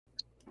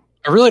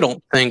I really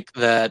don't think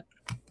that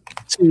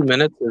 2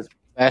 minutes is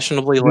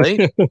fashionably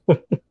late.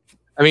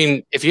 I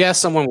mean, if you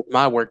ask someone with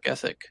my work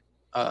ethic,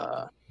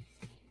 2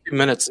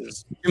 minutes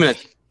is 2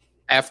 minutes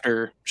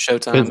after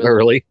showtime. It's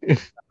early.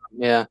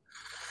 Yeah.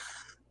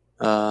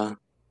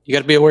 You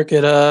got to be at work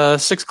at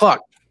 6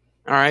 o'clock.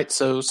 All right,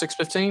 so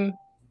 6:15,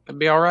 that'd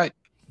be all right.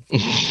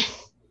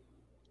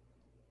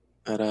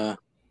 But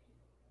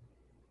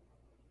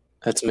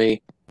that's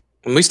me.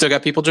 And we still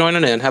got people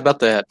joining in. How about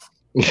that?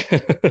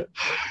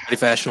 Pretty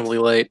fashionably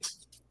late.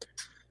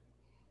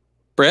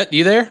 Brett,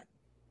 you there?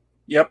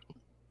 Yep.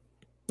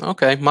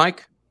 Okay,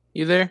 Mike,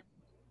 you there?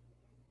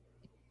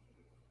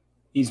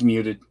 He's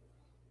muted.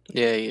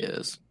 Yeah, he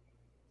is.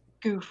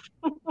 Goof.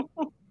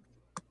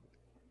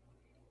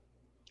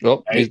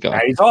 Oh, he's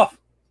gone. He's off.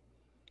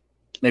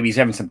 Maybe he's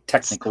having some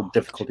technical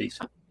difficulties.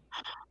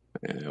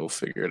 Yeah, we'll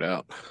figure it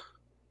out.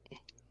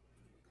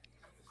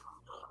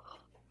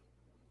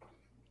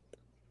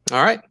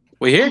 All right.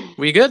 We here?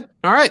 We good?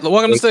 All right.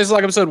 Welcome to Stays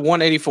Like episode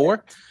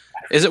 184.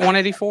 Is it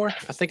 184? I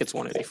think it's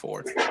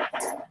 184.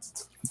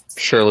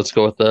 Sure, let's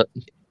go with that.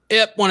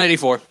 Yep,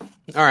 184.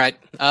 All right.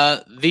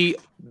 The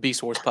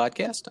Beast Wars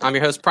podcast. I'm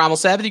your host, Primal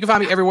Sabbath. You can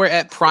find me everywhere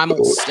at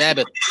Primal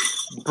Sabbath.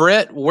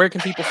 Brett, where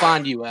can people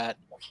find you at?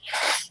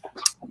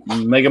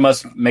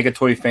 Mega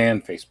Toy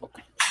Fan Facebook.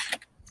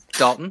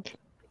 Dalton.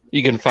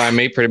 You can find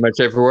me pretty much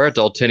everywhere at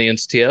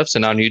Daltonians TFs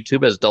and on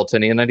YouTube as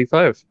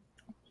Daltonian95.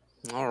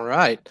 All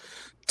right.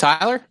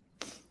 Tyler.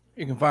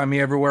 You can find me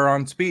everywhere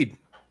on Speed.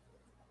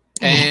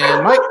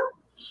 And Mike.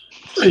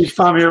 You can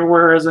find me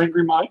everywhere as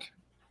Angry Mike.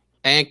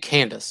 And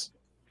Candace.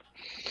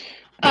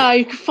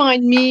 You can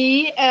find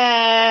me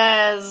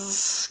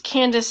as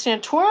Candace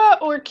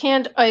Santora or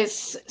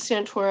Ice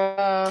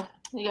Santora.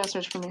 You gotta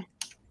search for me.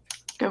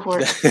 Go for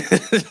it.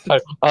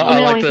 I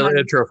like the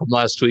intro from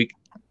last week.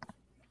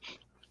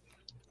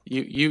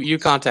 You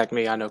contact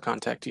me. I know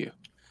contact you.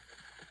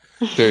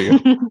 There you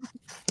go.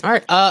 All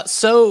right.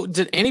 So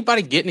did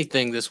anybody get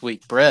anything this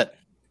week, Brett?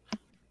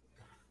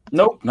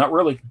 Nope, not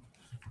really.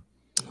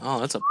 Oh,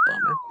 that's a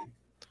bummer.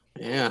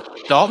 Yeah.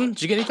 Dalton,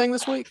 did you get anything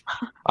this week?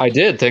 I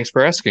did. Thanks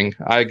for asking.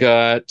 I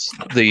got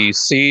the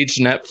Siege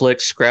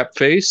Netflix Scrap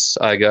Face.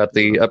 I got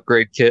the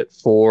upgrade kit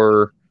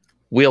for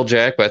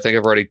Wheeljack, but I think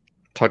I've already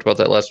talked about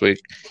that last week.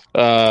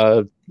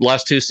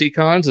 Last two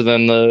Seacons, and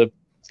then the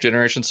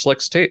Generation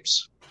Slicks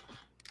tapes.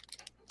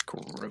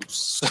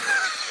 Gross.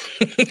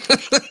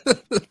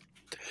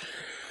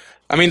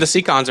 I mean, the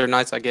Seacons are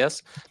nice, I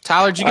guess.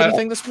 Tyler, did you get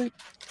anything this week?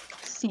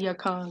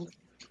 Seacons.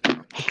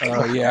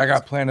 Yeah, I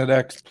got Planet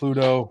X,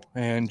 Pluto,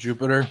 and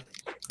Jupiter,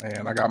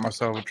 and I got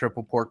myself a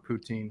triple pork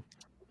poutine.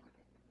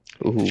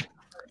 Ooh.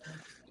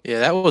 Yeah,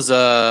 that was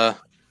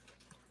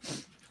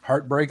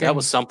Heartbreaking. that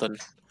was something.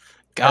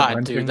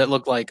 God, dude, that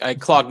looked like I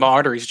clogged my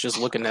arteries just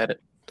looking at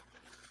it.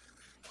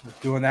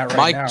 Doing that right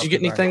Mike, now. did you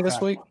get anything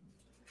this week?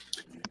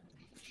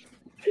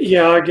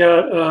 Yeah, I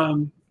got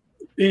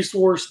Beast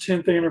Wars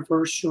 10th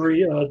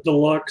Anniversary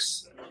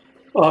Deluxe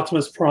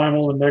Optimus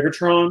Primal and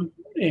Megatron.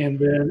 And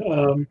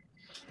then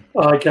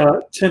I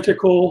got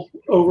Tentacle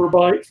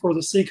Overbite for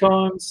the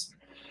Seacons.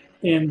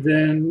 And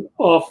then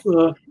off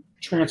the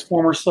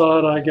Transformer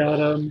side, I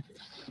got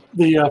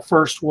the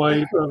first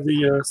wave of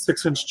the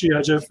 6-inch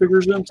G.I. Joe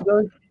figures in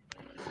today.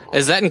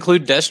 Does that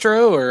include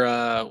Destro or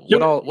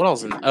Yep. what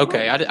else?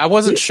 Okay, I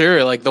wasn't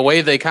sure. Like the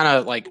way they kind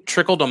of like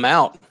trickled them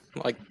out,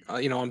 like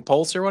on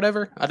Pulse or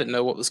whatever. I didn't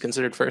know what was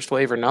considered first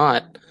wave or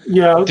not.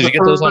 Yeah. Did you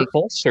get those on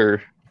Pulse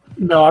or?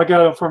 No, I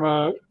got them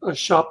from a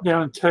shop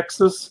down in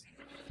Texas.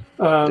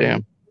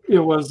 Damn. It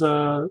was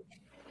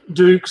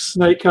Duke,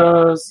 Snake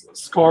Eyes,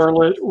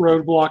 Scarlet,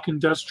 Roadblock,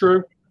 and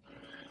Destro.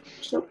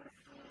 So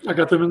I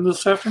got them in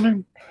this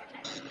afternoon.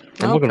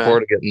 I'm looking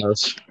forward to getting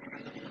those.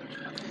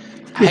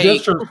 The Hey,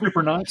 Destro's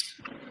super nice.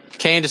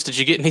 Candace, did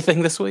you get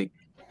anything this week?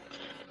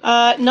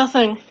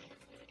 Nothing.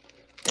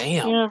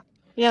 Damn.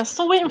 Yeah,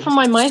 still waiting for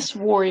my Mice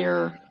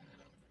Warrior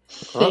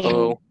thing.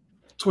 Uh-oh.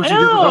 That's what I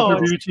you get know.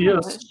 with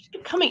WTS. It should be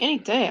coming any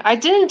day. I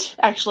didn't,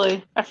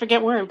 actually. I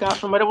forget where it got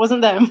from, but it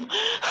wasn't them.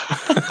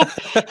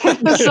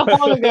 It was so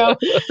long ago.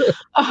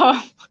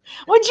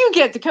 What'd you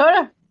get,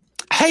 Dakota?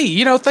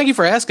 Hey, thank you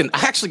for asking.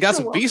 I actually got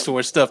some Beast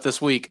Wars stuff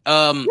this week.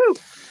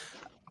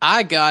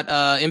 I got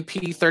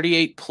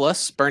MP38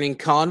 Plus Burning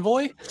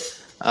Convoy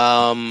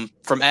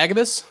from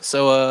Agabus.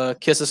 So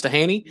kisses to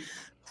Hanny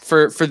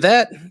for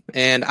that.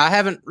 And I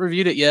haven't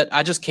reviewed it yet.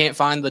 I just can't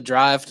find the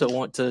drive to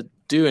want to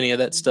do any of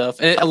that stuff.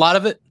 And a lot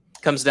of it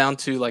comes down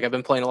to like I've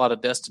been playing a lot of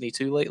Destiny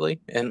 2 lately,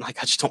 and like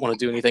I just don't want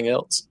to do anything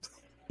else.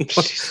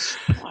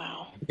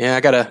 Wow. Yeah,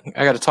 I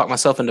gotta talk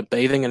myself into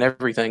bathing and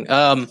everything.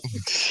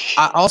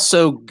 I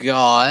also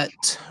got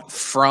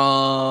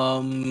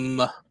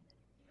from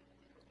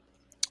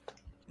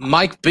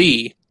Mike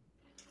B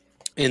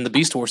in the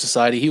Beast Wars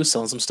Society. He was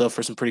selling some stuff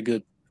for some pretty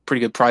good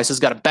prices.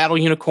 Got a Battle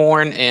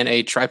Unicorn and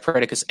a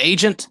Tripredicus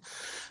Agent,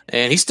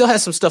 and he still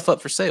has some stuff up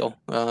for sale.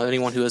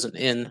 Anyone who isn't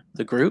in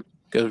the group,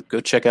 go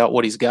check out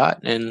what he's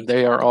got, and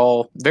they are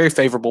all very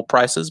favorable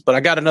prices. But I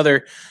got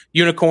another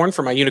Unicorn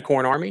for my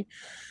Unicorn Army.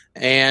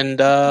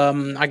 And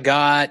I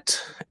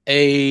got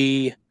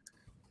a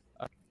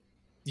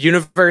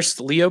Universe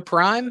Leo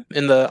Prime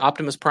in the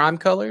Optimus Prime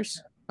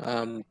colors.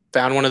 Found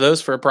one of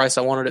those for a price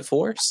I wanted it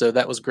for, so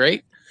that was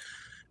great.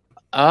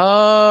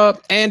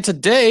 And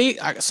today,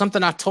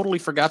 something I totally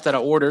forgot that I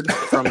ordered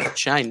from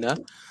China.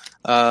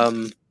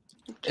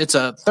 It's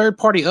a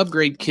third-party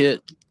upgrade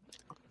kit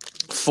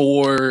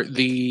for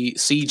the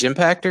Siege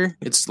Impactor.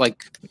 It's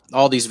like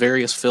all these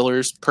various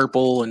fillers,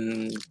 purple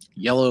and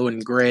yellow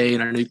and gray,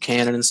 and a new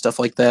cannon and stuff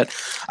like that.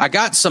 I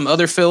got some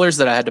other fillers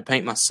that I had to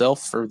paint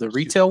myself for the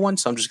retail one,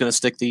 so I'm just going to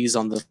stick these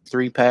on the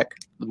 3-pack,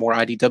 the more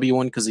IDW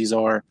one, because these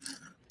are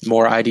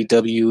more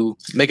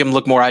IDW, make them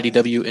look more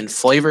IDW in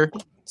flavor.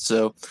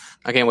 So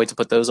I can't wait to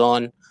put those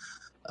on.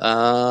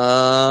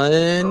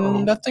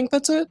 And I think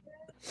that's it.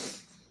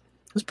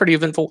 It was pretty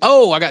eventful.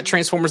 Oh, I got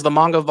Transformers the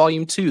Manga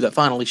Volume 2 that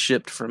finally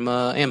shipped from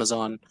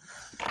Amazon.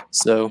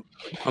 So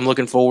I'm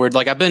looking forward.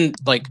 Like, I've been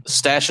like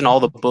stashing all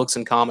the books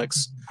and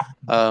comics,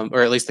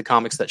 or at least the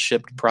comics that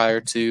shipped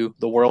prior to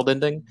the world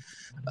ending,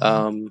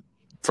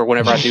 for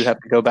whenever I do have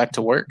to go back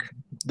to work.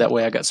 That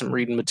way I got some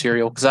reading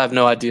material, because I have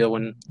no idea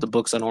when the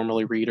books I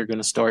normally read are going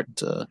to start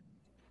to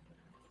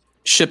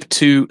ship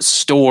to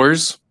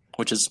stores,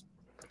 which is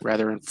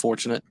rather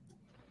unfortunate.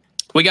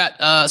 We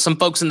got some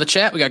folks in the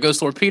chat. We got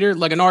Ghost Lord Peter,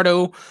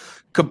 Leonardo,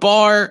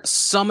 Kabar,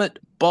 Summit,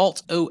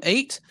 Balt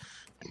 08,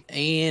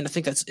 and I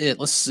think that's it.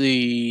 Let's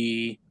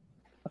see.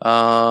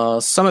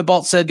 Summit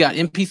Balt said got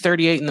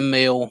MP38 in the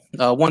mail,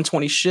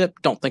 120 ship.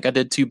 Don't think I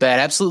did too bad.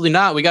 Absolutely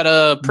not. We got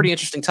a pretty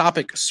interesting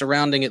topic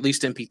surrounding at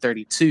least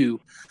MP32,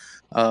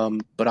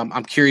 but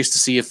I'm curious to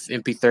see if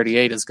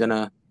MP38 is going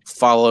to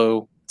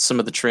follow some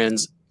of the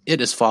trends it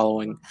is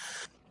following.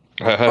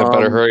 I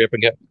better hurry up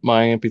and get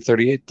my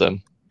MP38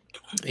 then.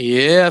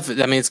 Yeah,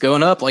 I mean, it's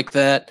going up like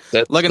that.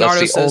 That's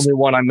the only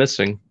one I'm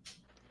missing.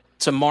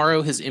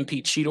 Tomorrow his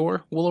MP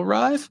Cheetor will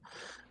arrive.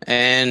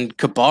 And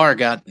Kabar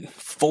got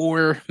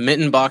 4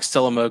 mitten box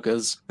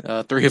Telemokas,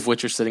 3 of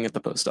which are sitting at the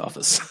post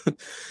office.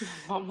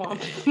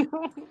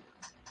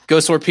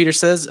 Ghost Lord Peter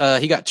says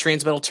he got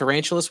Transmetal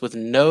Tarantulas with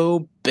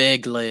no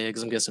big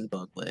legs. I'm guessing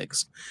bug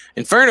legs.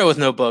 Inferno with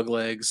no bug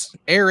legs.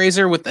 Air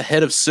Razor with the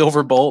head of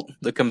Silverbolt,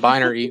 the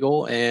Combiner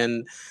Eagle,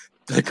 and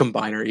the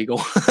Combiner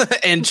Eagle.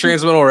 And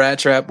Transmetal Rat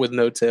Trap with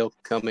no tail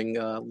coming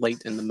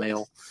late in the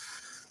mail.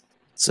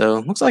 So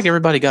looks like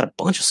everybody got a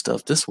bunch of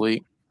stuff this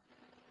week.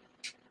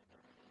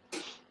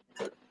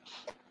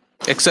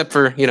 Except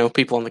for,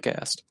 people on the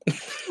cast.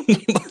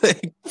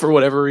 For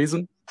whatever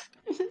reason.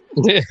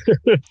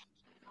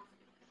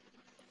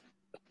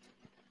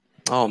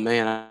 Oh,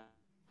 man.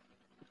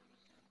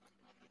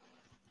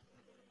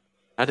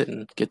 I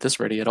didn't get this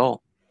ready at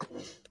all.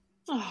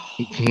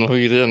 No,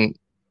 you didn't.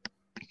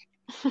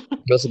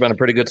 Must have been a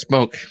pretty good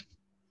smoke.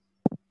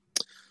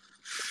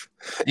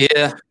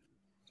 Yeah.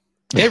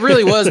 It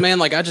really was, man.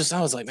 Like, I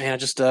was like, man,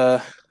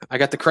 I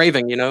got the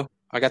craving,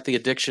 I got the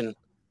addiction.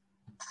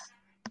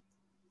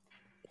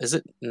 Is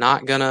it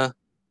not gonna?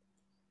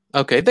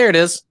 Okay, there it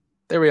is.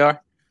 There we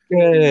are.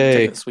 Yay.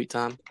 Taking a sweet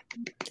time.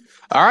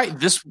 All right,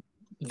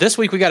 this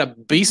week we got a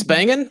beast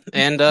banging,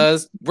 and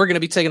we're going to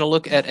be taking a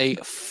look at a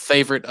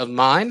favorite of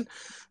mine,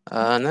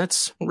 and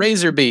that's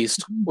Razor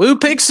Beast. Woo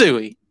Pig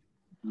Suey.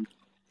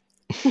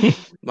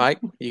 Mike,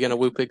 you going to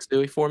woo Pig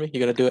Suey for me? You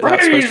going to do it?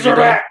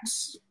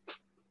 Razorbacks!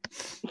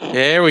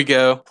 There we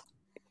go.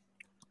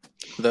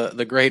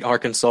 The great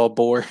Arkansas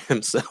boar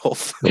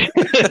himself.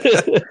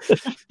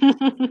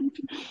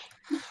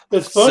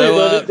 It's funny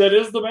that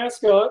is the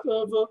mascot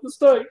of the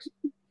state.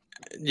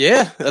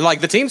 Yeah,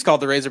 like the team's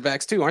called the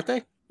Razorbacks too, aren't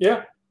they?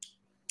 Yeah.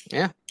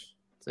 Yeah.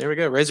 There we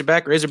go.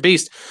 Razorback, Razor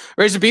Beast.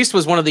 Razor Beast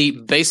was one of the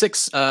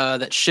basics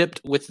that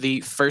shipped with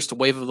the first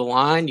wave of the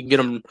line. You can get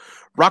them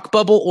Rock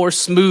Bubble or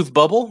Smooth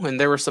Bubble, and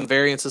there were some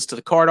variances to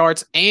the card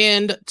arts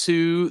and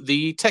to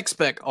the tech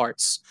spec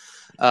arts.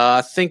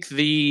 I think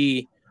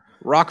the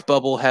Rock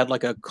Bubble had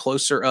like a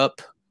closer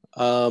up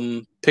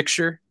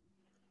picture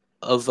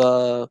of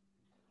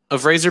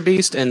Razor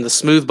Beast, and the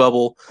Smooth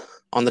Bubble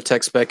on the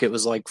tech spec, it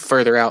was like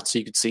further out so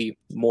you could see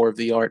more of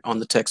the art on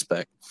the tech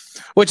spec,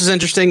 which is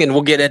interesting, and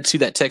we'll get into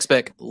that tech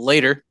spec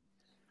later.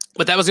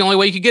 But that was the only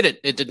way you could get it.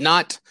 It did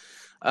not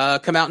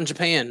come out in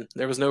Japan.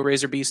 There was no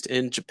Razor Beast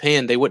in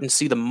Japan. They wouldn't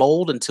see the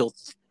mold until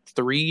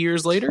 3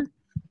 years later,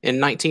 in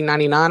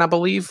 1999, I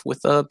believe,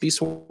 with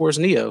Beast Wars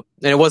Neo.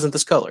 And it wasn't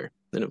this color.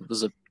 Then it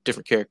was a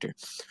different character.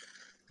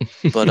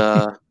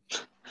 But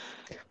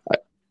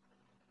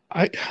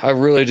I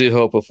really do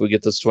hope if we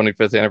get this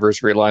 25th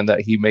anniversary line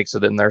that he makes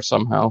it in there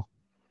somehow.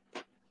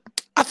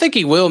 I think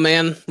he will,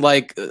 man.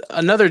 Like,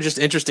 another just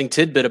interesting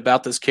tidbit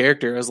about this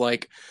character is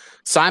like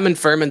Simon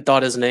Furman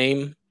thought his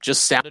name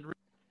just sounded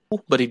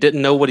cool, but he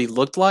didn't know what he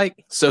looked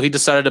like, so he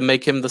decided to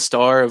make him the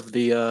star of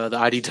the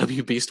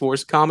IDW Beast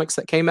Wars comics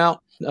that came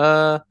out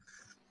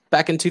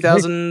back in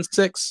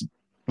 2006.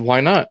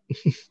 Why not?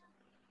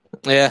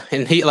 Yeah,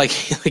 and he like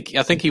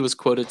I think he was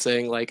quoted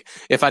saying like,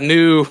 if I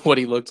knew what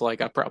he looked like,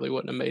 I probably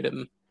wouldn't have made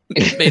him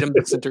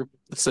the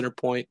center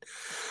point.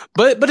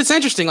 But it's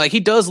interesting. Like, he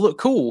does look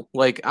cool.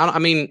 Like, I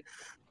mean,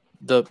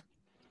 the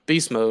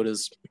beast mode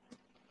is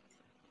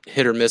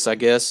hit or miss, I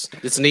guess.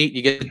 It's neat.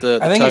 You get the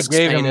I think it tusks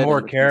gave him painted more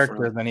and the character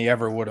front. than he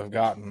ever would have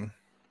gotten.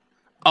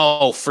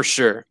 Oh, for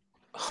sure.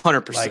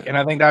 100%. Like, and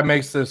I think that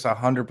makes this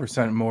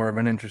 100% more of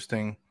an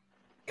interesting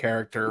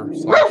character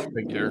 /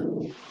 figure.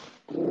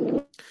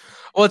 Well,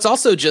 it's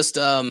also just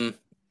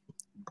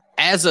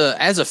as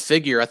a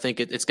figure, I think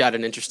it's got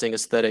an interesting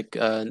aesthetic.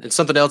 And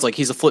something else, like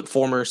he's a flip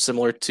former,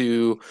 similar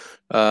to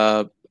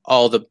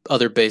all the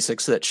other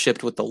basics that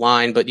shipped with the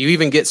line. But you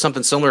even get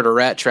something similar to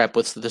Rat Trap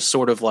with this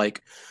sort of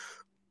like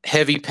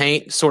heavy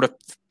paint, sort of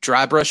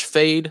dry brush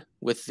fade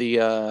with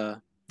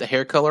the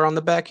hair color on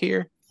the back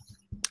here.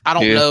 I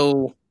don't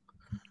know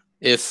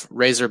if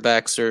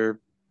Razorbacks are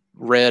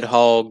red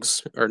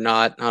hogs or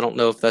not. I don't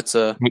know if that's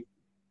a.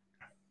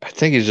 I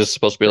think he's just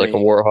supposed to be like a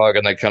warhog,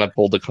 and they kind of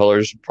pulled the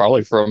colors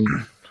probably from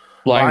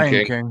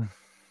Lion King.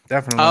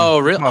 Definitely. Oh,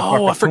 really?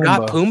 Oh, I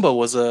forgot Pumbaa. Pumbaa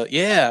was a.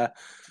 Yeah.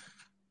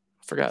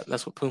 I forgot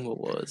that's what Pumbaa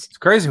was. It's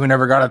crazy we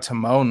never got a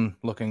Timon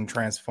looking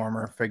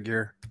Transformer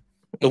figure.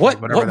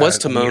 What was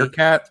Timon?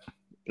 Meerkat?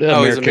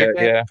 Yeah, he's a Meerkat,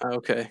 meerkat? yeah.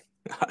 Okay.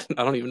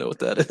 I don't even know what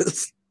that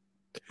is.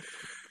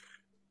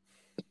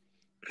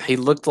 He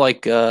looked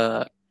like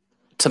Timon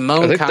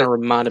kind of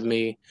reminded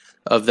me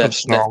of that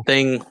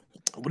thing.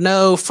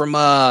 No, from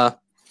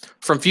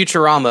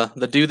Futurama,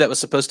 the dude that was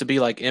supposed to be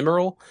like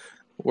Emerald,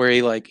 where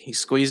he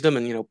squeezed him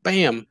and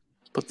bam,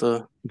 put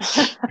the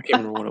I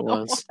can't remember what it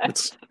was.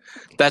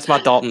 That's my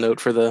Dalton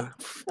note for the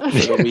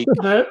week.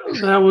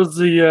 That was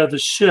the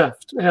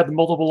shift. It had the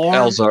multiple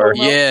arms. Elzar.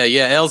 Yeah,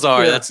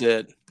 Elzar. Yeah. That's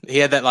it. He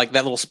had that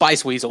that little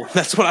spice weasel.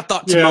 That's what I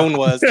thought Timon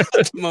was.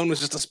 Timon was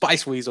just a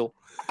spice weasel.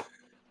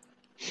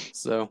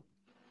 So,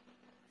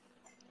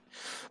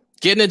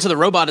 getting into the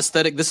robot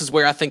aesthetic, this is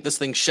where I think this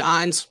thing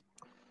shines.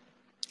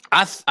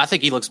 I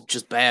think he looks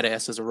just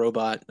badass as a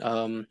robot.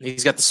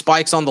 He's got the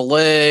spikes on the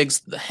legs,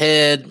 the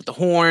head, the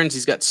horns.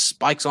 He's got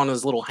spikes on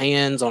his little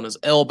hands, on his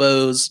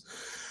elbows.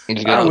 He's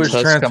I got wish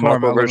tusk coming up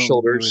Transform over his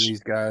shoulders.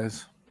 these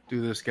guys do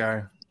this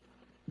guy.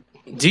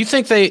 Do you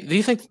think any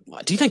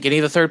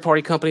of the third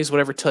party companies would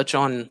ever touch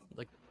on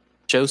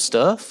Joe's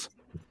stuff?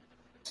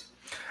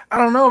 I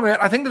don't know, man.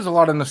 I think there's a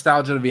lot of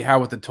nostalgia to be had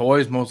with the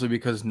toys, mostly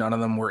because none of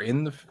them were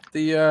in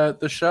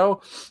the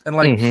show.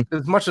 And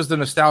as much as the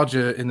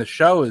nostalgia in the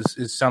show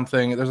is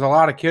something, there's a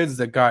lot of kids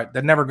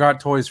that never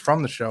got toys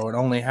from the show and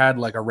only had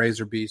like a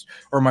Razor Beast,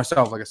 or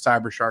myself, like a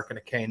Cyber Shark and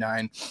a K9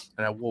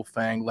 and a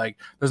Wolfang. Like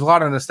there's a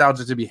lot of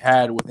nostalgia to be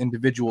had with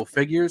individual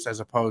figures as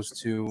opposed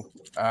to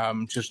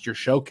just your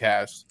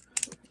showcast.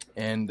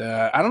 And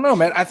I don't know,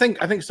 man. I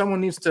think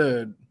someone needs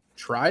to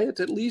try it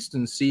at least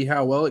and see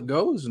how well it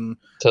goes and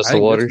test the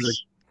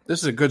waters. This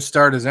is a good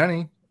start as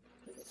any.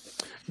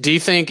 Do you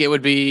think it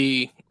would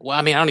be? Well,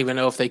 I mean, I don't even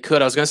know if they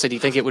could. I was going to say, do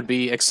you think it would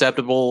be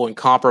acceptable and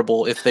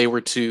comparable if they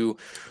were to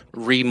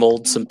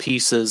remold some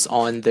pieces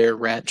on their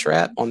Rat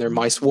Trap, on their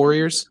Mice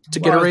Warriors to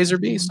get a Razor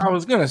Beast? I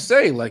was going to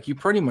say, you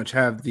pretty much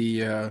have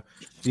the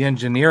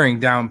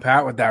engineering down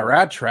pat with that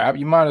Rat Trap.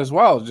 You might as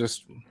well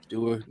just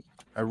do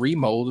a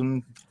remold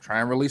and try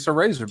and release a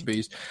Razor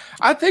Beast.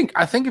 I think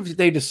if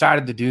they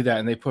decided to do that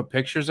and they put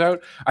pictures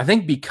out, I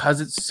think because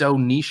it's so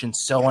niche and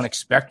so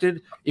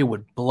unexpected, it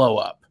would blow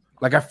up.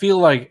 I feel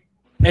like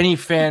any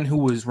fan who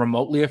was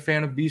remotely a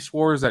fan of Beast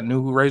Wars that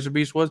knew who Razor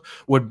Beast was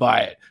would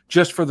buy it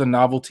just for the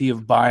novelty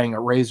of buying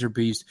a Razor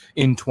Beast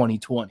in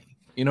 2020.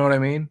 You know what I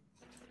mean?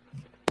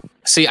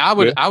 See, I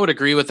would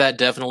agree with that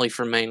definitely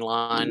for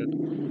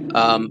mainline.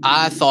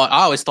 I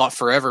always thought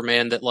forever,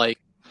 man, that I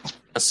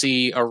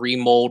see a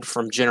remold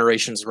from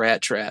Generations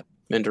Rat Trap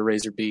into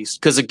Razor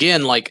Beast. Because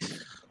again,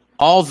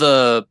 all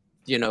the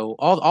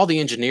all the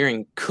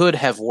engineering could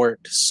have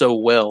worked so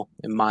well,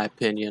 in my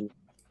opinion.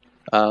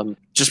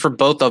 Just for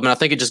both of them. And I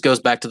think it just goes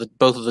back to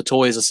both of the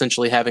toys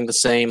essentially having the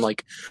same,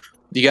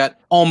 you got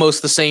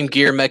almost the same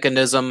gear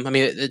mechanism. I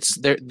mean,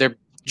 they're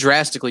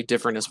drastically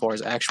different as far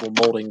as actual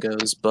molding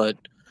goes, but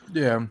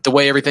yeah, the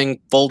way everything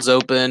folds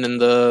open and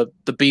the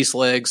beast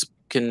legs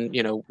can,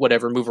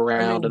 whatever, move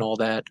around and all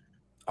that.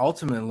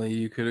 Ultimately,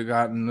 you could have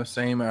gotten the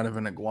same out of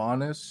an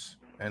Iguanus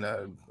and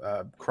a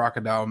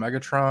Crocodile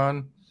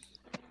Megatron.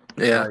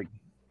 Yeah,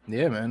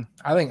 yeah, man.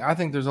 I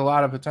think there's a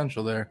lot of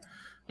potential there.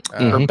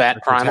 Or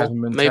Bat Primal,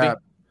 maybe. Yeah,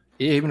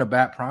 even a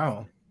Bat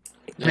Primal.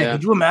 Yeah. Man,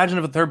 could you imagine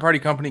if a third-party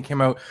company came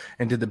out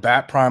and did the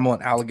Bat Primal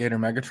and Alligator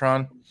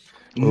Megatron?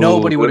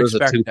 Nobody would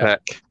expect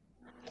that.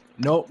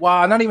 No,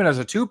 well, not even as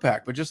a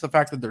 2-pack, but just the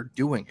fact that they're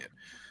doing it.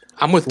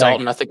 I'm with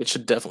Dalton. I think it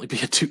should definitely be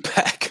a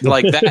 2-pack.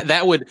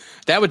 That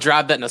would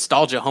drive that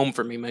nostalgia home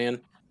for me, man.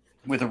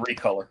 With a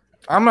recolor.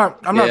 I'm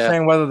not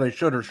saying whether they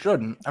should or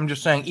shouldn't. I'm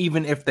just saying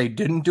even if they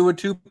didn't do a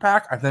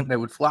 2-pack, I think they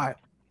would fly.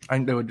 I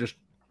think they would just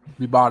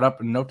be bought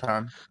up in no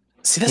time.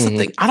 See, that's the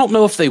thing. I don't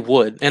know if they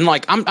would. And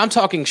I'm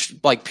talking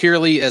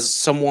purely as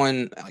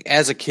someone,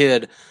 as a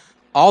kid,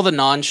 all the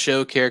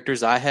non-show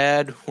characters I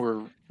had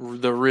were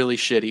the really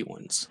shitty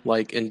ones,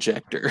 like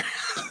Injector.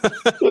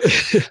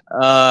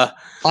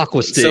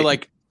 Aqua Stick. So I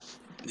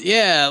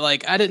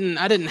didn't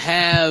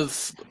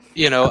have,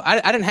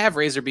 I didn't have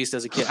Razor Beast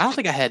as a kid. I don't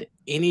think I had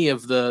any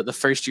of the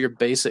first year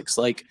basics.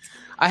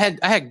 I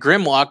had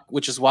Grimlock,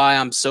 which is why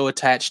I'm so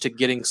attached to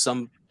getting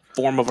some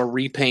form of a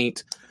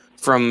repaint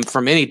from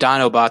any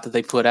Dinobot that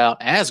they put out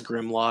as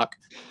Grimlock.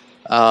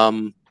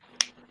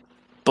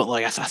 But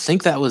like I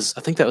think that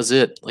was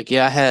it. Like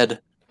yeah, I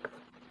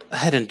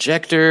had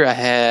Injector, I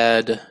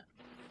had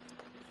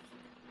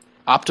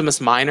Optimus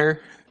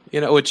Minor,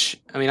 which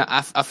I mean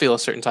I feel a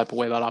certain type of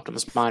way about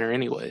Optimus Minor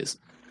anyways.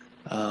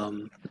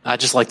 I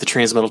just like the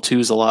Transmetal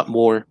 2s a lot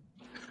more.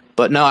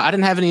 But no, I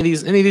didn't have any of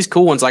these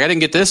cool ones. Like I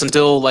didn't get this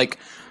until like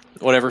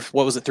what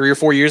was it, 3 or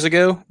 4 years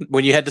ago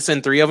when you had to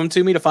send 3 of them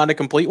to me to find a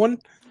complete one?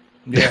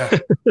 Yeah.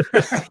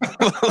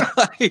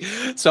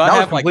 So I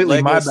have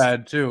completely like my Legos.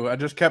 bad too. I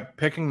just kept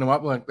picking them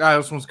up like,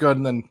 this one's good,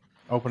 and then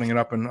opening it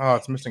up and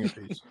it's missing a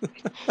piece.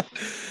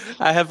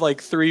 I have like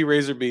 3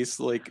 Razor Beasts,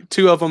 like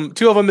two of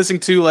them missing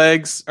 2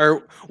 legs,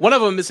 or one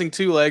of them missing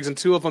 2 legs, and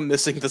 2 of them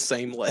missing the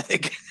same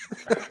leg.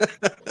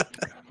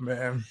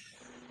 Man.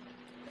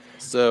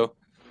 So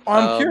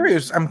I'm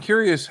curious. I'm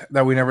curious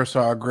that we never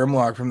saw a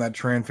Grimlock from that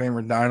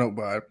Transformer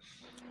Dinobot.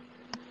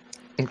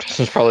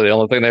 It's probably the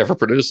only thing they ever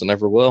produced and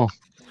never will.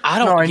 I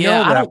don't. I yeah,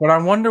 know I that, don't, but I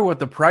wonder what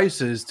the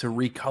price is to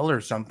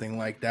recolor something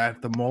like that.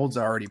 If the mold's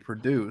already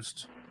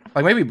produced.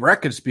 Like maybe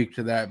Brett could speak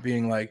to that,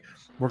 being like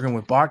working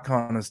with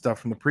BotCon and stuff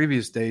from the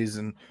previous days,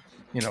 and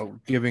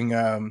giving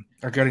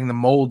or getting the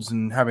molds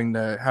and having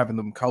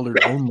them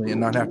colored only, and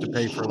not have to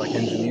pay for like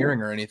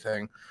engineering or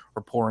anything,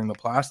 or pouring the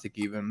plastic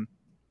even.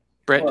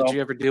 Brett, did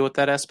you ever deal with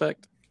that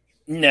aspect?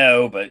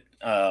 No, but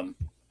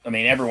I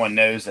mean, everyone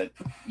knows that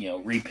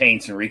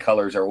repaints and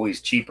recolors are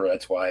always cheaper.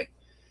 That's why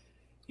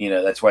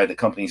the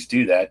companies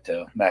do that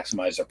to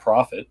maximize their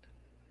profit.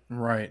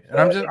 Right, and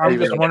I'm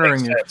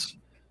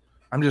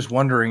just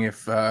wondering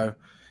if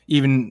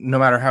even no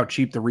matter how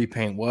cheap the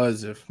repaint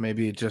was, if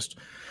maybe it just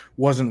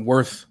wasn't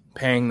worth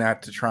paying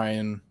that to try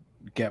and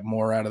get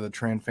more out of the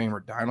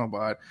Transformer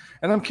Dinobot.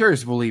 And I'm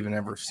curious if we'll even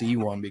ever see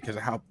one because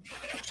of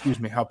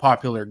how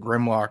popular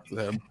Grimlock,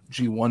 the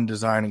G1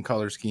 design and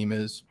color scheme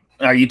is.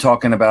 Are you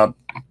talking about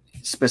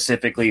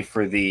specifically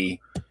for the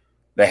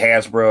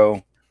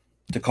Hasbro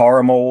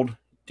Takara mold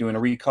doing a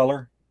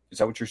recolor? Is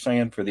that what you're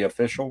saying for the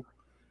official?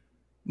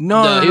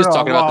 No, he was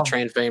talking about the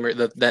Transformer,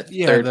 that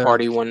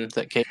third-party one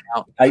that came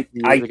out. I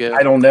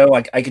don't know.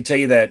 I could tell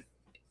you that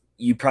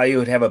you probably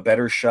would have a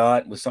better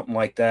shot with something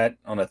like that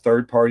on a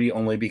third party,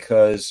 only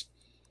because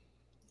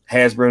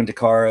Hasbro and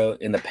Takara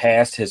in the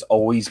past has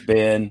always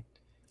been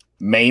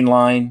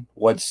mainline,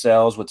 what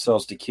sells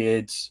to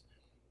kids.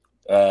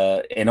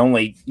 And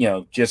only,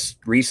 just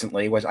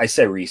recently, I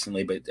say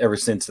recently, but ever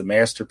since the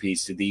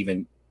Masterpiece did they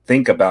even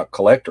think about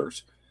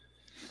collectors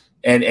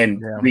and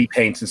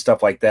repaints and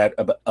stuff like that.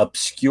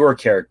 Obscure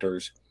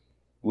characters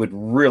would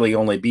really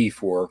only be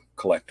for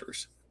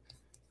collectors.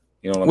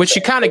 Which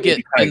you kind of get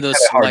in the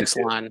Selects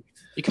line.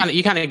 You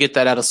kind of get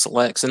that out of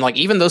Selects, and like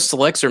even those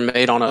Selects are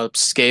made on a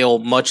scale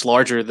much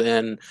larger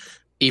than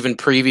even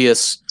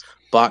previous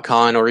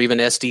BotCon or even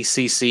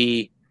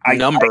SDCC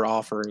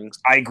offerings.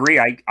 I agree.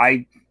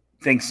 I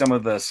think some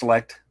of the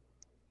Select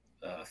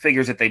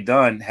figures that they've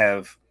done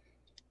have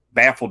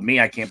baffled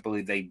me. I can't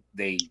believe they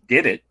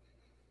did it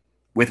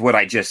with what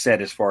I just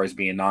said as far as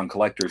being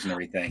non-collectors and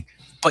everything.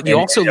 But you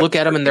also look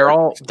at them, and they're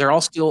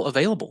all still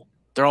available.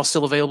 They're all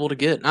still available to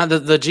get. Now,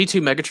 the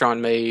G2 Megatron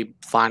may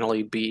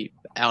finally be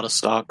out of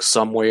stock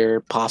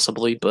somewhere,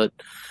 possibly, but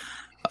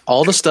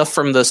all the stuff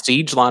from the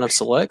Siege line of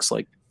Selects,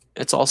 like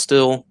it's all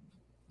still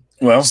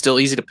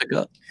easy to pick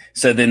up.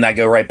 So then I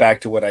go right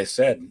back to what I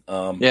said.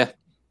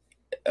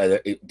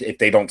 If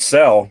they don't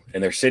sell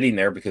and they're sitting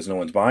there because no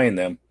one's buying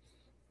them,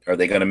 are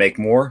they going to make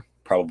more?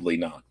 Probably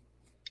not.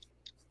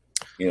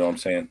 You know what I'm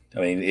saying? I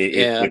mean,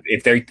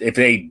 if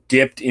they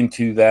dipped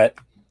into that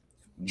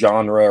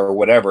genre or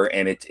whatever,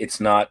 and it's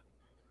not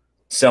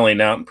selling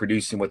out and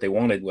producing what they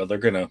wanted, well, they're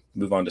going to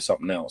move on to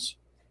something else.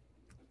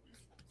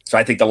 So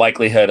I think the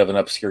likelihood of an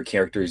obscure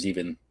character is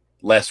even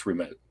less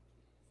remote.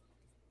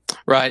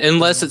 Right,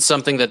 unless it's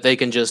something that they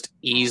can just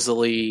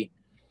easily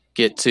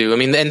get to. I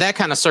mean, and that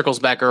kind of circles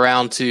back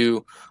around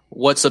to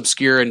what's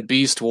obscure in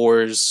Beast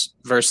Wars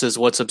versus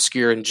what's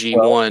obscure in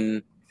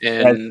G1.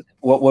 And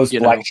what was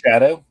Black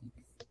Shadow?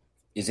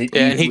 Is it?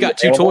 Yeah, and he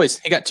got available? 2 toys.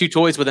 He got 2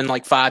 toys within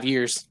like 5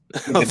 years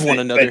of one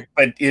another.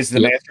 But is the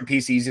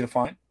Masterpiece easy to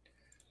find?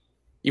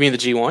 You mean the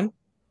G1?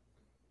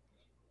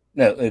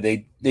 No,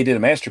 they did a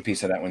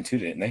Masterpiece of that one too,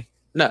 didn't they?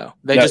 No,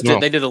 they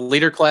did a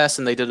leader class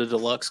and they did a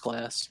deluxe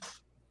class.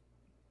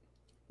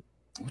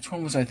 Which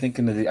one was I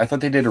thinking of? I thought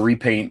they did a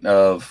repaint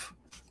of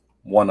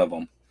one of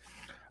them.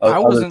 I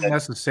wasn't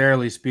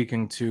necessarily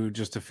speaking to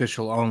just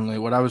official only.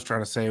 What I was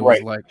trying to say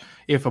was like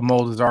if a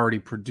mold is already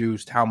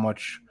produced, how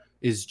much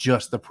is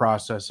just the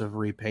process of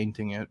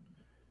repainting it?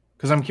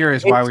 Because I'm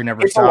curious why we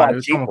never saw it. It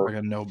was almost like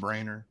a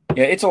no-brainer.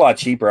 Yeah, it's a lot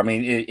cheaper. I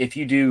mean, if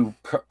you do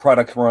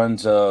product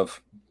runs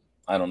of,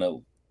 I don't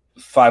know,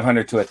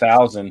 500 to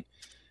 1,000,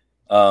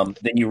 then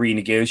you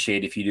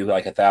renegotiate if you do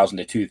like 1,000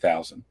 to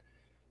 2,000,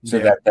 so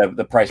that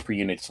the price per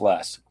unit's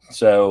less.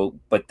 So,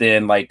 but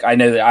then like I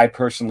know that I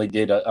personally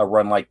did a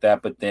run like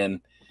that, but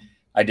then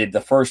I did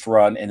the first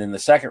run, and then the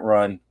second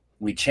run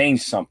we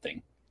changed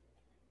something.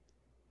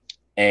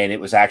 and it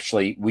was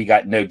actually we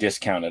got no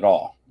discount at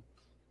all.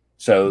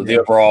 So the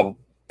overall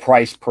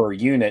price per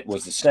unit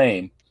was the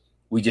same.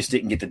 We just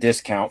didn't get the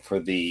discount for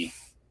the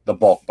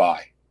bulk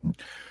buy.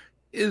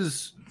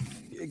 Is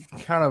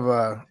kind of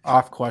a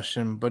off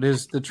question, but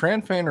is the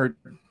Transfamer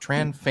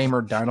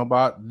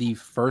Dinobot the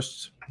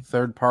first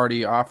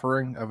third-party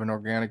offering of an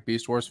organic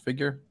Beast Wars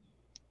figure?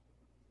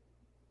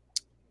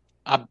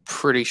 I'm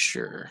pretty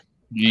sure.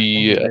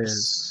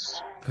 Yes.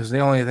 Because the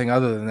only thing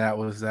other than that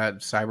was that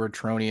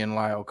Cybertronian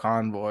Lyle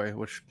Convoy,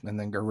 and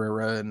then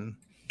Guerrera and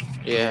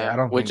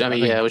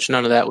which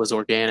none of that was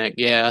organic.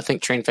 Yeah, I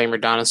think Trainfamer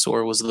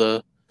Dinosaur was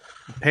the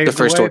paved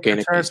first the way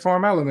organic for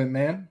Transform Element,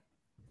 man.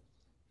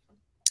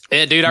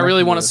 Yeah, dude, I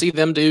really want to see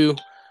them do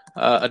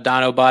a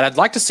Dinobot. I'd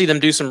like to see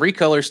them do some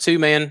recolors too,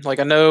 man. Like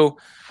I know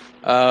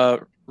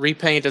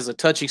repaint is a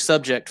touchy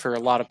subject for a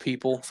lot of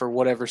people for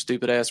whatever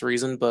stupid ass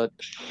reason, but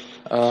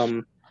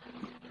I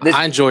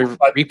enjoy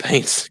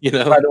repaints. You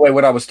know. By the way,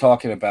 what I was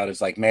talking about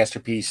is like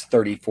Masterpiece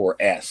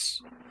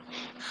 34S.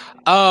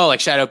 Oh,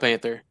 like Shadow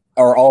Panther.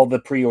 Are all the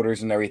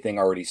pre-orders and everything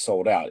already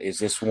sold out? Is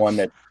this one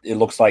that it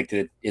looks like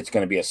that it's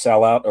going to be a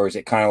sellout, or is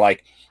it kind of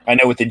like I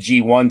know with the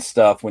G1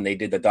 stuff when they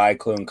did the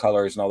Diaclone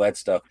colors and all that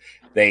stuff,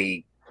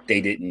 they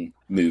didn't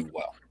move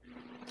well.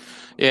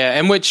 Yeah,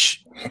 and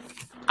which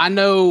I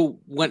know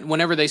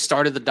whenever they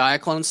started the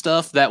Diaclone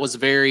stuff, that was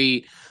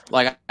very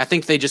like I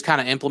think they just kind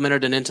of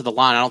implemented it into the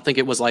line. I don't think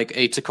it was like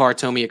a Takara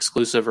Tomy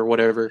exclusive or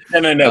whatever.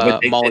 No.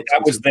 But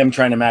that was them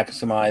trying to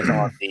maximize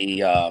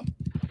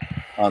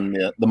on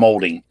the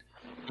molding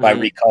by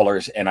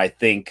recolors, and I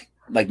think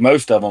like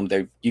most of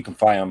them, you can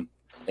find them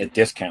at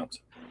discounts.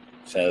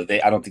 So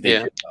I don't think they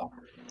did well.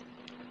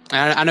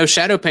 I know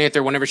Shadow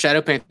Panther. Whenever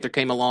Shadow Panther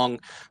came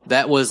along,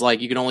 that was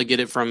like you could only get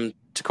it from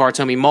Takara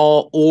Tomy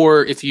Mall,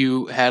 or if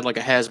you had like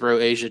a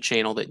Hasbro Asia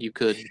channel that you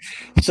could.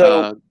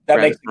 So that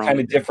makes it kind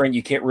of different.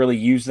 You can't really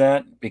use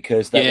that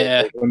because that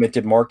was a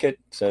limited market,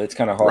 so it's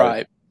kind of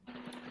hard.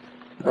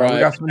 Right. We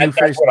got some new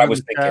faces. What I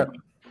was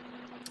thinking.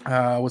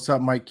 What's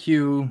up, Mike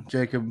Q,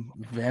 Jacob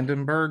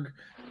Vandenberg,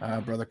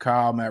 Brother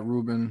Kyle, Matt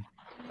Rubin.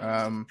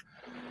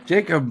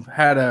 Jacob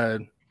had a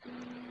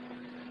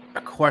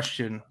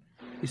question.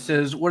 He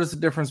says, what is the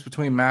difference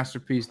between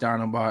Masterpiece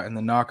Dinobot and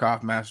the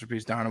knockoff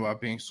Masterpiece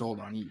Dinobot being sold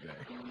on eBay?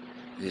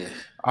 Yeah.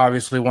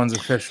 Obviously, one's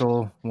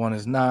official, one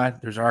is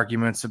not. There's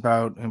arguments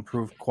about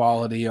improved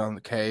quality on the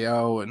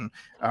KO, and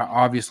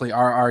obviously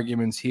our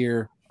arguments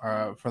here,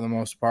 for the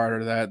most part,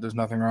 are that there's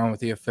nothing wrong with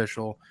the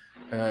official,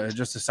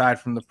 just aside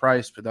from the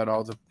price, but that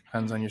all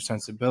depends on your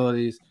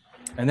sensibilities.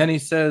 And then he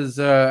says,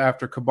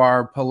 after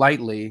Kabar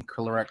politely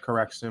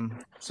corrects him,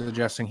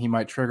 suggesting he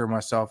might trigger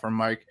myself or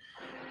Mike,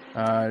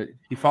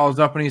 he follows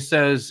up and he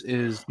says,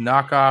 is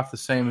knockoff the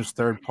same as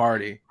third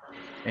party?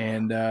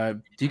 And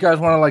do you guys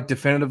want to like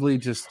definitively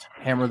just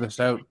hammer this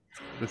out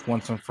just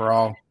once and for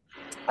all?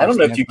 I don't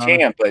know if you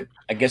can, but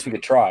I guess we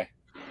could try.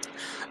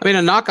 I mean, a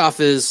knockoff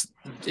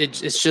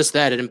it's just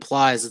that it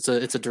implies it's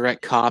a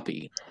direct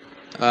copy.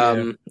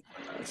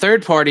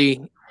 Third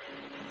party,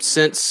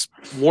 since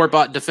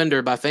Warbot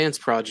Defender by Fans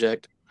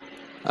Project,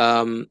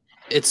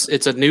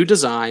 it's a new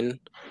design.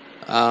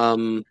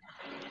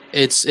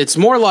 It's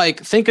more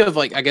like, think of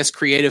like, I guess,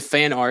 creative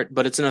fan art,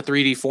 but it's in a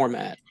 3D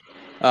format.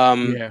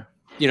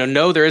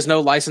 No, there is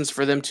no license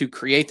for them to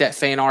create that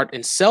fan art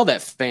and sell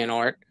that fan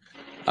art.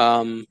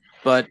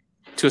 But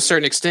to a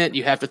certain extent,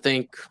 you have to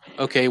think,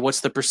 okay, what's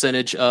the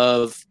percentage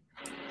of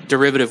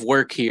derivative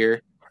work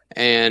here?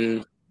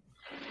 And,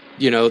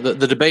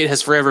 the debate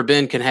has forever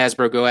been, can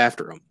Hasbro go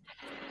after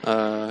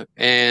them?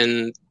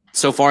 And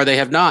so far they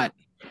have not,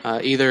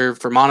 either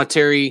for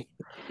monetary,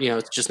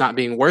 it's just not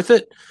being worth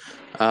it.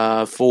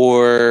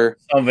 For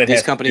some of it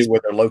these companies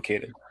where they're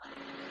located,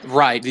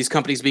 right? These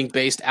companies being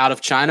based out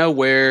of China,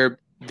 where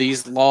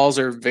these laws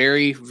are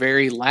very,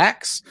 very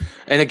lax.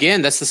 And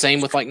again, that's the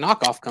same with like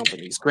knockoff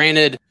companies.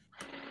 Granted,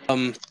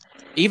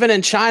 even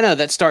in China,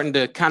 that's starting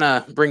to kind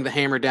of bring the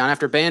hammer down.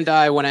 After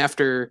Bandai went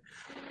after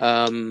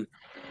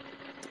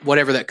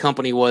whatever that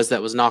company was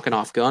that was knocking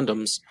off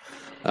Gundams,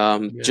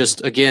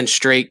 just again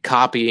straight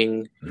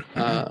copying.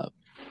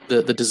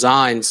 The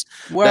designs.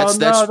 Well,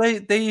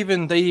 they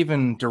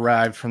even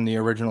derived from the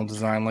original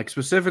design, like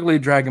specifically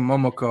Dragon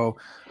Momoko.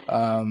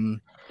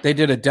 They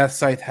did a Death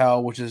Scythe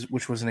Hell, which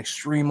was an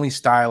extremely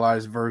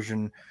stylized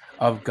version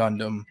of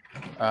Gundam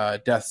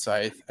Death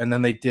Scythe, and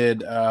then they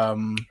did a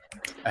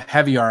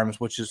Heavy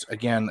Arms, which is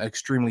again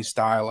extremely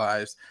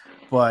stylized.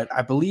 But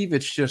I believe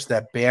it's just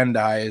that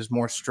Bandai is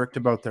more strict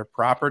about their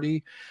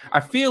property. I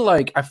feel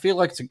like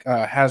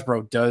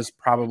Hasbro does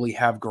probably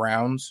have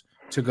grounds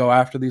to go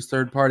after these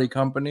third-party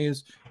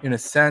companies in a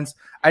sense.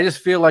 I just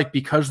feel like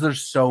because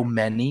there's so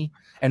many,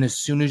 and as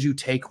soon as you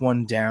take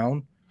one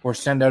down or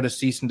send out a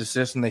cease and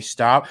desist and they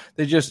stop,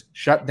 they just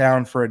shut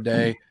down for a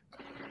day,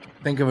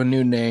 think of a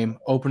new name,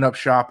 open up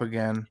shop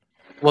again.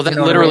 Well, that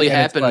literally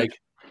happened.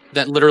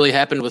 That literally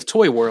happened with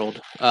Toy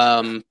World.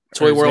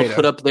 Toy World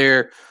put up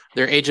their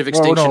Age of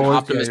Extinction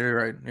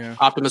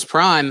Optimus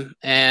Prime,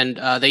 and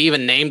they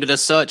even named it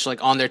as such,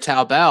 like on their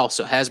Taobao.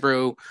 So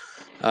Hasbro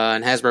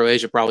and Hasbro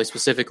Asia probably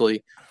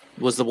specifically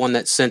was the one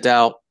that sent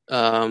out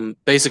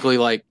basically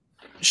like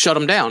shut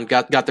them down,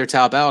 got their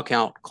Taobao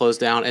account closed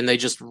down, and they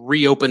just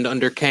reopened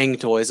under Kang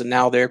Toys, and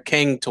now they're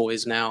Kang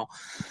Toys now.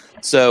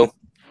 So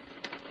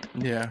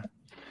yeah.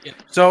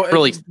 So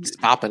really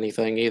stop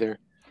anything either.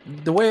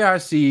 The way I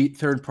see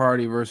third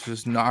party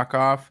versus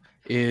knockoff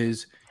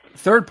is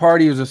third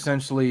party is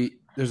essentially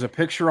there's a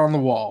picture on the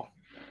wall,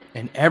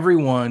 and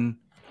everyone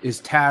is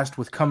tasked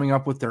with coming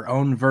up with their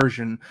own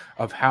version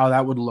of how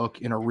that would look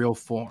in a real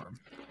form.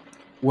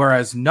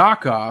 Whereas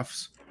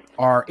knockoffs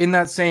are in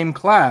that same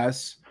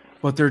class,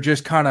 but they're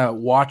just kind of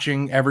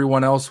watching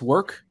everyone else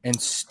work and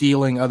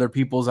stealing other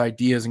people's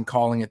ideas and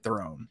calling it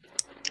their own.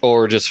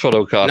 Or just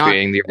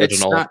photocopying the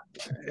original. I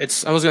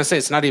was going to say,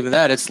 it's not even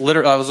that. It's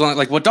literally, I was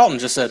like what Dalton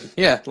just said.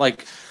 Yeah.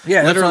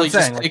 Literally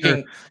just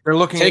taking, they're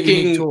looking at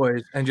Unique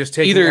Toys and just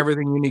taking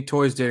everything Unique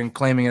Toys did and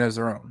claiming it as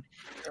their own.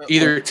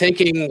 Either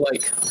taking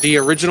like the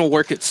original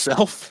work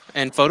itself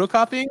and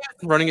photocopying it,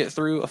 running it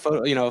through a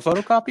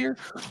photocopier,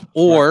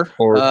 or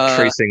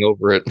tracing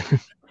over it.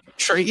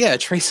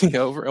 Tracing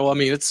over. Well, I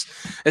mean, it's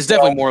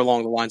definitely more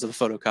along the lines of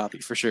the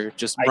photocopy for sure.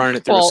 Just running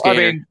it through a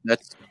scanner.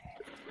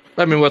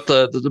 With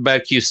the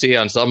bad QC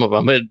on some of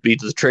them, it'd be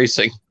the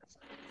tracing.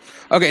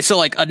 Okay, so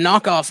like a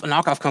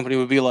knockoff company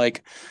would be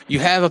like, you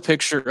have a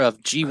picture of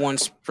G1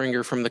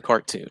 Springer from the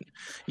cartoon.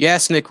 You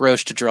ask Nick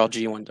Roche to draw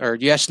G1, or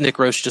you ask Nick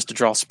Roche just to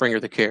draw Springer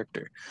the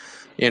character.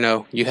 You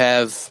know, you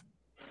have,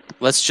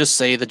 let's just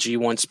say the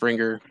G1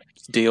 Springer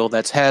deal,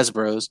 that's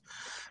Hasbro's.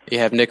 You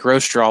have Nick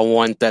Roche draw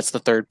one, that's the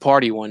third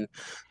party one.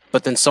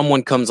 But then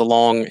someone comes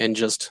along and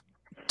just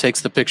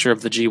takes the picture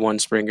of the G1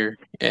 Springer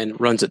and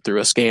runs it through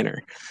a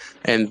scanner.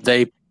 And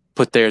they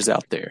put theirs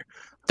out there.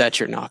 That's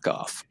your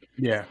knockoff.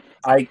 Yeah.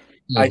 I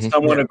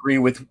somewhat agree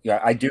with. Yeah,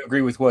 I do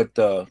agree with what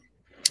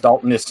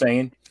Dalton is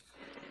saying,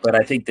 but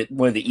I think that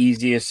one of the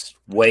easiest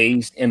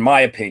ways, in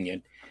my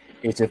opinion,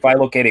 is if I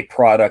look at a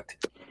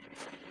product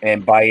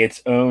and by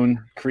its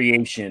own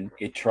creation,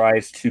 it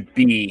tries to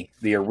be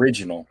the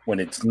original when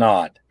it's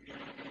not.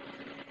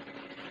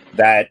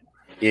 That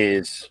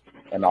is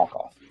a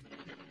knockoff.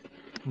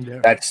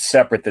 Yeah. That's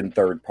separate than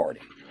third party.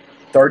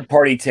 Third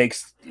party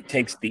takes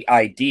the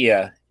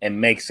idea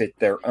and makes it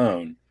their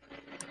own.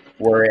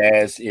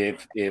 Whereas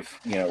if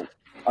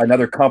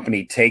another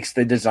company takes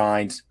the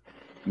designs,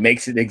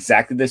 makes it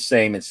exactly the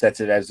same and sets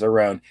it as their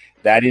own,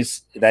 that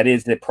is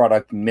the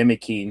product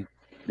mimicking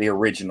the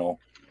original.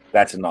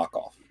 That's a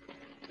knockoff.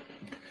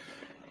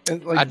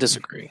 I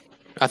disagree.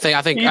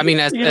 I mean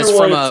as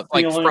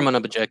from an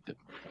objective.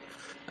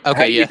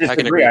 Okay, yeah, I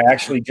can agree. I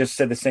actually just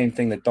said the same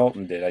thing that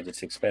Dalton did. I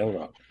just expelled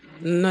on.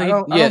 No, I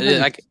don't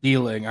think it's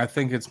stealing. I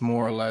think it's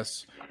more or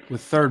less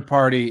with third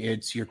party.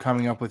 It's you're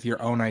coming up with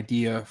your own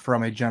idea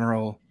from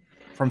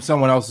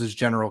someone else's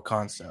general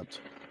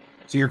concept.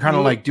 So you're kind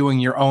of like doing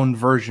your own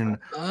version,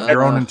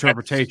 your own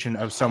interpretation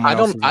of someone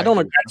else's. I don't.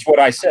 That's what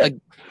I said.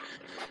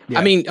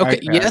 I mean, okay,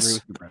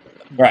 yes,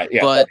 right,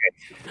 yeah, but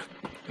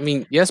I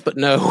mean, yes, but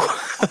no.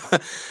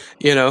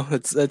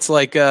 It's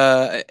like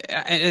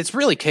it's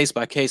really case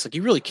by case. Like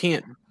you really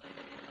can't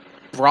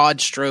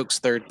broad strokes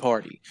third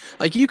party.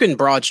 Like you can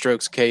broad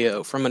strokes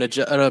KO from an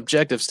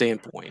objective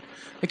standpoint.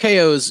 The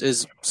KO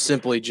is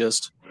simply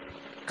just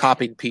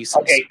copied pieces.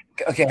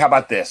 Okay. How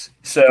about this?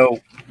 So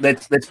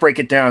let's break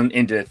it down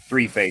into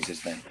three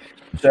phases then.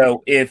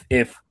 So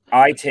if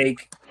I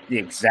take the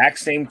exact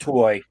same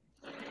toy,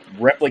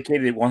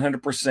 replicate it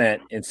 100%,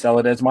 and sell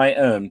it as my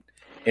own,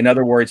 in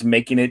other words,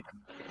 making it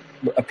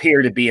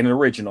appear to be an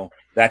original,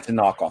 that's a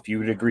knockoff. You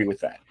would agree with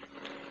that?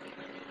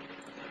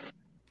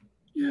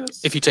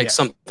 Yes. If you take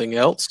something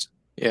else,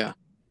 yeah.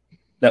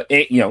 No,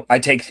 I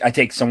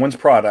take someone's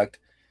product.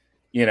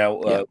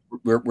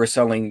 We're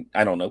selling,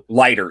 I don't know,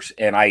 lighters,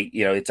 and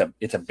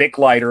it's a Bic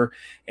lighter,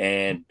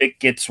 and Bic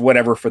gets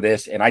whatever for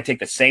this, and I take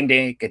the same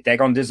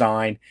daggone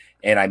design,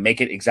 and I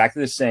make it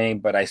exactly the same,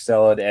 but I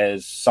sell it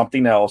as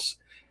something else.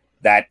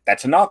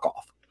 That's a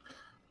knockoff.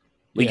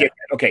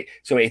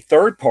 So a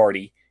third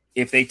party,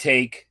 if they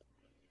take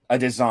a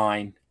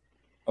design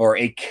or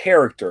a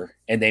character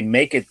and they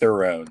make it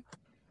their own,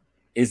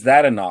 is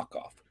that a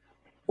knockoff?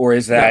 Or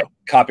is that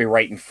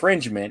copyright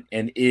infringement,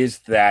 and is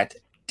that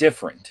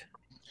different?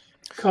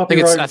 I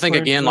think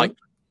again, like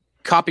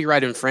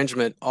copyright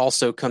infringement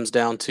also comes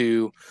down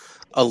to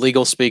a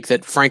legal speak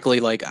that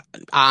frankly, like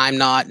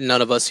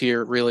none of us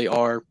here really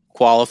are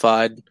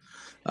qualified.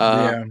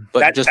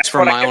 But just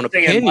from my own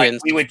opinion,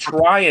 we would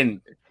try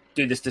and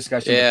do this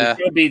discussion. Yeah.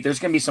 There's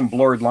going to be some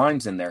blurred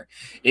lines in there.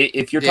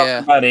 If you're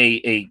talking about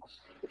an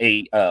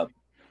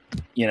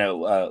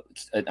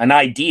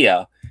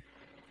idea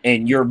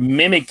and you're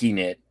mimicking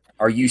it,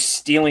 are you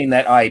stealing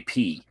that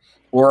IP,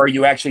 or are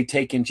you actually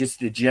taking just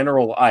the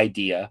general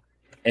idea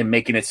and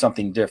making it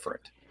something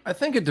different? I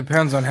think it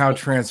depends on how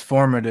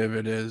transformative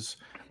it is.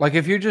 Like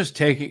if you're just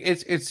taking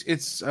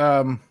it's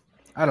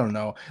I don't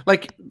know.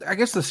 Like I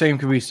guess the same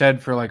could be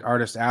said for like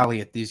Artist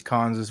Alley at these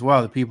cons as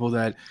well. The people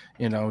that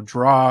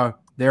draw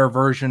their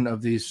version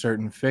of these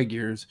certain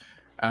figures.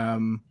 It's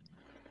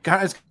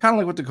kind of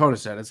like what Dakota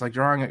said. It's like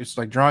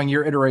drawing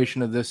your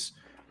iteration of this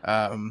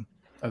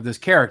of this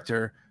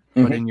character,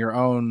 but in your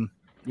own,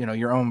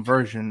 your own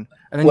version,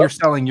 and then you're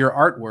selling your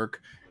artwork,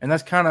 and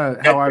that's kind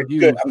of how I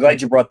view. I'm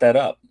glad you brought that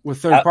up. With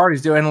third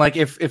parties do, and like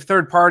if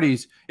third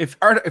parties, if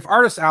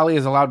Artist Alley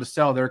is allowed to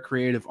sell their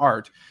creative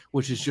art,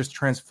 which is just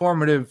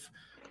transformative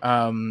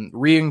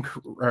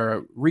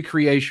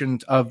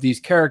recreations of these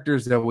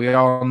characters that we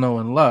all know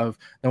and love,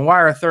 then why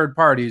are third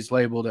parties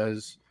labeled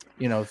as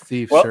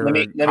thieves or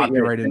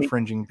copyright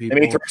infringing people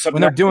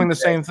when they're doing the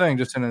same thing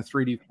just in a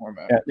 3D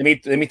format? Yeah,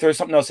 let me throw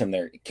something else in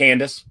there.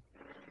 Candace.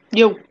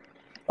 Yo.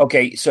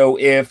 Okay, so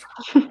if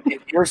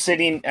you're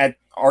sitting at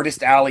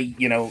Artist Alley,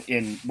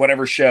 in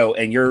whatever show,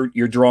 and you're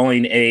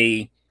drawing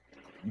a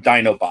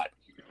Dinobot,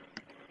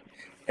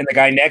 and the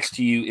guy next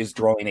to you is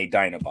drawing a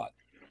Dinobot,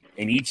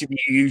 and each of you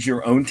use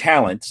your own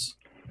talents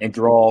and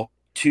draw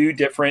two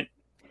different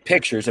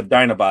pictures of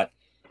Dinobot,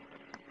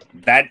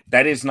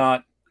 that is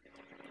not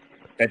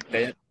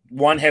that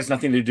one has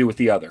nothing to do with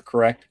the other,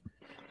 correct?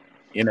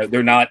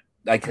 They're not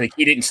like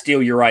he didn't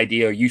steal your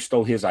idea or you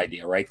stole his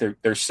idea, right?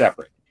 They're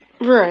separate.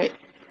 Right.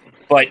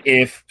 But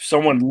if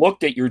someone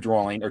looked at your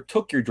drawing or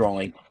took your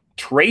drawing,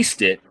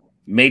 traced it,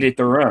 made it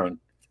their own,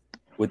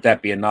 would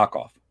that be a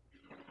knockoff?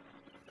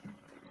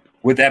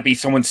 Would that be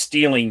someone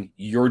stealing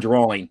your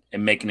drawing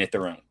and making it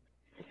their own?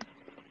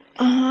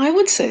 I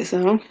would say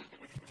so.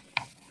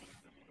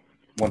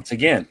 Once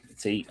again,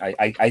 see,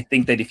 I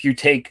think that if you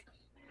take,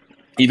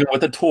 even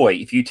with a toy,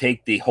 if you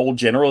take the whole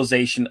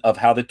generalization of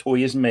how the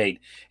toy is made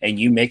and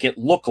you make it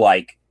look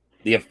like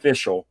the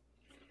official,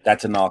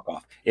 that's a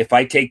knockoff. If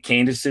I take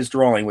Candace's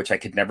drawing, which I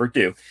could never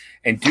do,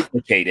 and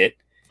duplicate it,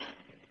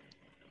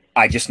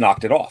 I just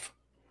knocked it off.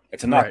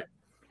 It's a knockoff.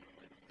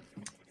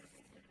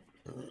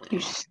 You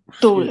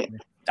stole it.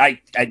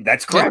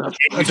 That's correct.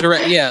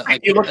 Yeah. If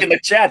you look in the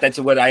chat, that's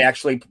what I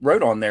actually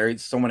wrote on there.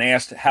 Someone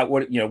asked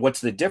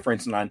what's the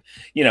difference? And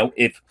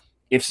if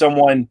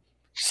someone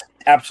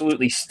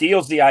absolutely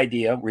steals the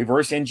idea,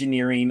 reverse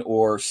engineering,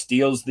 or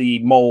steals the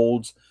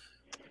molds,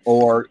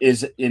 or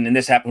and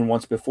this happened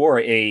once before,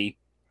 a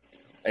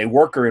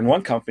worker in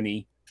one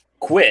company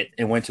quit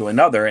and went to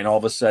another, and all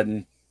of a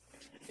sudden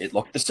it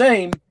looked the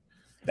same.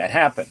 That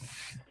happened.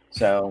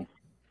 So,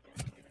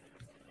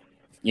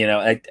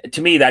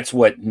 to me, that's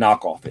what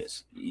knockoff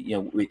is.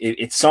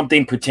 It's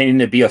something pretending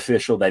to be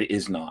official that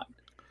is not.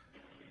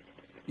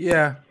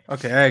 Yeah.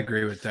 Okay. I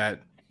agree with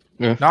that.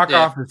 Yeah.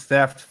 Knockoff is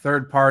theft.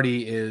 Third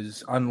party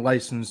is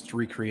unlicensed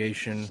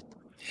recreation.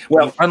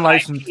 Well,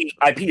 unlicensed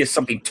IP is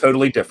something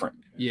totally different.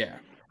 Yeah.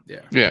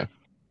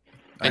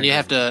 And you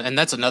have to, and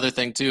that's another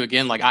thing too.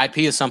 Again, like IP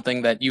is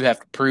something that you have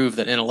to prove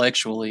that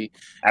intellectually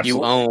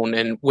you own,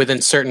 and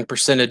within certain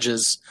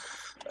percentages,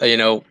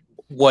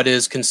 what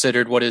is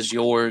considered, what is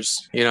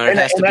yours. It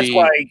has to that's be.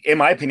 Why, in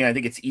my opinion, I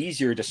think it's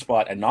easier to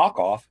spot a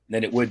knockoff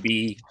than it would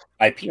be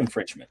IP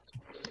infringement.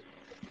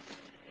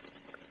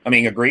 I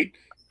mean, agreed.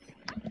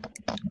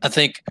 I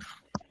think,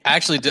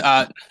 actually,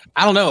 I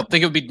don't know. I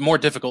think it would be more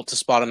difficult to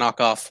spot a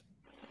knockoff,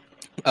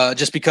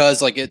 just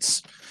because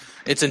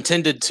it's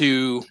intended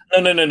to.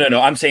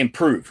 No. I'm saying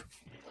prove.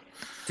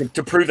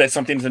 To prove that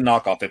something's a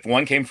knockoff. If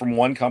one came from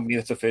one company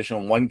that's official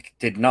and one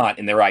did not,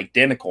 and they're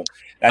identical,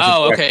 that's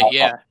okay, knockoff.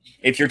 yeah.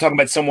 If you're talking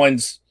about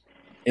someone's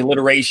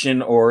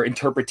alliteration or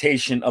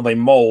interpretation of a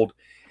mold,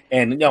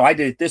 and I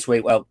did it this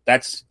way, well,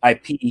 that's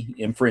IP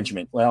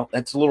infringement. Well,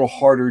 that's a little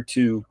harder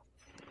to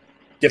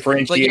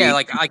differentiate.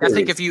 I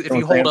think if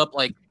you hold up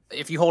like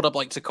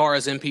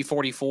Takara's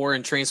MP44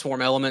 and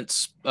Transform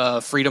Elements,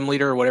 Freedom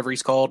Leader, or whatever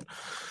he's called,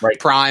 right?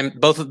 Prime,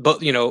 both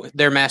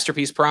their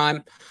masterpiece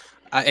Prime,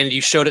 and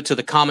you showed it to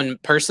the common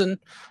person,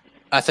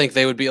 I think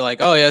they would be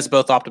like, oh yeah, it's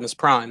both Optimus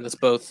Prime. That's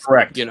both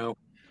correct.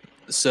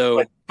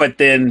 So, but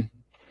then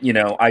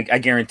I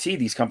guarantee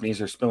these companies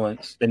are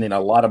spending a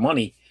lot of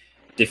money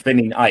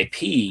defending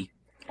IP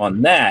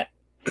on that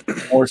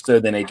more so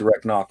than a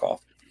direct knockoff.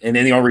 And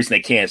then the only reason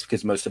they can't is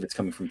because most of it's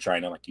coming from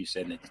China, like you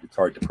said, and it's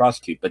hard to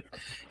prosecute. But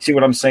see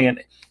what I'm saying?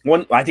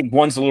 I think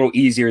one's a little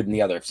easier than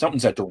the other. If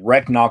something's a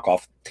direct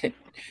knockoff,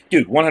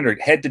 dude,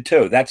 100 head to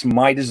toe, that's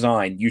my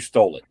design. You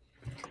stole it.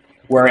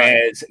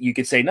 Whereas you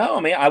could say, no,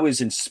 man, I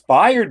was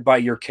inspired by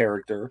your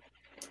character,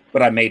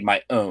 but I made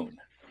my own.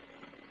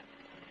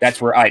 That's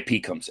where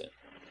IP comes in.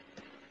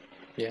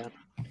 Yeah.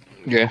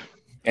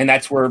 And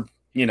that's where,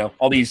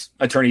 all these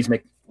attorneys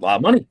make a lot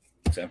of money.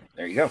 So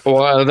there you go.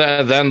 Well,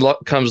 then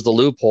comes the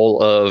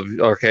loophole of,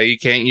 okay, you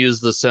can't use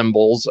the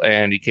symbols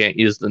and you can't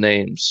use the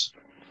names.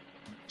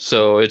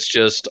 So it's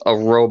just a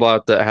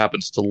robot that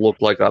happens to look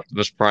like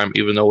Optimus Prime,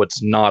 even though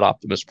it's not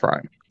Optimus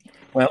Prime.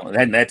 Well,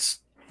 and that's,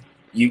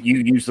 you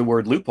use the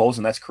word loopholes,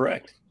 and that's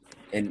correct.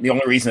 And the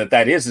only reason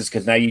that is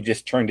because now you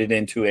just turned it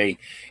into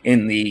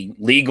in the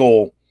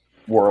legal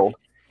world,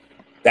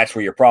 that's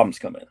where your problems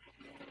come in.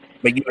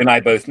 But you and I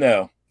both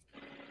know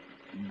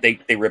they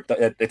ripped,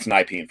 it's an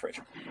IP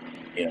infringement.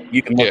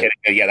 You can look at it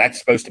and go, that's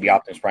supposed to be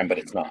Optimus Prime, but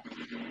it's not.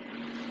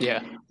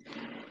 Yeah.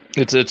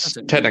 It's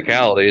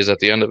technicalities at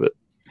the end of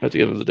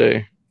the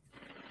day.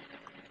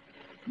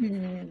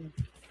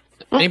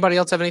 Anybody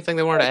else have anything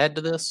they wanted to add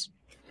to this?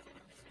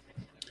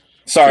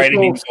 Sorry, I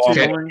didn't mean to go off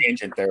Okay. on a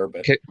tangent there,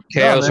 but KOs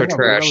No, are no,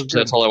 trash. that was good.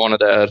 That's all I wanted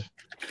to add.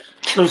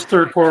 Those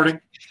third party.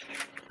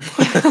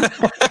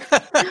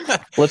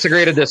 Let's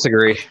agree to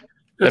disagree. It's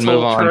And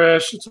move all on.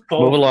 trash. It's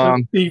all Move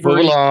along. thievery.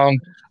 Move along.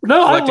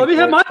 No, let me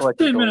have my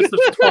Collective 10 goals. minutes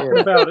of talking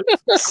about it.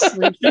 I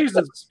mean,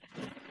 Jesus.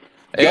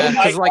 Yeah,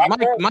 because Mike,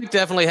 like Mike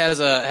definitely has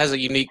a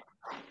unique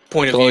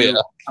point of Oh, view yeah.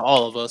 to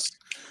all of us.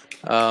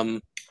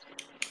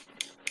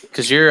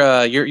 Because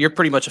you're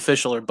pretty much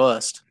official or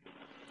bust.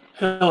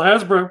 Hell,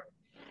 Hasbro.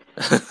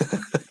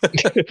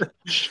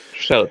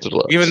 Shout out to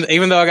Deluxe.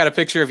 Even though I got a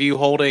picture of you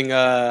holding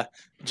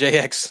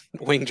JX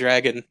Wing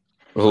Dragon,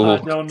 Ooh, I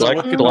don't know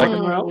what you're talking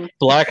about.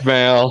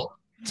 blackmail.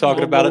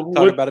 talking Oh, about it, what-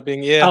 talking about it being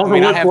I yeah. don't I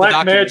mean, know I what have the black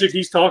documents. magic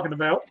he's talking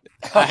about.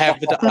 I have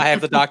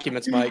the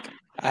documents, Mike.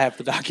 I have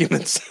the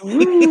documents.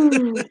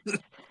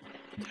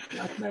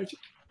 Black magic.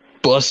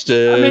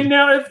 Busted. I mean,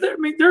 now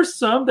there's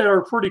some that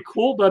are pretty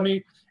cool, but I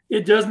mean,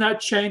 it does not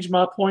change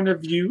my point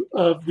of view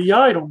of the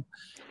item.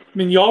 I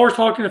mean, y'all were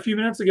talking a few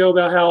minutes ago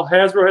about how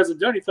Hasbro hasn't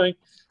done anything.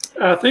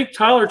 I think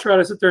Tyler tried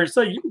to sit there and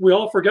say we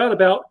all forgot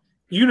about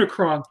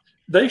Unicron.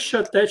 They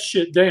shut that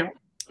shit down.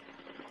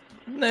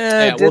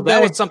 Yeah, well,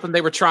 that was something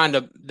they were trying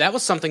to. That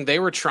was something they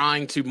were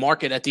trying to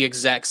market at the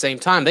exact same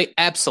time. They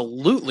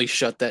absolutely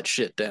shut that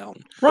shit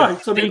down. Right.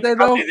 So I mean, Did they,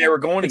 though? they were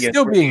going It's against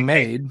still being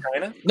made.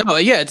 China. No,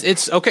 yeah,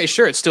 it's okay.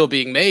 Sure, it's still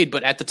being made,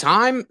 but at the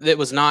time, it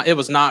was not. It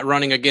was not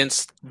running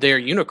against their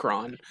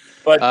Unicron.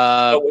 But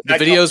The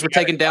that videos were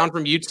company taken down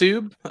from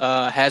YouTube.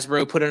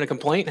 Hasbro put in a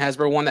complaint.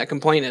 Hasbro won that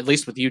complaint, at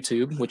least with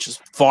YouTube, which is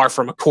far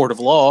from a court of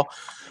law.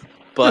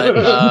 But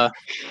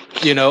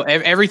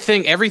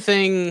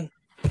everything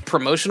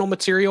promotional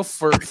material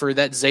for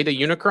that Zeta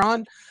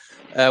Unicron,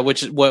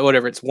 which is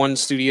whatever, it's one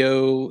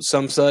studio,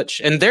 some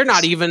such, and they're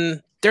not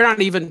even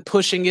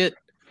pushing it.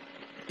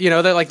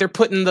 They're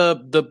putting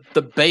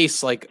the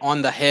base like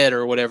on the head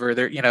or whatever.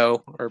 They're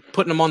or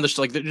putting them on the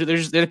like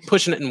they're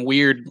pushing it in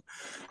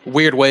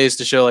weird ways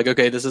to show like,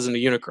 okay, this isn't a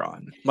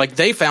Unicron. Like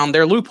they found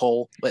their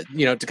loophole, but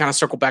to kind of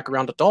circle back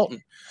around to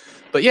Dalton.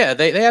 But yeah,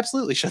 they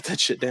absolutely shut that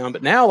shit down.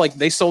 But now, like,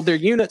 they sold their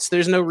units.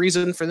 There's no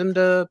reason for them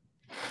to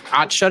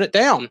not shut it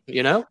down,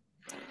 Yeah.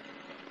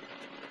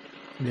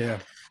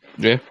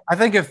 Yeah. I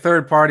think if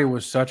third party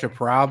was such a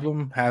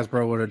problem,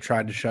 Hasbro would have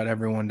tried to shut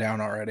everyone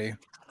down already.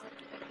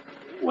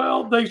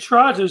 well, they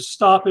tried to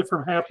stop it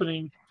from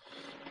happening.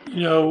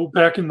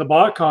 Back in the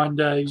BotCon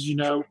days,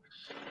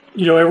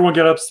 everyone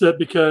got upset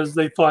because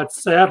they thought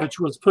Savage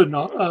was putting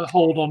a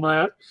hold on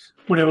that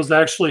when it was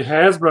actually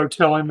Hasbro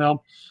telling them,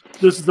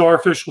 this is our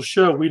official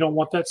show. We don't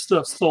want that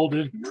stuff sold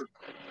in here.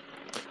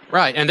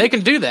 right? And they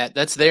can do that.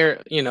 That's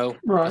their,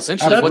 Right.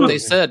 essentially That's what what- they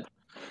said.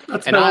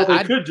 That's And about all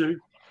I- they could do.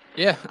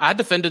 Yeah, I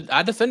defended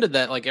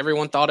that. Like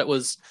everyone thought it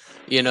was,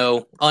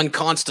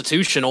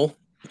 unconstitutional.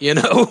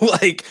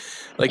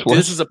 Like What?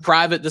 this is a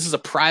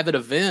private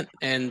event,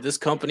 and this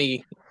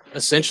company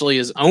essentially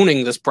is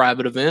owning this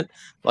private event.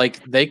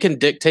 Like they can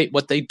dictate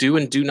what they do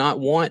and do not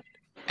want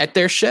at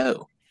their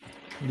show.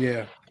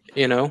 Yeah.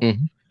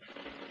 Mhm.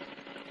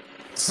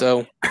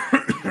 So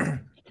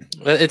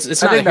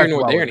it's I not think here that's nor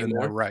well there within their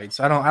anymore. rights.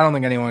 I don't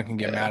think anyone can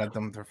get Yeah. mad at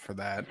them for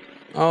that.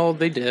 Oh,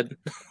 they did.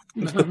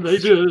 They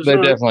did. They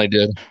right. definitely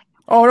did.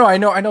 Oh no,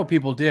 I know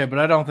people did, but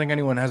I don't think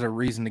anyone has a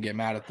reason to get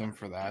mad at them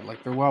for that.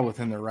 Like they're well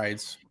within their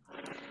rights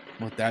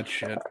with that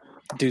shit.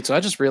 Dude, so I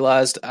just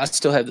realized I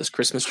still have this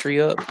Christmas tree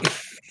up.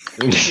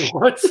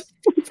 What?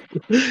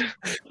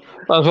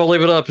 I'll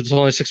leave it up. It's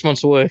only 6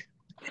 months away.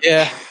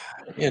 Yeah,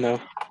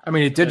 I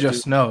mean, it did I just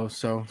do. snow,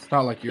 so it's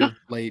not like you're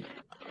late.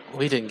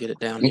 we didn't get it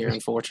down here,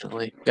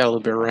 unfortunately. Got a little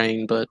bit of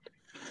rain, but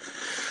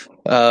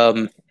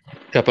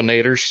Couple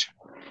naders.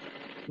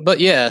 But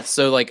yeah,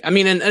 so like, I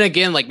mean, and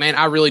again, like, man,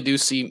 I really do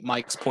see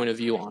Mike's point of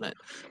view on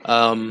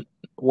it.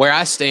 Where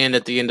I stand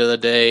at the end of the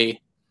day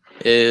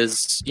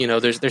is,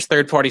 there's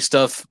third party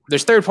stuff.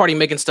 There's third party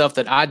making stuff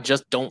that I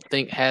just don't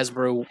think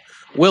Hasbro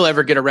will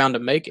ever get around to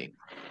making.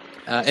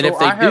 And So if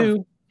they I have-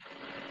 do,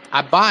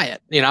 I buy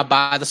it. I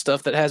buy the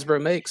stuff that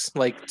Hasbro makes.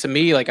 Like to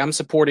me, like I'm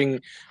supporting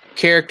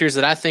characters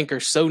that I think are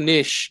so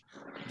niche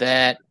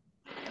that,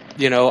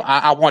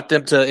 I want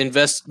them to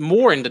invest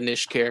more into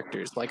niche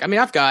characters. Like, I mean,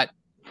 I've got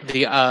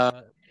the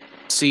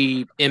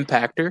C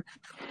Impactor,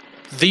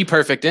 the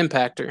perfect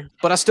Impactor,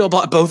 but I still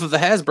bought both of the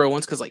Hasbro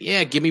ones because, like,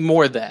 yeah, give me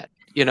more of that.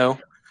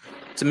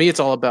 To me, it's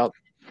all about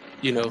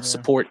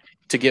support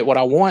to get what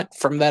I want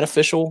from that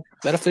official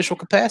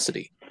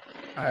capacity.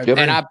 I Yep.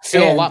 agree. And I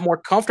feel a And- lot more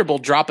comfortable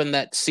dropping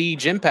that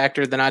Siege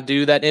Impactor than I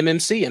do that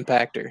MMC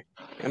Impactor.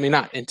 I mean,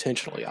 not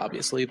intentionally,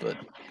 obviously, but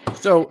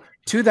So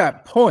to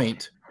that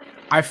point,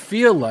 I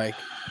feel like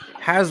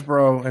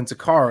Hasbro and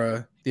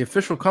Takara, the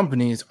official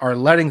companies, are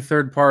letting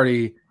third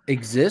party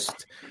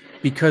exist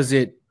because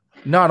it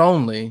not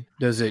only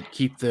does it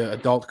keep the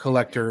adult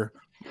collector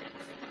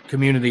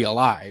community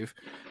alive,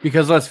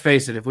 because let's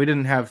face it, if we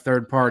didn't have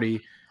third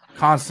party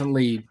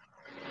constantly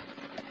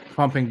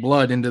pumping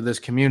blood into this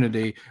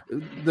community,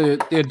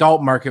 the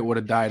adult market would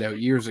have died out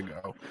years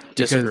ago.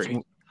 disagree.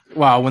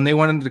 Wow, when they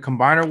went into the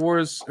Combiner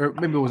Wars, or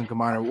maybe it wasn't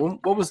Combiner.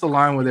 What was the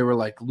line where they were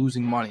like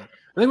losing money?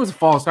 think it was the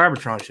Fall of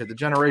Cybertron shit, the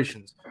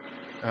Generations.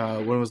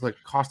 When it was like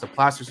cost of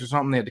plastics or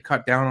something, they had to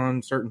cut down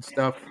on certain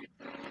stuff.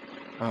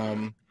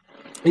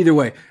 Either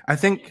way, I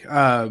think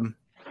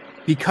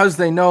because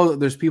they know that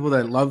there's people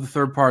that love the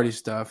third party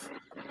stuff,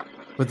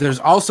 but there's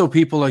also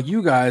people like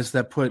you guys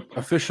that put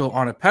official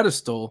on a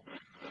pedestal.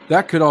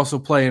 That could also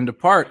play into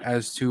part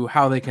as to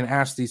how they can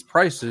ask these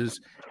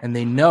prices, and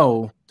they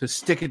know to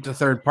stick it to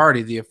third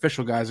party. The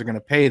official guys are going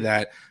to pay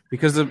that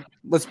because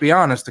let's be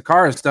honest, the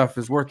Takara stuff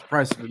is worth the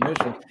price of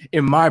admission.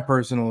 In my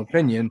personal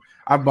opinion,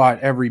 I bought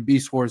every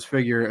Beast Wars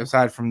figure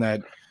aside from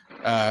that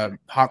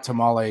Hot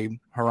Tamale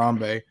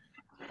Harambe.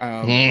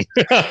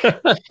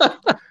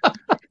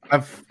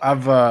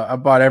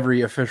 I've bought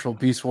every official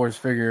Beast Wars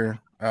figure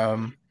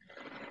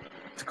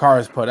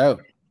Takara's put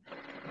out.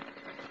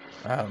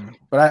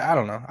 But I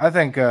don't know. I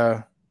think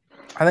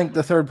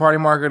the third party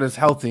market is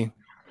healthy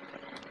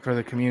for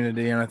the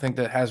community, and I think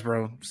that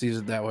Hasbro sees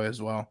it that way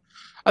as well.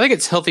 I think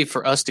it's healthy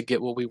for us to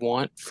get what we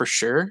want for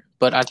sure,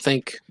 but I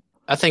think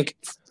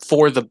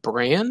for the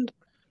brand,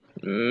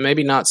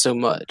 maybe not so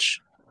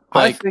much.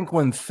 I think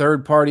when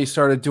third party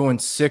started doing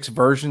 6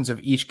 versions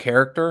of each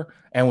character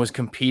and was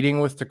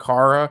competing with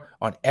Takara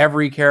on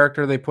every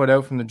character they put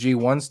out from the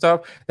G1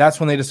 stuff,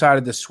 that's when they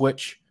decided to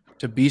switch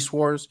to Beast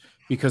Wars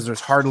because there's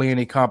hardly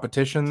any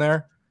competition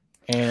there.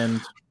 And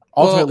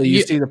ultimately,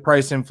 you see the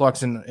price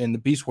influx in the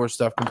Beast Wars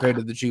stuff compared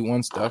to the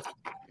G1 stuff.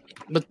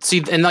 But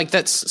see, and like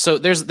that's so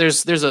there's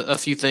a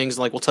few things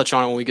like we'll touch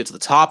on it when we get to the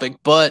topic,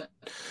 but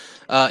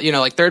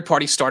like third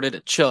party started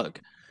at Chug,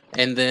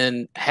 and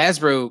then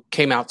Hasbro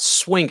came out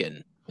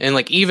swinging, and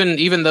like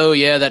even though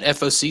that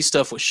FOC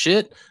stuff was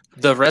shit,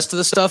 the rest of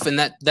the stuff in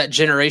that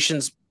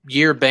Generations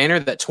year banner,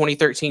 that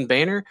 2013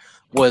 banner,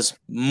 was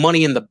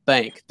money in the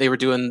bank. They were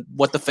doing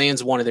what the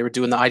fans wanted. They were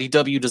doing the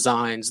IDW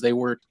designs. They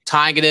were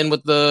tying it in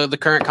with the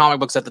current comic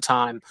books at the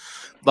time.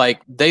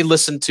 Like they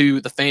listened to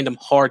the fandom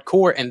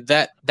hardcore, and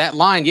that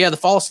line, the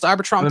Fall of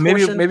Cybertron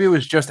portion, maybe it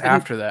was just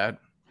after that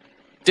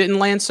didn't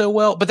land so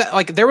well. But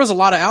that there was a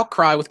lot of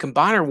outcry with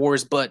Combiner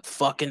Wars, but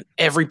fucking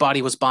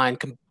everybody was buying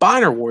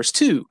Combiner Wars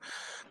too.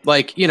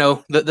 Like,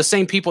 the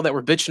same people that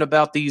were bitching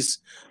about these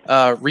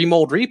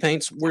remold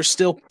repaints were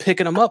still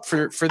picking them up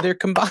for their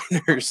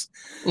combiners.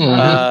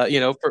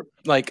 Mm-hmm. For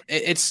like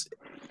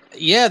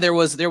there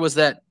was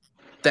that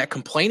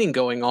complaining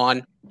going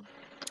on,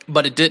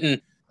 but it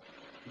didn't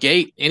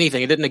gate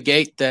anything. It didn't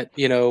negate that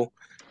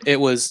it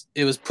was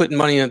putting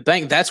money in the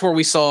bank. That's where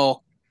we saw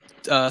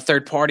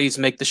third parties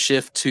make the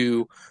shift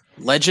to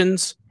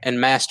Legends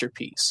and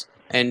Masterpiece,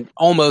 and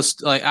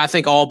almost like I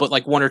think all but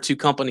like 1 or 2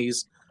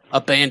 companies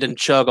abandoned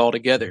Chug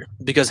altogether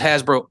because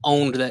Hasbro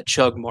owned that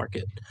Chug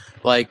market.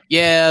 Like,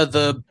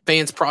 the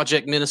Fans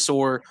Project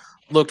Minosaur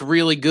looked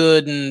really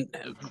good and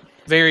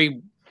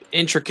very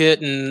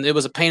intricate, and it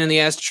was a pain in the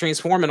ass to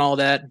transform and all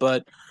that,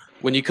 but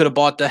when you could have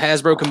bought the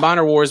Hasbro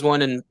Combiner Wars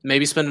one and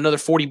maybe spend another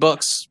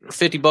 $40 or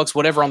 $50,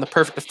 whatever, on the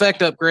Perfect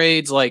Effect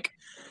upgrades, like,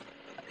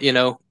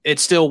 it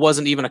still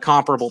wasn't even a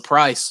comparable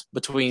price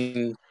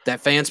between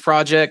that Fans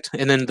Project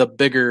and then the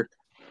bigger,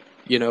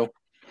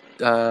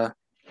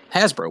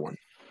 Hasbro one.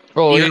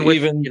 Well,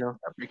 even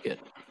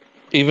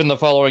the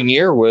following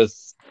year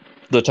with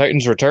the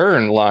Titans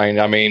Return line,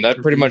 I mean, that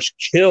pretty much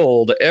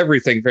killed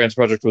everything Fans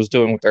Project was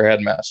doing with their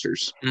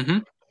headmasters. Mm-hmm.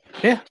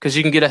 Yeah, because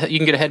you can get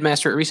a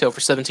headmaster at resale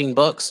for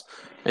 $17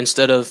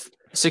 instead of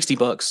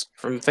 $60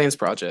 from Fans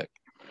Project.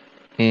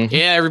 Mm-hmm.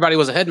 Yeah, everybody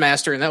was a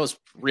headmaster, and that was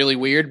really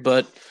weird,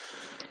 but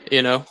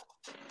they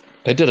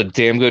did a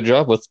damn good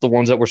job with the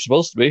ones that were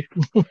supposed to be.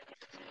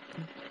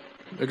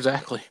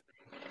 Exactly.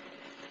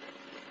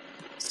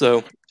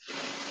 So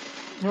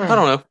I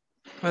don't know.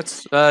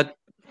 That's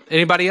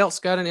anybody else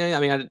got any? I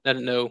mean, I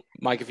didn't know,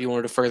 Mike, if you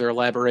wanted to further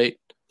elaborate.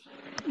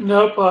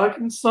 Nope, I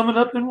can sum it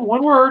up in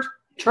one word: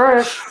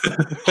 trash.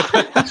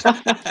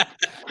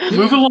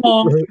 Move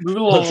along.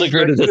 Let's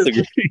agree to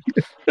disagree.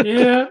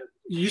 Yeah,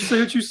 you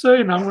say what you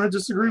say, and I'm going to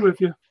disagree with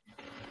you.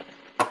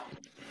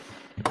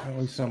 At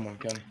least someone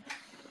can.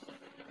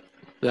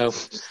 So,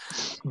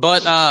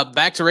 but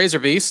back to Razor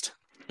Beast.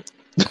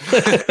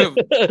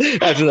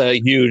 After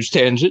that huge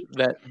tangent,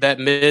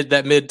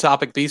 that mid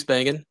topic beast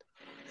banging.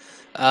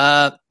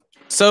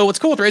 So what's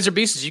cool with Razor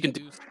Beast is you can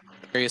do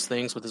various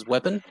things with his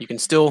weapon. You can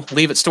still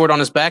leave it stored on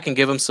his back and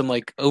give him some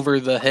like over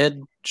the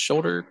head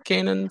shoulder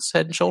cannons,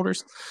 head and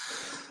shoulders,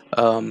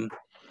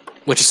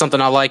 which is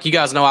something I like. You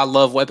guys know I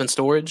love weapon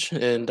storage,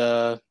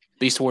 and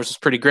Beast Wars is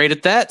pretty great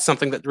at that.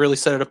 Something that really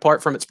set it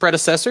apart from its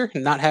predecessor,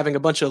 not having a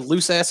bunch of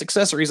loose ass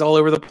accessories all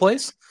over the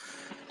place.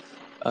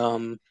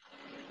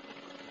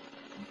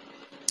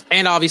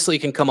 And obviously, it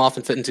can come off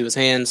and fit into his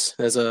hands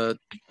as a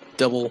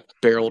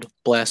double-barreled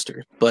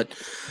blaster. But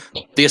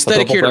the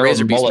aesthetic here to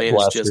Razor Beast, man,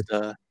 blaster. Is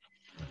just...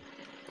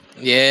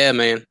 yeah,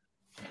 man.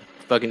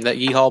 Fucking that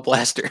Yeehaw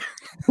blaster.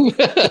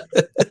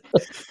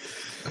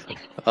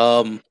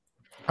 I'm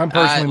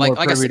personally more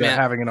privy to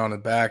having it on the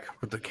back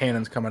with the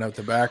cannons coming out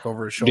the back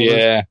over his shoulders.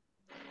 Yeah.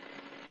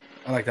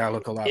 I like that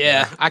look a lot.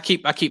 Yeah, better.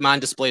 I keep mine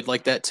displayed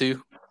like that,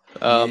 too.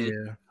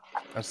 Yeah,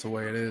 that's the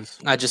way it is.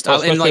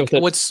 And like,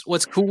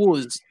 what's cool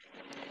is...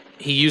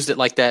 he used it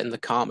like that in the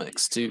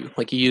comics too.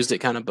 Like he used it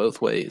kind of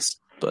both ways.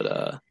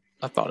 But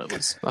I thought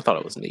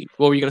it was neat.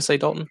 What were you gonna say,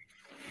 Dalton?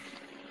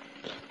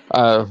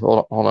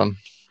 Hold on.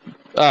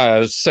 I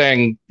was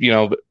saying,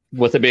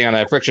 with it being on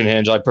that friction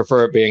hinge, I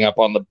prefer it being up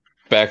on the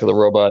back of the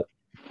robot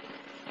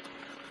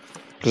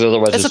because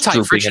otherwise It's a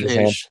tight friction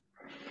hinge.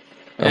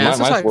 Yeah, mine's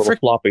a little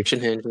floppy. Friction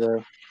hinge though.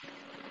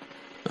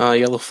 You got a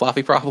little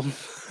floppy problem.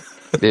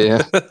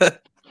 Yeah,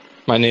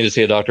 might need to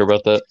see a doctor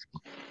about that.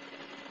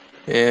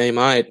 Yeah, you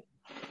might.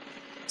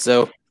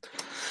 So,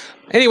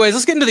 anyways,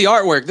 let's get into the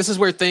artwork. This is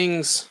where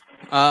things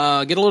get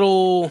a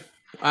little.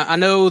 I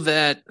know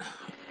that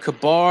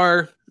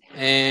Kabar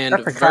and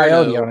that's a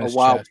coyote on his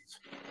chest.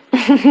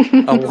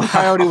 A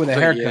coyote with a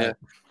haircut.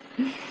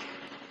 Yeah.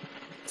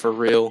 For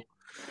real.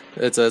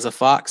 It's a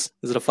fox.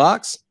 Is it a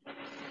fox?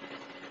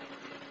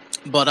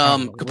 But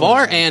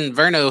Kabar and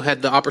Verno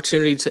had the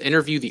opportunity to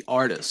interview the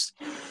artist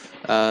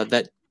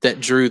that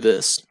drew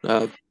this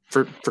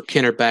for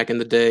Kenner back in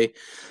the day.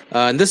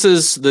 And this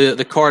is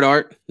the card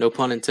art, no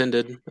pun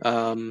intended,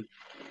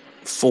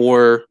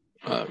 for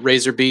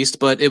Razor Beast,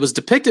 but it was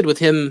depicted with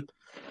him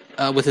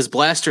with his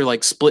blaster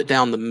like split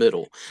down the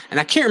middle. And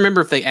I can't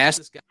remember if they asked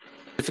this guy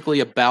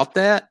specifically about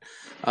that,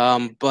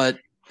 but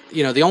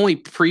the only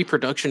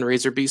pre-production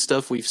Razor Beast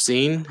stuff we've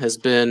seen has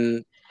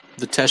been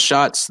the test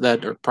shots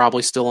that are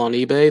probably still on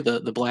eBay,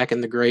 the black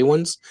and the gray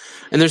ones.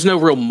 And there's no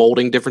real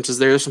molding differences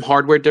there. There's some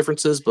hardware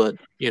differences, but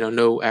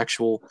no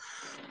actual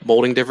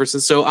molding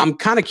differences. So I'm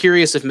kind of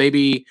curious if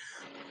maybe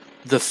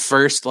the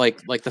first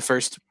like the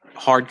first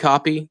hard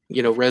copy,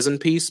 resin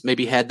piece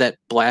maybe had that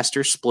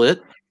blaster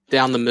split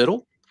down the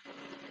middle,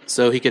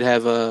 so he could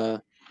have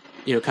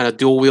kind of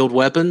dual wield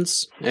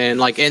weapons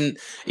and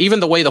even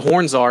the way the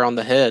horns are on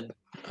the head.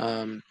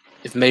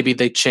 If maybe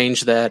they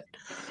change that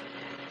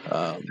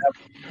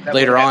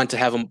later on to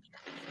have them.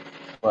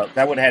 Well,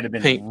 that would have had to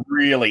have been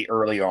really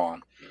early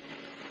on.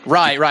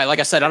 Right. Like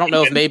I said, I don't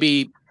know if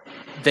maybe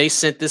they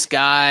sent this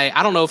guy.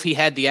 I don't know if he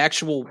had the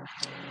actual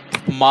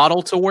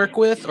model to work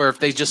with, or if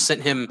they just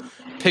sent him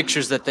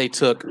pictures that they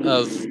took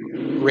of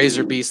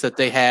Razor Beast that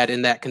they had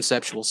in that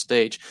conceptual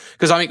stage.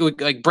 Because I mean,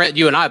 like Brett,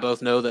 you and I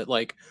both know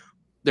that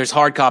there's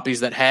hard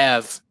copies that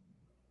have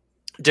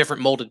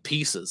different molded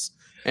pieces,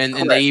 and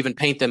they even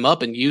paint them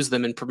up and use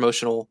them in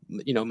promotional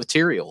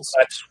materials.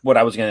 That's what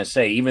I was going to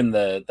say. Even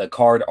the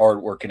card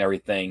artwork and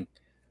everything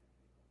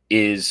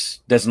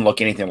doesn't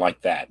look anything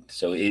like that.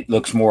 So it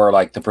looks more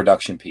like the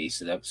production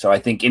piece. So I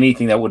think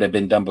anything that would have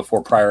been done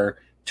before, prior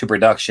to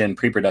production,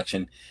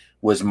 pre-production,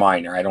 was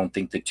minor. I don't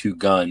think the two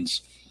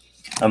guns,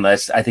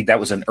 unless I think that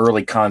was an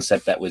early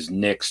concept that was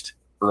nixed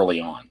early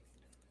on.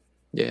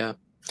 Yeah.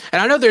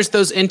 And I know there's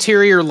those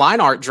interior line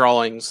art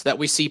drawings that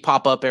we see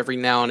pop up every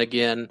now and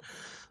again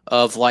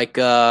of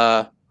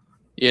how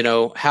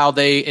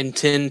they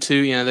intend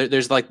to,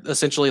 there's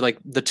essentially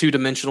the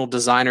two-dimensional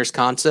designer's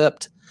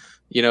concept,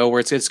 where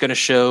it's going to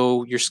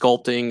show your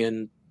sculpting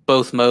in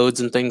both modes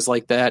and things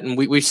like that. And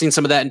we've seen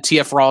some of that, and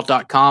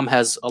tfraw.com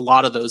has a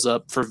lot of those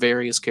up for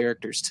various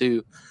characters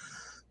too.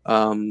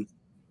 I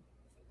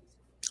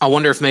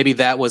wonder if maybe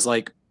that was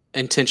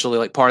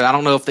intentionally part of it. I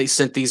don't know if they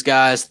sent these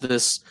guys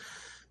this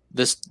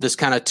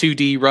kind of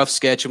 2D rough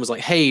sketch and was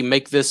like, hey,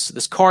 make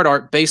this card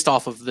art based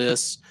off of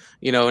this,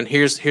 and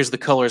here's the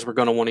colors we're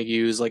going to want to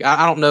use.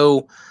 I don't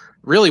know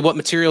really what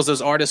materials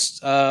those artists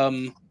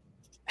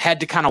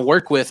had to kind of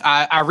work with.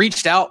 I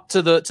reached out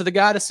to the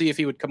guy to see if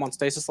he would come on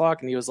Stasis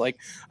Lock, and he was like,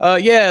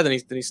 yeah. Then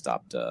he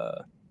stopped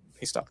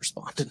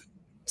responding.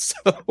 So,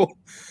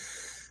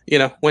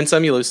 win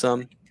some, you lose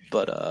some.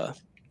 But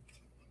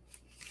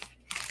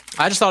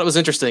I just thought it was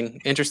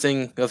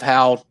interesting of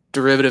how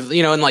derivative,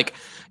 and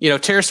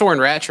Pterosaur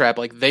and Rat Trap,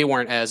 they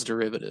weren't as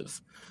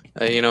derivative,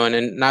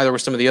 and neither were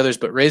some of the others,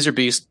 but Razor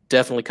Beast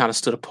definitely kind of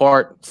stood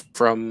apart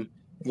from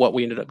what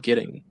we ended up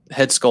getting, the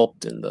head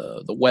sculpt and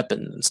the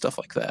weapon and stuff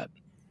like that.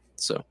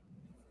 So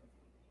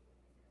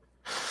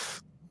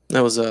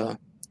that was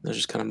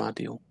just kind of my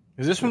deal.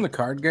 Is this from the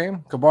card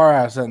game? Kabar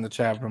asked that in the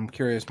chat, but I'm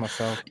curious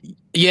myself.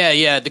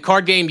 Yeah. The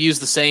card game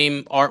used the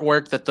same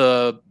artwork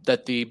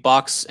that the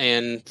box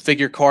and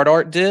figure card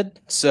art did.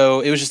 So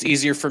it was just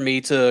easier for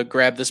me to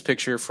grab this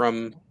picture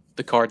from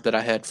the card that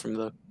I had from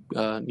the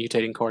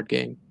mutating card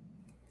game.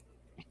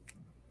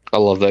 I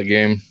love that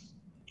game.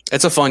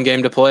 It's a fun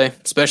game to play,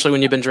 especially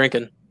when you've been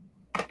drinking.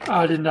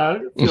 I did not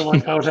feel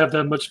like I would have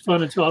that much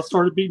fun until I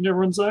started beating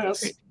everyone's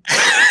ass.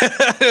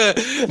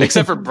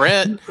 Except for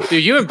Brett.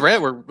 Dude, you and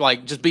Brett were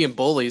just being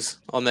bullies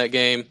on that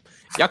game.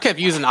 Y'all kept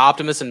using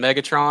Optimus and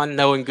Megatron,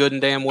 knowing good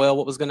and damn well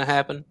what was going to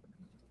happen.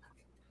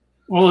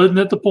 Well, isn't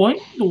that the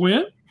point? To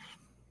win?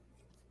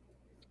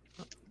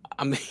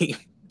 I mean,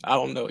 I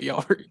don't know.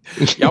 Y'all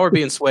were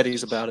being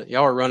sweaties about it.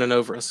 Y'all were running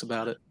over us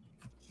about it.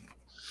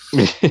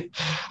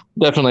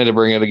 Definitely to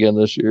bring it again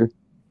this year.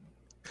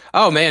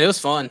 Oh man, it was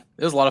fun.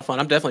 It was a lot of fun.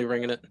 I'm definitely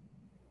bringing it.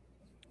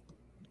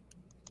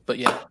 But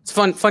yeah, it's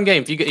a fun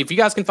game. If you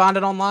guys can find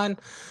it online,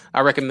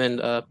 I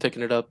recommend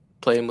picking it up,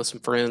 playing with some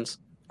friends.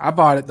 I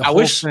bought it the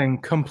whole thing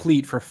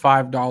complete for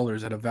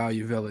 $5 at a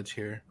Value Village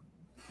here,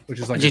 which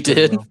is you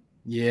did.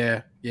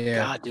 Yeah.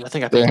 God, dude, I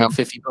think I paid like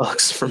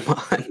 $50 for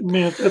mine.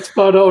 Man, that's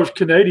 $5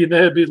 Canadian.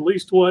 That had to be at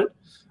least what,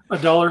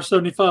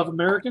 $1.75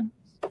 American?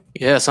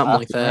 Yeah, something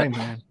like that. Right,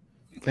 man.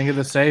 Think of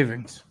the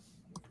savings.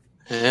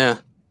 Yeah,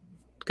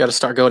 got to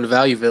start going to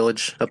Value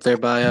Village up there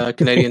by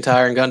Canadian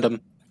Tire and Gundam.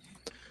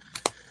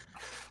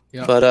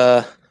 Yep.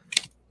 But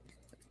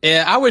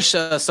yeah, I wish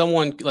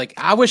someone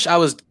I wish I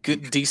was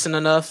decent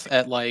enough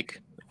at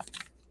like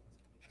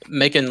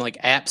making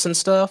like apps and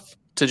stuff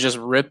to just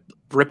rip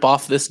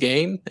off this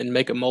game and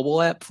make a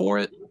mobile app for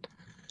it.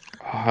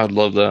 Oh, I'd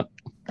love that.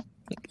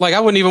 Like I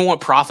wouldn't even want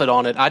profit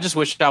on it. I just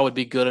wish I would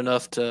be good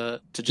enough to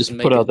just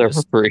make put it out there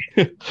for free.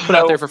 Put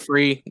out there for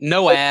free,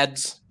 no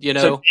ads. You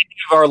know, So any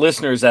of our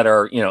listeners that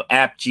are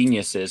app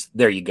geniuses,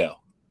 there you go,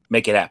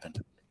 make it happen.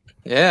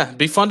 Yeah, it'd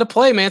be fun to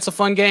play, man. It's a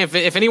fun game.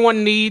 If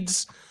anyone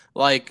needs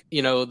like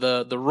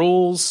the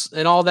rules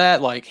and all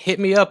that, like hit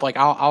me up. Like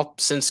I'll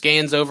send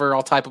scans over.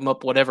 I'll type them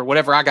up.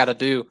 Whatever I got to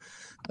do.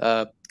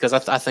 Because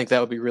I think that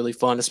would be really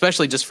fun,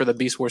 especially just for the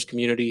Beast Wars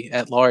community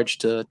at large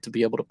to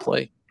be able to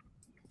play,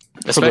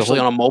 especially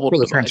on a mobile for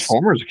the device.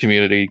 Transformers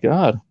community.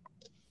 God,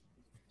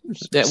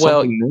 Yeah,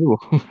 well, new.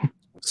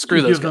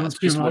 Screw those Give them guys. too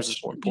Beast Wars much.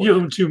 is more You important. give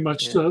them too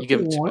much Yeah, stuff. you give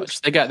them at too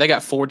once. much. They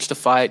got Forge to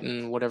fight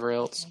and whatever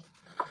else.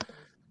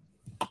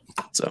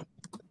 So,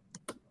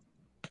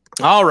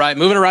 all right,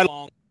 moving right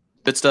along.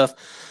 Good stuff.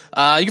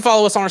 You can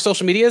follow us on our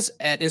social medias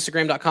at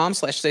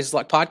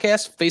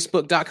Instagram.com/StasisLockPodcast,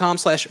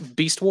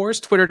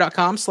 Facebook.com/BeastWars,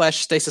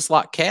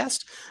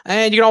 Twitter.com/StasisLockCast.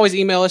 And you can always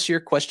email us your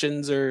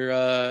questions or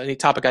any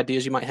topic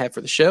ideas you might have for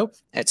the show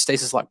at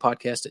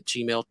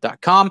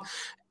StasisLockPodcast@gmail.com.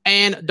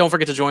 And don't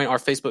forget to join our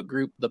Facebook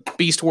group, the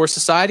Beast Wars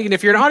Society. And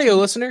if you're an audio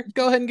listener,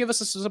 go ahead and give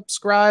us a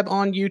subscribe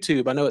on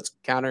YouTube. I know it's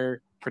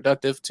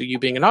counterproductive to you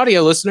being an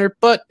audio listener,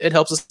 but it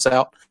helps us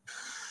out.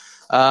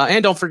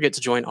 And don't forget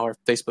to join our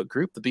Facebook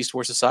group, the Beast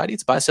Wars Society.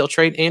 It's a buy, sell,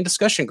 trade, and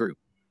discussion group.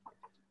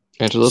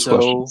 Answer those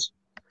questions.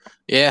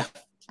 Yeah,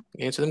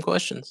 answer them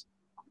questions.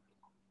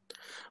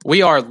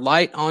 We are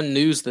light on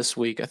news this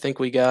week. I think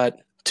we got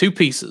 3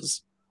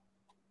 pieces.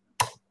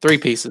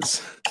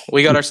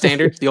 We got our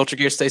standard, the Ultra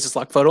Gear Stasis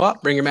Lock Photo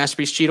Op. Bring your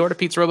masterpiece cheat order.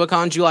 Pizza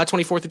Robocon, July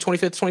 24th through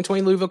 25th,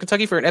 2020, Louisville,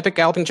 Kentucky, for an epic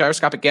galloping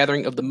gyroscopic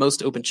gathering of the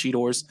most open cheat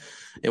ores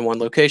in one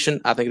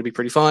location. I think it'll be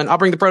pretty fun. I'll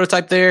bring the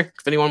prototype there.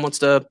 If anyone wants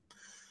to,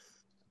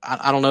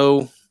 I don't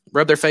know,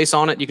 rub their face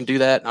on it, you can do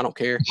that. I don't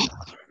care.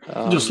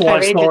 Just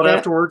Lysol it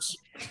afterwards.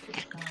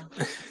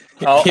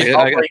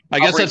 I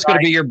guess that's going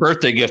to be your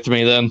birthday gift to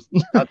me then.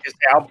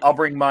 I'll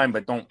bring mine,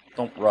 but don't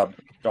rub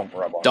on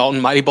it.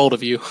 Dalton, mighty bold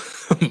of you.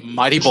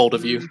 Mighty bold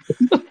of you.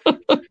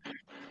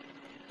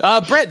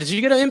 Brett, did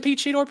you get an MP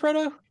cheat or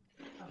proto?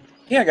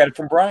 Yeah, I got it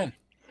from Brian.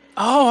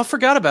 Oh, I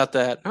forgot about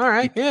that. All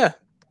right, yeah.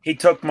 He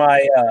took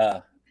my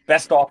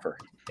best offer.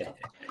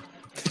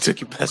 He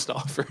took your best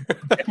offer.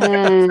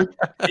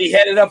 He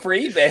had it up for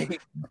eBay.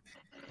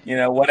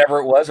 Whatever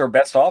it was, or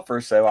best offer.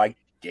 So I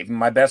gave him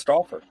my best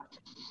offer.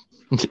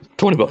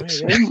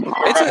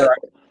 $20.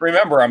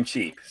 Remember, I'm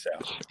cheap. So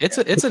it's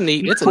a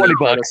neat $20,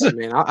 prototype,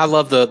 man. I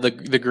love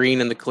the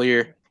green and the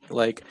clear.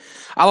 Like,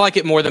 I like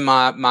it more than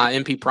my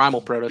MP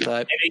Primal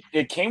prototype.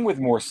 It came with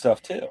more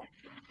stuff too.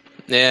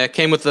 Yeah, it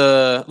came with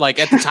the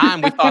at the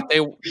time we thought they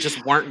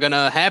just weren't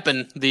gonna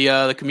happen.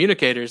 The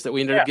communicators that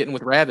we ended up getting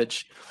with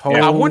Ravage.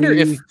 I wonder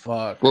if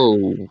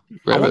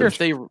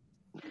they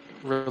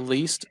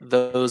released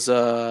those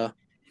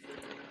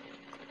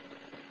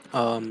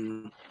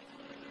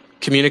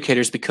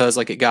communicators because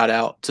it got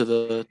out to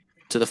the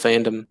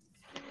fandom.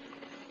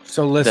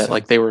 So listen,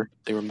 that they were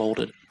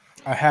molded.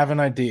 I have an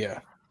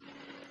idea.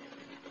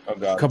 Oh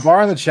God!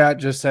 Kabar in the chat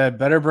just said,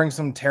 "Better bring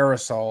some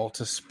Terrasol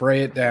to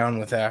spray it down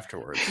with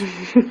afterwards."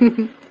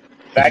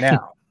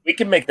 Now we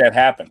can make that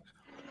happen.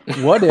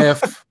 What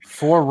if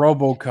for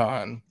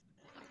Robocon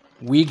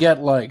we get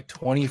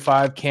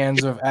 25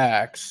 cans of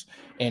Axe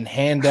and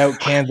hand out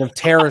cans of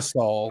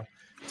Terrasol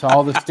to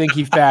all the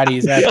stinky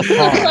fatties at the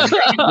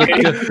con with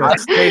just the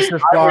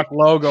Stasis Lock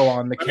logo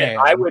on the can?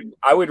 I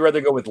would rather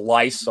go with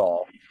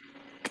Lysol.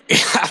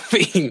 I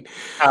mean,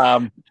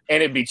 and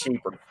it'd be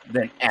cheaper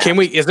than Axe.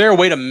 Is there a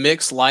way to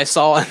mix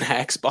Lysol and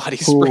Axe body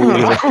spray?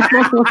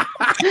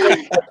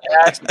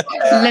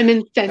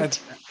 Lemon scent.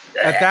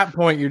 At that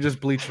point, you're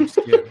just bleaching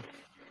skin.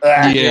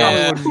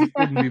 Yeah,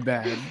 wouldn't be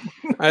bad.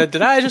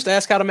 Did I just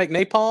ask how to make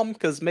napalm?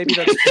 Because maybe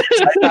that's.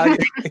 I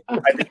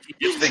think you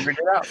just figured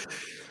it out.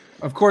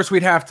 Of course,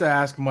 we'd have to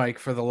ask Mike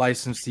for the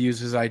license to use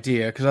his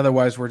idea, because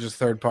otherwise we're just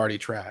third-party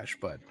trash.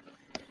 But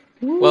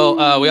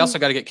well, we also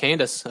got to get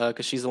Candace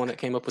because she's the one that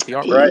came up with the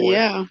artwork. Right.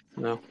 Yeah.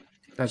 No,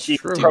 that's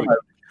true.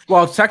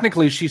 Well,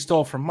 technically, she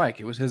stole from Mike.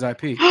 It was his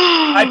IP.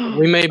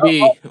 We may be.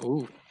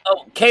 KO.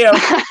 KO.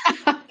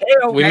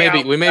 We may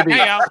be. KO.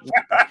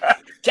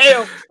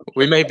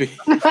 We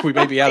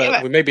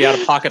may be out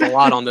of pocket a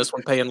lot on this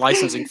one, paying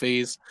licensing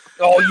fees.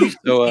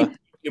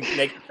 You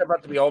make yourself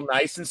out to be all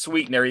nice and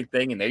sweet and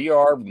everything, and there you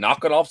are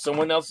knocking off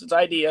someone else's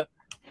idea.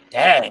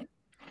 Dang.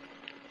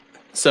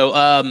 So,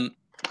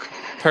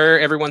 Per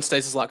everyone's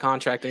Stasis Lock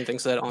contract, anything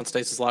said on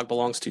Stasis Lock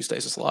belongs to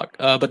Stasis Lock,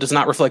 but does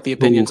not reflect the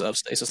opinions of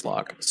Stasis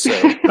Lock. So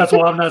That's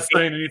why I'm not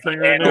saying anything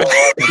right now.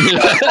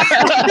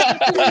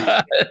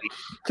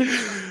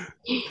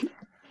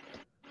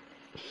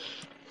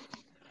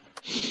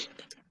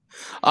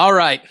 All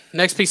right,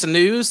 next piece of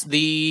news: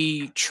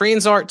 the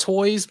Transart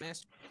Toys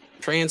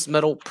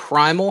Transmetal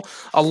Primal.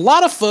 A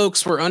lot of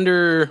folks were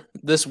under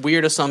this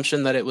weird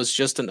assumption that it was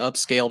just an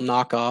upscale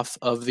knockoff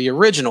of the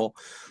original,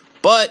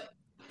 but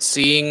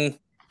seeing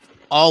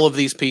all of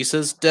these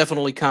pieces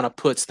definitely kind of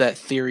puts that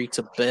theory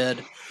to bed.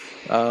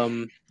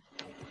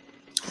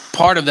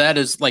 Part of that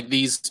is like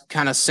these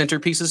kind of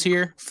centerpieces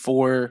here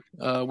for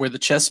where the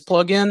chests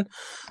plug in.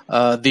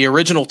 The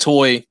original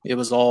toy, it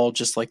was all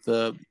just like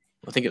I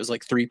think it was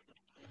like 3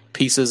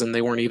 pieces, and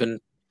they weren't even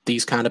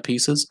these kind of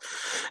pieces.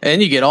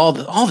 And you get all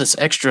this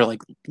extra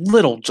like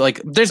little,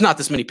 like there's not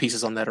this many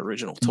pieces on that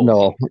original toy.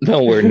 No,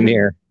 nowhere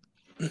near.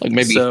 Like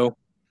maybe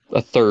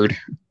a third.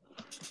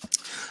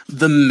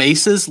 The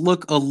maces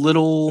look a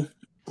little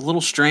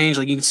strange.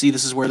 Like you can see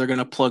this is where they're going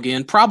to plug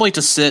in, probably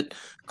to sit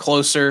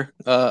closer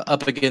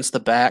up against the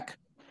back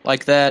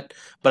like that.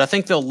 But I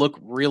think they'll look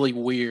really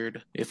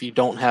weird if you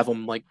don't have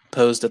them like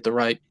posed at the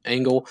right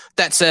angle.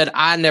 That said,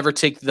 I never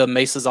take the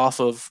maces off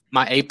of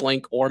my Ape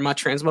Link or my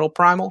Transmetal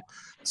Primal,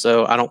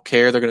 so I don't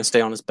care. They're going to stay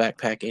on his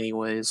backpack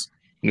anyways.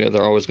 Yeah,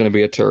 they're always going to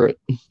be a turret.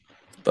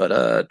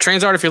 But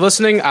Transart, if you're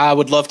listening, I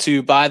would love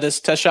to buy this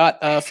test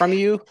shot from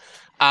you.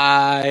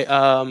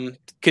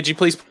 Could you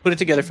please put it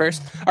together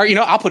first? Or,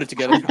 I'll put it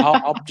together.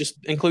 I'll just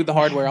include the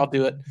hardware. I'll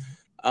do it.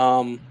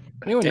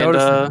 Anyone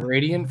notice the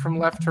gradient from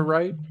left to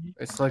right?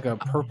 It's like a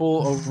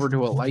purple over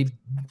to a light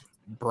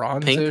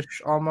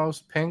bronzish,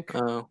 almost pink.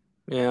 Oh,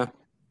 yeah.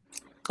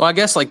 Well, I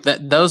guess like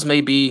that. Those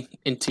may be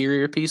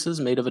interior pieces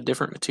made of a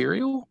different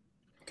material.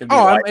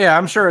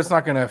 I'm sure it's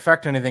not going to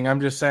affect anything. I'm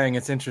just saying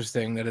it's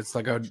interesting that it's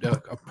like a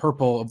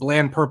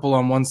bland purple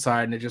on one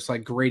side, and it just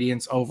like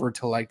gradients over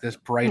to like this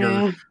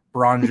brighter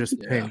bronzish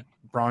pink.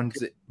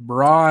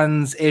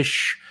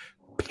 Bronze-ish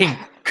pink.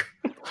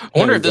 I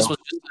wonder if this was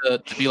just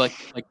to be like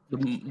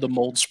the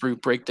mold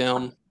sprue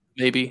breakdown.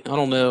 Maybe, I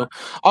don't know.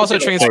 Also,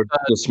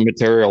 this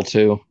material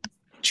too.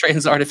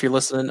 Transart, if you're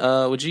listening,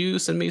 would you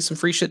send me some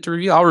free shit to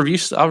review? I'll review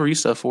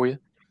stuff for you.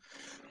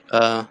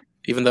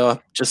 Even though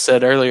I just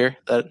said earlier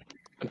that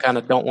I kind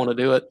of don't want to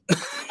do it.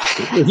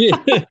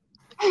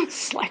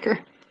 Slacker.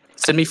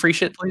 Send me free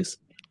shit, please.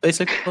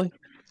 Basically.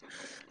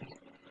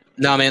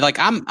 No, man. Like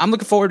I'm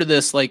looking forward to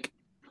this. Like.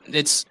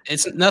 It's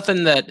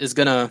nothing that is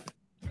gonna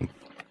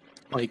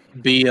like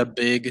be a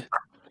big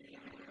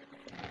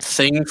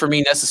thing for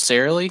me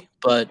necessarily,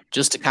 but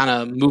just to kind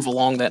of move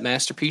along that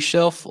masterpiece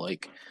shelf,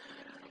 like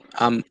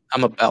I'm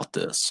about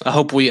this. I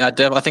hope I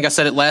think I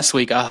said it last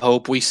week. I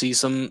hope we see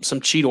some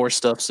Cheetor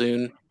stuff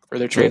soon for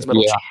their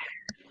Transmetal.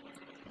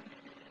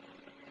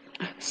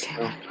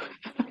 Yeah.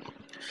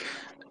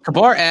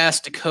 Kabar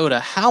asked Dakota,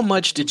 "How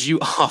much did you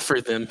offer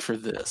them for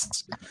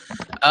this?"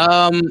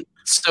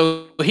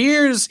 So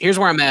here's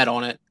where I'm at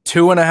on it.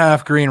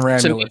 2.5 green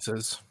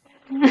Ramuluses.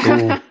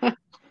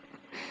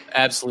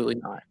 Absolutely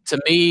not. To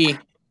me,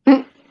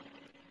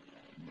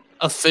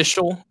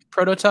 official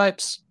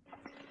prototypes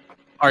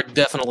are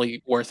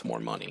definitely worth more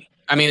money.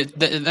 I mean,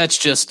 that's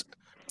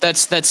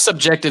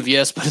subjective,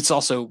 yes, but it's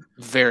also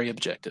very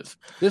objective.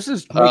 This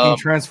is making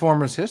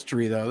Transformers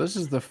history, though. This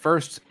is the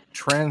first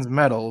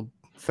Transmetal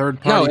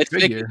third-party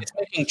figure. It's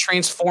making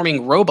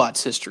transforming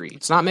robots history.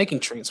 It's not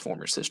making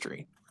Transformers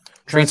history.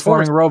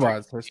 Transforming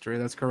robots history.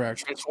 That's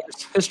correct.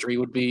 Transformers history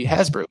would be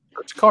Hasbro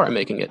or Takara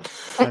making it.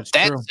 That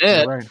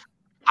said, right.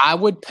 I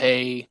would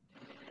pay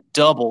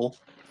double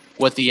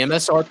what the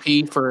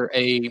MSRP for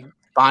a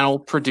final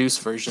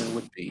produced version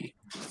would be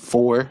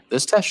for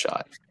this test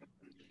shot.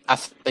 I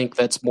think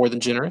that's more than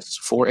generous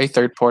for a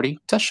third-party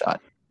test shot.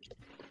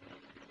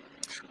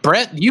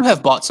 Brett, you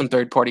have bought some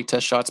third-party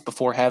test shots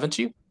before, haven't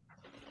you?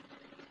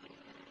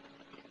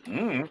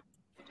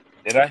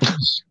 Did I?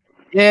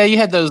 Yeah, you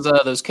had those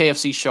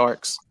KFC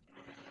sharks.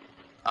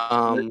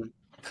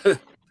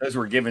 Those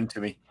were given to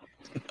me.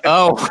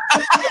 Oh,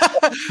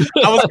 I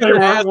was going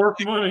to ask worth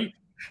money.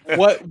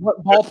 What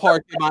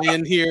ballpark am I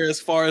in here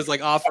as far as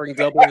like offering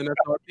double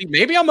MSRP?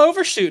 Maybe I'm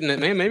overshooting it,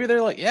 man. Maybe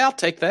they're like, yeah, I'll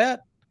take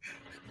that.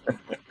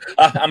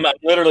 I'm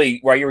literally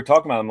while you were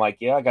talking about it, I'm like,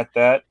 yeah, I got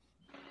that,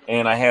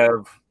 and I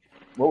have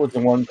what was the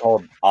one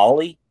called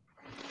Ollie?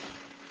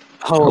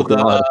 Oh,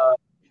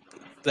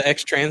 the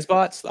X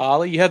Transbots, the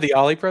Ollie. You have the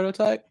Ollie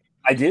prototype.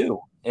 I do,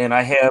 and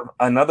I have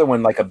another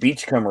one like a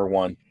Beachcomber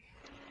one,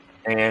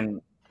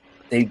 and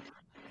they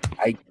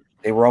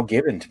were all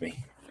given to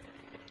me,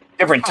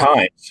 different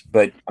times.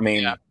 But I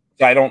mean,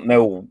 I don't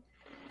know.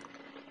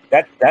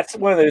 That's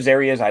one of those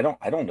areas I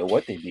don't know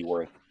what they'd be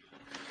worth.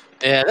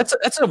 Yeah,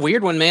 that's a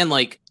weird one, man.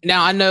 Like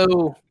now I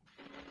know,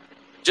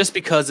 just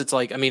because it's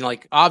like, I mean,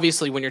 like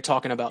obviously when you're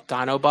talking about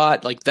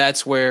Dinobot, like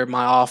that's where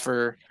my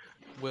offer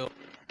will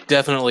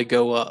definitely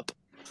go up.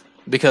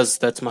 Because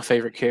that's my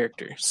favorite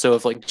character. So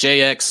if like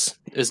JX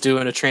is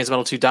doing a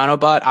Transmetal 2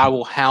 Dinobot, I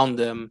will hound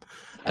them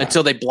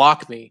until they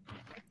block me.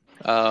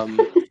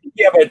 Yeah,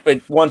 Yeah,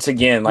 but once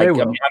again, like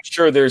I'm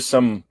sure there's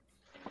some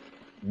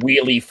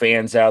wheelie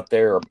fans out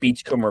there or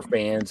Beachcomber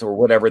fans or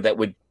whatever that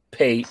would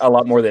pay a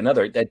lot more than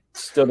other. That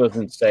still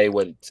doesn't say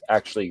what it's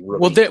actually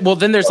really. Well,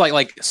 then there's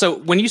like so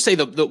when you say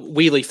the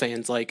wheelie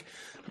fans, like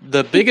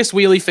the biggest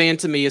wheelie fan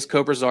to me is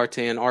Cobra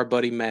Zartan, our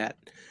buddy Matt.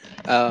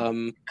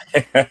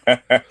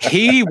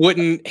 He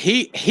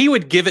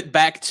would give it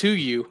back to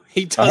you.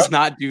 He does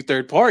not do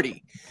third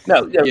party.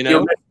 No,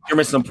 you're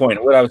missing the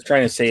point. What I was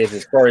trying to say is,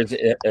 as far as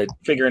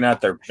figuring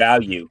out their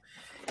value,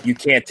 you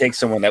can't take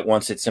someone that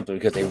wants it simply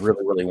because they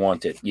really, really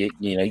want it. You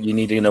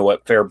need to know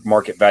what fair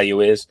market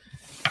value is,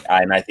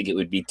 and I think it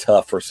would be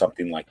tough for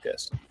something like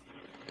this.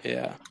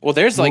 Yeah. Well,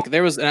 there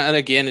was, and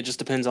again, it just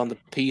depends on the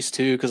piece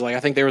too, because like I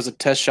think there was a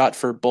test shot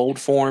for Bold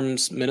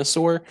Forms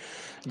Minosaur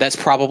that's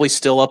probably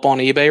still up on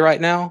eBay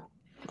right now.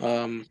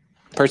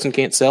 Person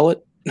can't sell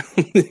it,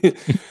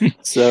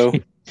 so.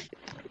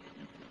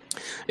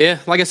 Yeah,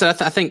 like I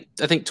said, I think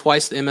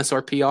twice the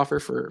MSRP offer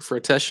for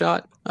a test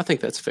shot. I think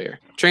that's fair.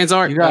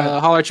 Transart,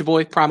 holler at your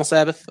boy, Primal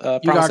Sabbath,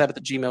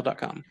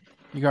 primalsabbath@gmail.com.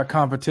 You got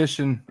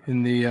competition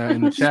in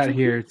the chat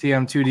here.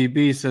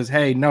 TM2DB says,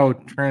 "Hey, no,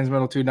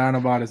 Transmetal 2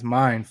 Dinobot is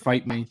mine.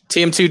 Fight me."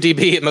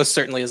 TM2DB, it most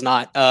certainly is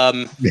not.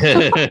 I'll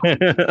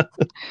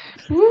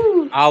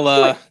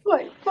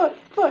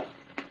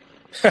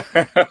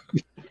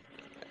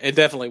It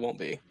definitely won't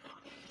be.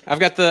 I've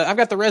got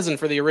the resin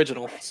for the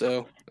original,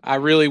 so I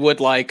really would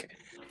like.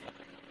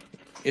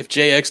 If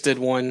JX did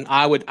one,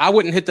 I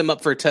wouldn't hit them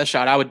up for a test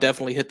shot. I would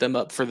definitely hit them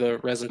up for the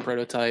resin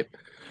prototype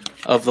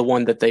of the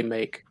one that they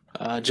make,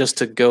 just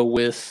to go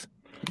with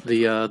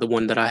the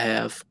one that I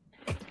have.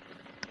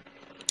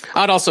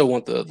 I'd also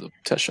want the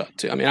test shot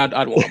too. I mean,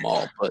 I'd want them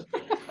all, but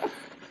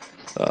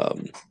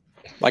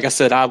like I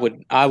said, I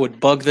would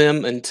bug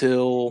them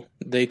until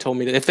they told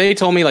me that. If they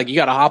told me like you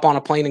got to hop on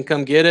a plane and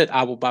come get it,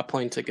 I will buy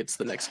plane tickets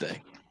the next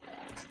day.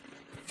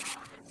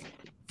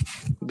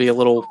 Be a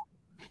little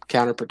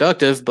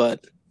counterproductive,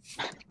 but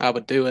I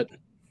would do it.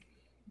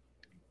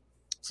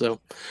 So,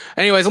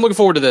 anyways, I'm looking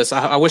forward to this.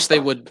 I wish they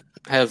would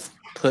have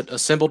put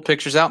assembled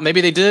pictures out.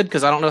 Maybe they did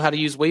because I don't know how to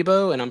use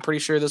Weibo, and I'm pretty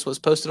sure this was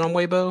posted on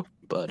Weibo.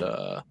 But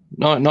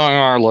not in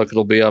our luck,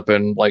 it'll be up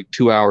in like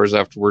 2 hours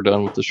after we're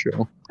done with the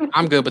show.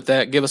 I'm good with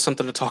that. Give us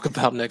something to talk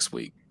about next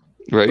week.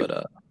 Right. But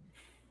I'm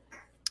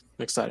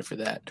excited for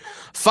that.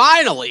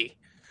 Finally,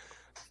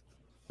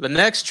 the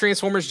next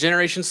Transformers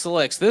Generation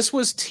Selects. This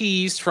was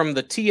teased from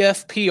the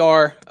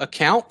TFPR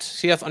account,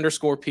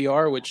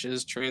 TF_PR, which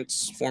is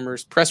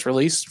Transformers press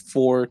release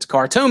for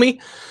Takara Tomy.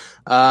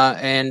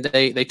 And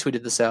they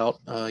tweeted this out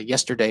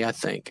yesterday, I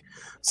think.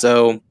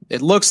 So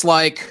it looks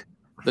like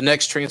the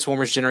next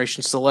Transformers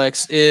Generation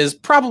Selects is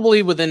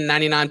probably within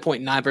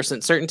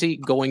 99.9% certainty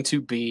going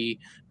to be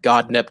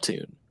God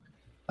Neptune.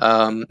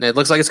 It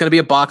looks like it's going to be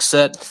a box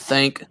set,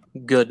 thank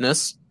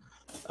goodness.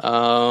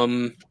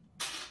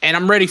 And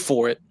I'm ready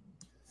for it.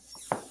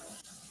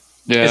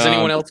 Yeah. Is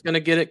anyone else going to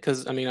get it?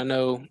 Because, I mean, I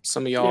know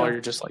some of y'all are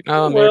just like,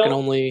 no, American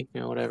only,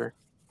 whatever.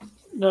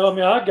 No, I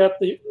mean, I got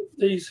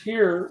these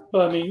here.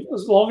 But, I mean,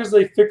 as long as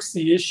they fix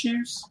the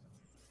issues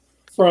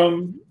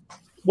from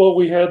what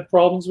we had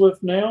problems with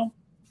now,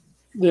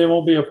 there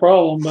won't be a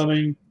problem. I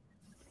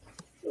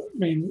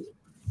mean,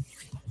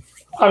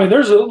 I'm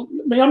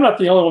not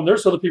the only one.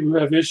 There's other people who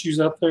have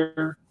issues out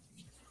there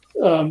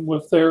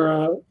with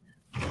their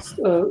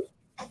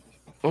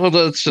well,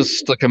 that's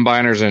just the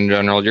combiners in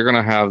general. You're going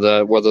to have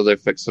that whether they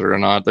fix it or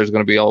not. There's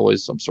going to be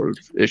always some sort of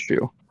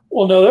issue.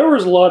 Well, no, there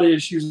was a lot of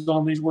issues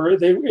on these where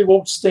it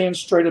won't stand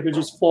straight up. It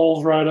just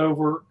falls right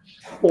over.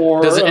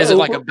 Or is it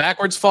like a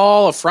backwards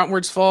fall, a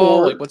frontwards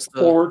fall? Like what's the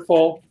forward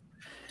fall?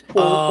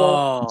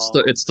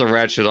 It's the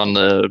ratchet on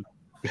the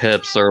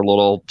hips are a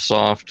little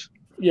soft.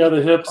 Yeah,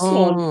 the hips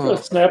on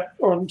Snap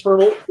on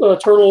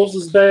Turtles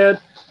is bad.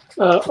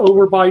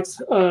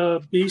 Overbite's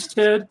Beast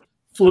Head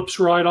flips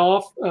right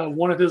off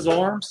one of his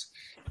arms.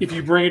 If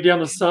you bring it down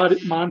the side,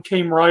 mine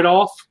came right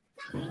off.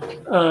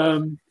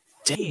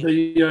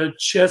 The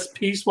chest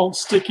piece won't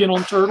stick in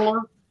on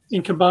Turtler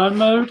in combined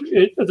mode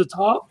at the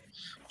top.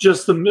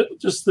 Just the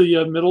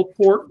middle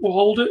port will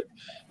hold it,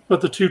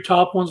 but the two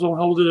top ones won't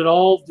hold it at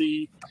all.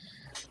 It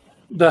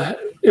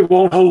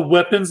won't hold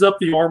weapons up.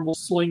 The arm will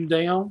sling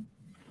down.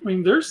 I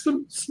mean, there's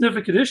some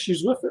significant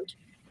issues with it.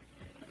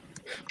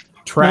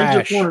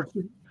 Trash. For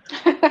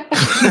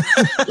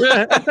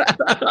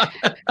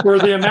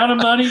the amount of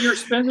money you're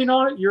spending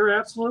on it, you're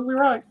absolutely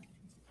right.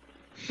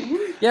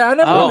 Yeah, I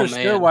never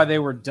understood why they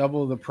were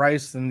double the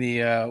price than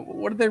the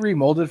what did they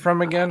remold it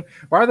from again?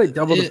 Why are they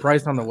double the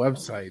price on the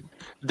website?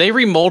 They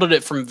remolded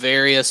it from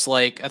various,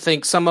 like I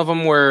think some of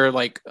them were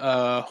like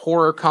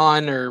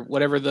HorrorCon or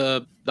whatever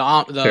the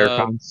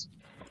Terracons.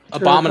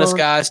 Abominus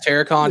guys,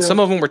 Terracon. Yeah. Some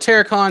of them were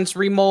Terracons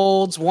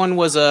remolds. One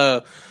was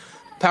a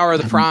Power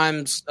of the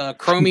Primes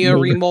Chromia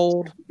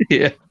remold.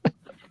 Yeah.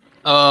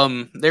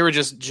 They were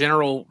just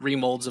general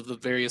remolds of the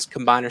various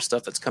combiner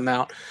stuff that's come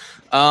out.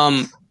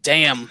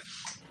 Damn.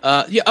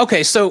 Yeah.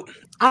 Okay. So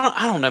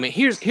I don't know. I mean,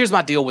 here's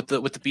my deal with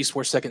the Beast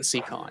Wars Second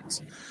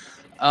Seacons.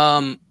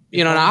 And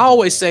I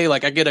always say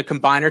like I get a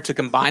combiner to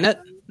combine it,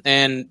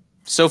 and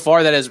so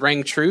far that has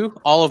rang true.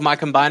 All of my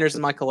combiners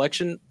in my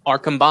collection are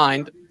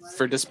combined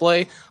for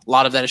display. A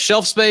lot of that is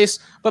shelf space,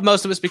 but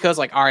most of it's because,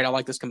 like, all right, I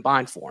like this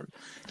combined form.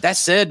 That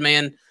said,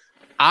 man,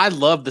 I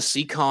love the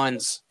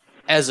Seacons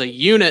as a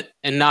unit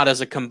and not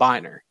as a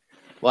combiner.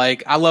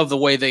 Like, I love the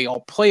way they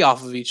all play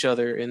off of each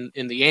other in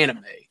the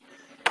anime.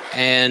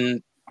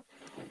 And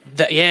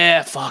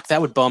that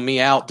would bum me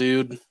out,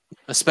 dude.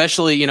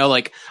 Especially, you know,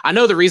 like, I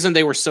know the reason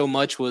they were so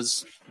much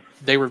was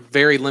they were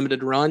very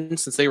limited run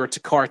since they were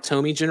Takara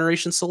Tomy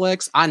generation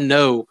selects. I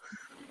know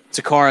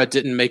Takara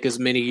didn't make as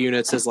many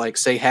units as, like,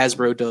 say,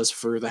 Hasbro does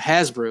for the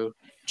Hasbro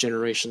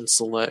generation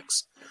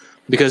selects.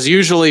 Because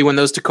usually when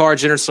those Takara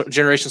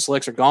generation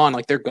selects are gone,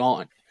 like, they're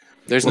gone.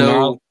 There's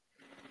no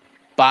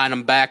buying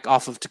them back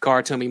off of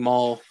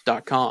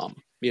TakaraTomyMall.com,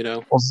 you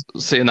know? Well,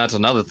 see, and that's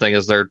another thing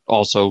is they're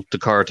also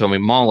Takara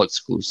Tomy Mall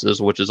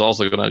exclusives, which is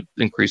also going to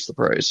increase the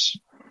price.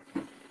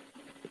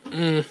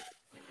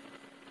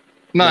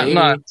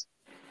 Not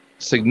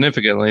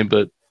significantly,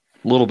 but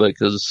a little bit,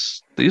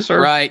 because these are...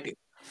 Right.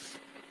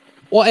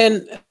 Well,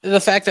 and the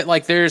fact that,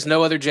 like, there's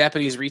no other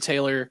Japanese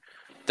retailer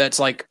that's,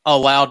 like,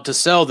 allowed to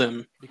sell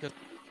them because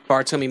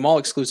Takara Tomy Mall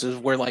exclusives,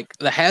 where, like,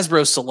 the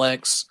Hasbro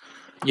selects,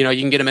 you know,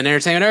 you can get them at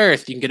Entertainment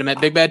Earth, you can get them at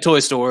Big Bad Toy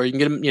Store, you can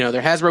get them, you know,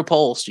 they're Hasbro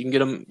Pulse, you can get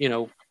them, you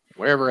know,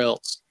 wherever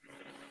else.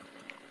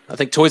 I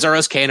think Toys R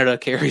Us Canada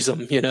carries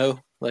them, you know,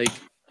 like,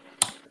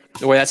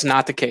 the way that's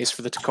not the case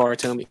for the Takara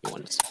Tomy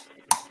ones.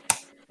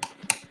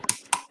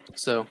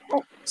 So,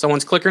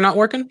 someone's clicker not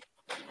working?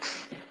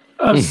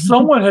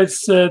 Someone had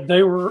said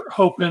they were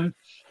hoping,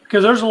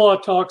 because there's a lot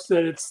of talks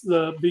that it's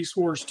the Beast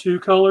Wars 2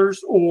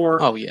 colors, or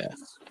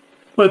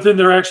but then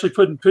they're actually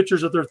putting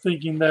pictures that they're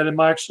thinking that it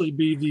might actually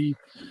be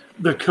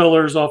the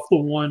colors off the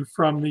one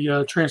from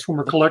the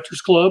Transformer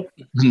Collectors Club.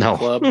 No,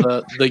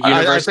 the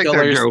universe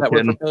colors that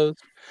were proposed.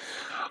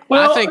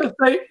 Well, I think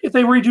if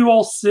they redo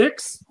all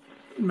 6,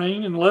 I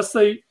mean, unless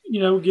they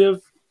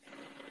give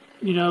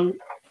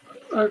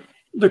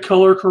the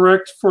color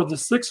correct for the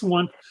 6th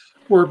one,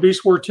 where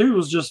Beast War 2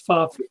 was just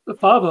five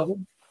of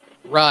them.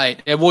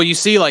 Right. And well, you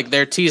see, like,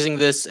 they're teasing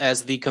this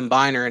as the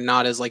combiner and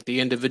not as, like, the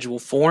individual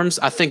forms.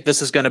 I think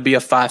this is going to be a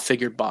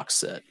 5-figure box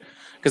set.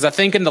 Because I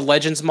think in the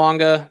Legends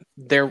manga,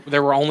 there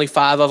were only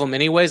 5 of them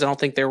anyways. I don't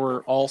think there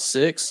were all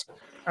 6.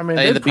 I mean,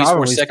 they'd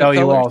probably sell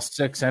you all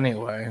 6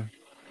 anyway.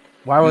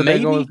 Why would they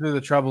go through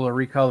the trouble of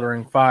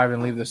recoloring 5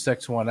 and leave the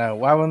 6th one out?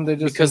 Why wouldn't they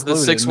just because the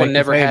 6th one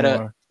never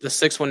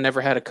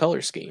had a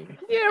color scheme.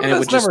 Yeah, but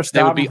that's never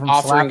stopped them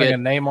from slapping a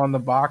name on the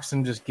box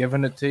and just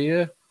giving it to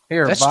you.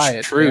 Here, that's buy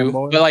it. True,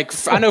 but, like,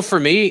 I know for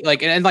me,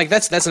 like, and like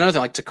that's another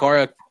thing. Like,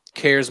 Takara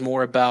cares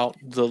more about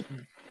the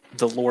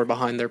lore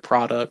behind their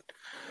product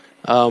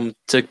to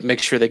make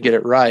sure they get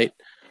it right.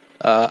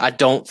 I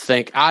don't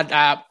think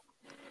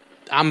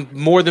I'm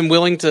more than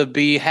willing to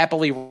be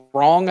happily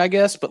wrong, I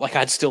guess, but, like,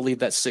 I'd still leave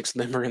that 6th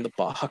member in the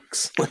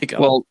box. Like, I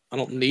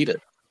don't need it.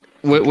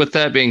 With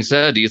that being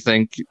said, do you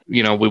think,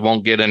 we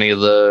won't get any of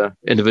the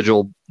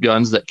individual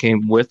guns that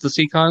came with the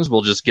Seacons?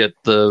 We'll just get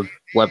the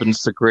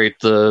weapons to create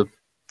the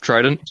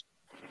Trident?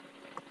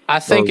 I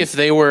think if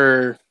they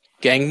were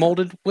gang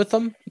molded with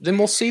them, then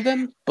we'll see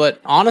them. But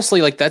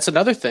honestly, like, that's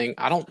another thing.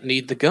 I don't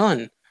need the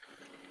gun.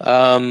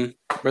 Or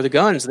the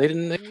guns. They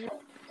didn't.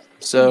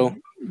 So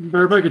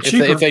better make it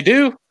cheaper.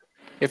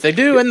 If they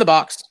do in the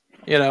box,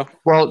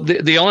 Well,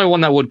 the only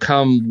one that would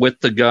come with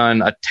the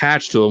gun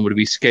attached to him would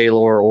be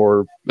Scalor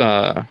or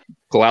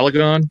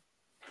Galalagon.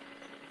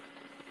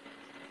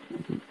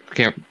 I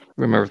can't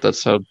remember if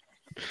that's how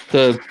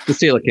the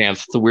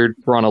coelacanth, the weird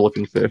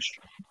piranha-looking fish.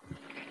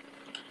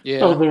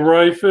 Yeah. Oh, the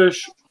ray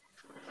fish.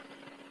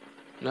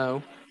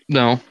 No.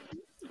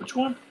 Which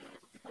one?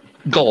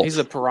 Gulf. He's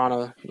a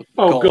piranha.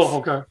 Oh,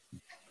 Gulf. Okay.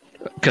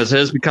 Because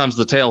his becomes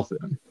the tail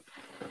fin.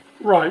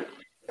 Right.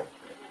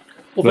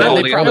 Well,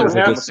 all the others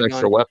are just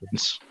extra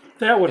weapons.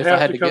 That would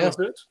have to come with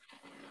it.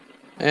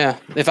 Yeah,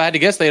 if I had to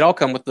guess, they'd all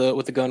come with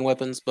the gun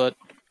weapons. But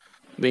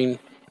I mean,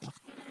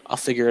 I'll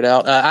figure it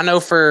out. I know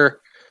for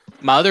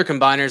my other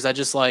combiners, I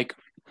just, like,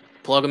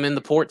 plug them in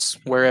the ports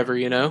wherever,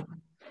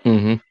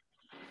 Mm-hmm.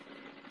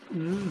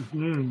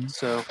 Mm-hmm.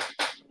 So,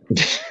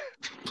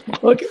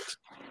 look it.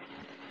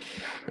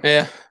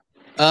 Yeah.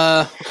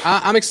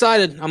 I'm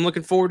excited. I'm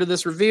looking forward to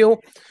this reveal.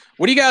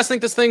 What do you guys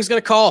think this thing's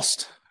going to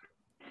cost?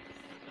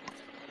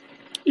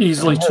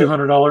 Easily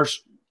 $200.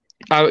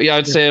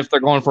 I'd say if they're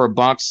going for a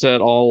box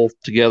set all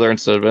together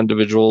instead of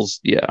individuals,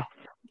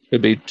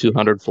 it'd be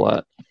 $200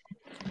 flat.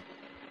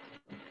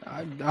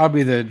 I'll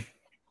be the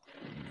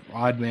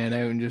odd man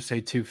out and just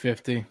say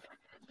 $250.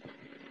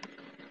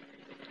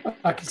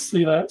 I can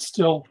see that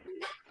still.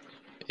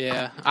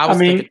 Yeah, I was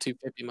thinking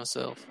 $250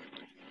 myself.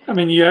 I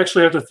mean, you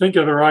actually have to think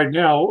of it right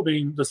now. I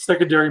mean, the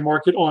secondary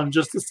market on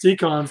just the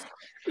Seacons,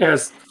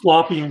 as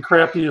floppy and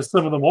crappy as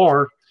some of them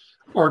are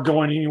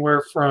going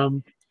anywhere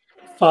from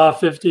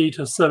 $550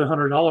 to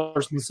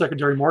 $700 in the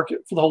secondary market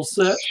for the whole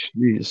set.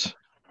 Jeez,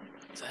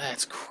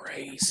 that's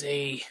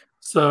crazy.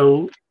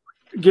 So,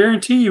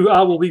 guarantee you,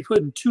 I will be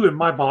putting 2 in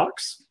my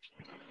box.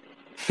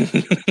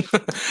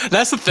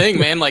 That's the thing,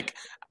 man. Like,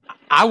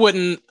 I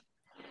wouldn't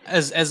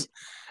as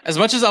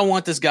much as I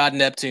want this God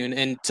Neptune,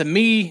 and to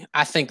me,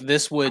 I think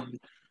this would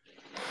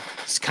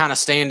kind of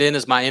stand in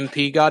as my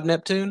MP God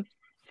Neptune.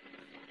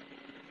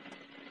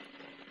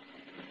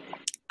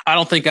 I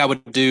don't think I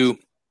would do.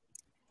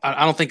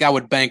 I don't think I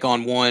would bank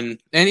on one.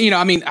 And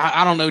I mean,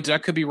 I don't know. I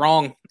could be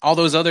wrong. All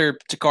those other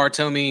Takara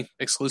Tomy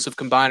exclusive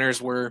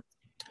combiners were,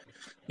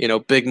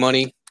 big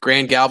money,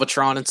 Grand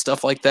Galvatron and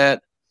stuff like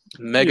that.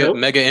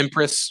 Mega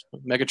Empress,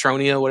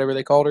 Megatronia, whatever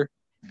they called her.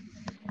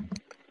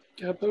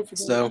 Yeah, both of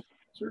them. So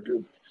they're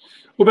good.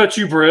 What about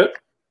you, Brett?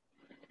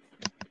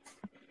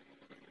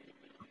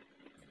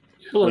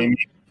 Hello.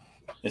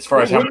 As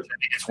far as how much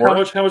it's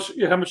worth? How much do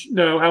you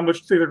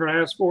think they're going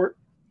to ask for it?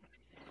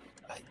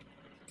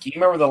 Can you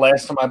remember the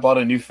last time I bought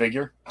a new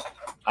figure?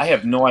 I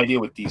have no idea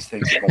what these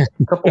things are.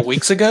 A couple of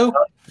weeks ago.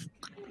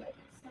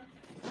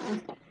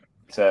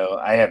 So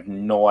I have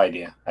no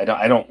idea. I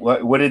don't.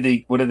 What did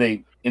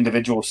they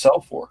individuals sell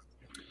for?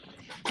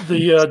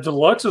 The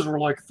deluxes were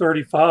like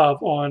 35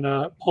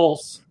 on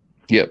Pulse.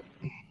 Yep.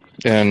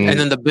 And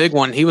then the big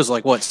one, he was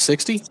like what,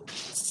 60?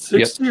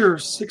 60 or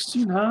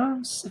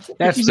 69?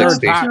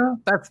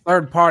 That's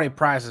third party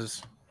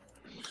prices.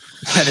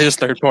 That is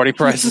third party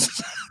prices.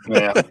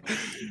 Yeah.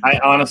 I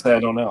honestly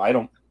don't know. I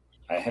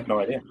have no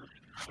idea.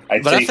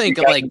 But I think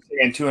like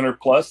 200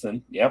 plus,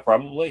 then yeah,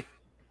 probably.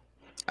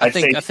 I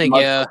think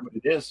yeah.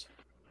 It is.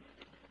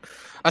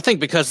 I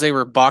think because they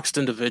were boxed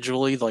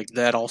individually, like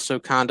that also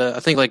kind of. I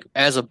think like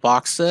as a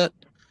box set,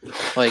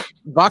 like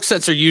box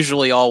sets are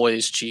usually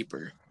always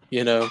cheaper.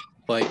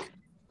 Like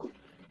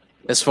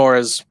as far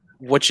as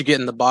what you get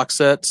in the box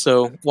set.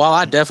 So while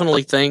I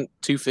definitely think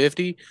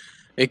 250,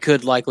 it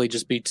could likely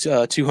just be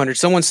 200.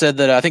 Someone said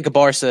that I think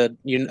Kabar said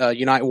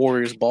Unite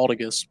Warriors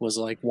Baldigus was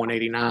like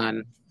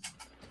 189.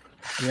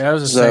 Yeah, it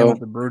was the same with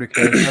the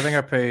Bruticus. I think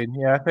I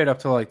paid up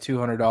to like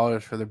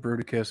 $200 for the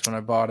Bruticus when I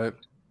bought it.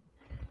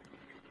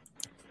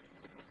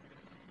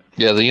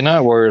 Yeah, the Unite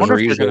Warriors were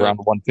usually around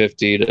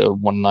 150 to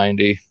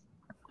 190.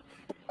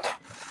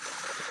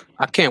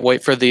 I can't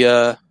wait for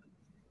the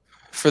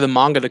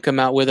manga to come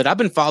out with it. I've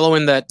been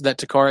following that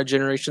Takara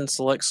Generation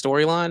Select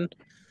storyline,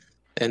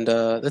 and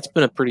that's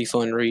been a pretty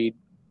fun read.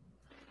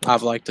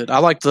 I've liked it. I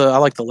like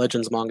the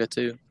Legends manga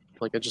too.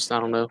 Like I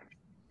don't know.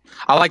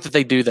 I like that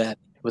they do that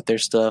with their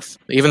stuff,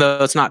 even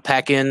though it's not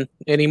pack in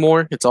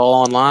anymore. It's all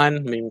online.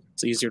 I mean,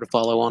 it's easier to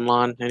follow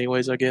online,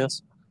 anyways. I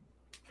guess.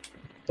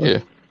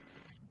 Yeah.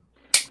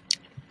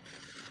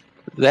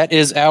 That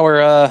is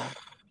our.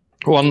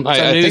 Well,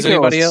 I think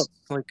anybody else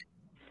like.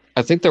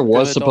 I think there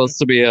was supposed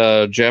to be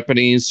a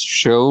Japanese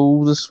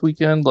show this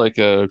weekend, like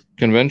a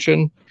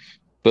convention,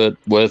 but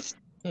with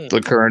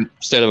the current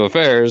state of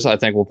affairs, I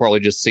think we'll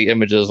probably just see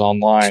images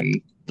online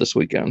this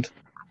weekend.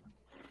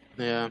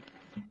 Yeah,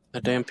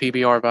 the damn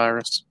PBR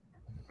virus.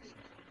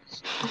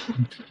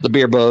 The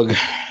beer bug.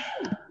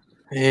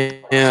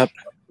 Yeah.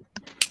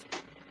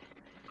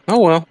 Oh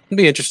well, it'll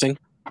be interesting.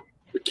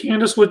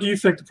 Candace, what do you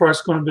think the price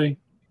is going to be?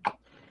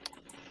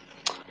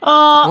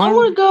 I'm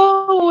going to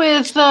go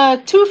with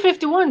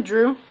 251,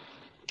 Drew.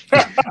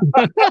 I'll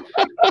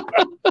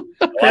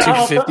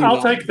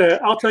take that.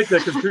 I'll take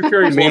that because Drew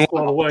carries a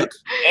lot of weight.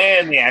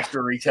 And the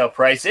actual retail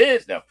price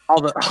is all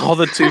the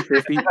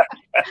 250.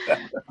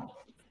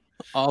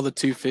 All the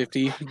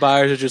 250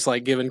 buyers are just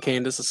like giving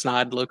Candace a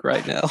snide look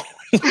right now.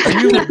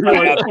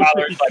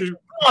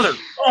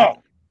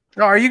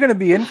 Are you going to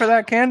be in for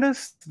that,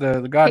 Candace?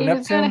 The God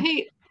Neptune?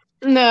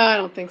 No, I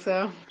don't think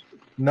so.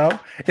 No,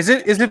 is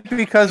it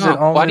because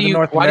only the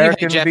North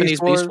American Japanese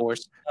Beast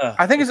Wars?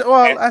 I think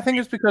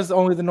it's because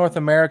only the North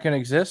American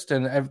exists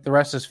and the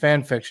rest is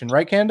fan fiction,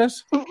 right,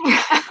 Candace?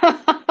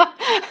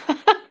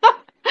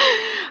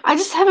 I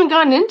just haven't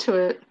gotten into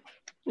it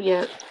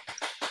yet.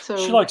 So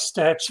she likes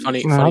statues.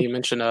 Funny you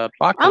mentioned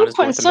Bachman. I'm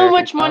putting so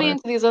much money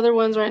into these other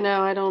ones right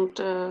now. I don't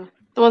the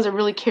ones I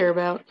really care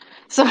about.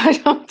 So I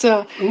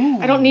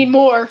don't need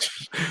more.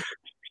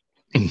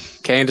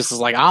 Candace is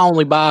like, I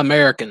only buy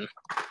American.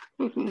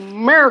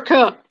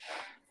 America.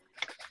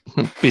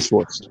 Beast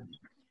Wars.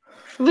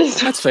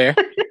 That's fair.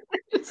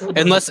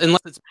 unless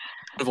it's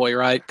Convoy,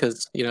 right?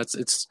 Because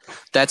that's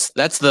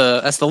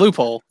the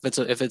loophole.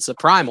 If it's a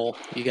primal,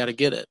 you got to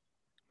get it.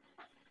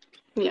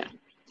 Yeah.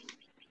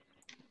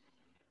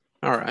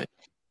 All right.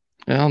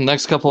 Well,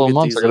 next couple of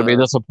months are going to be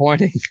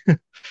disappointing.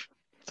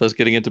 So it's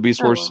getting into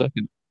Beast Wars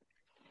second.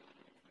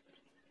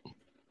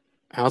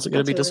 How's it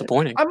going to be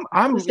disappointing?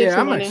 I'm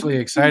actually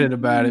excited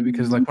about it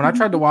because like when I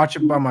tried to watch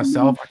it by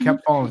myself, I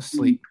kept falling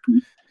asleep.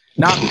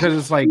 Not because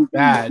it's like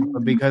bad,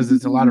 but because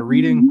it's a lot of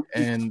reading.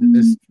 And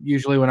this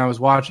usually when I was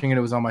watching it,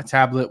 it was on my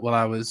tablet while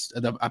I was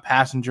a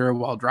passenger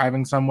while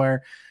driving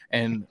somewhere.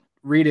 And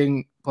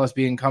reading plus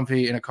being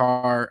comfy in a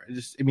car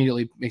just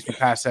immediately makes me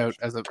pass out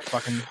as a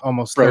fucking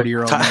almost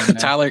 30-year-old man.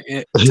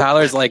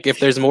 Tyler's like, if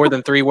there's more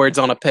than 3 words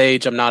on a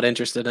page, I'm not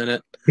interested in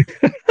it.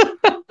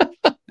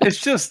 It's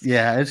just,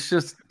 I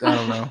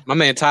don't know. My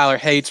man Tyler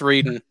hates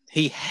reading.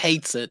 He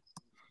hates it.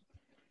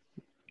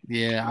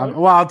 Yeah.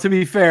 Well, to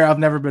be fair, I've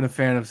never been a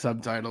fan of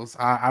subtitles.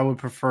 I would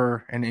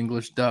prefer an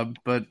English dub,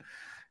 but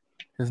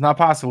It's not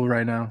possible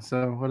right now,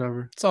 so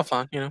whatever. It's all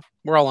fine.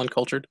 We're all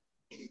uncultured.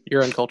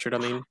 You're uncultured. I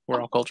mean, we're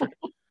all cultured.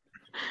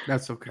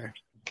 That's okay.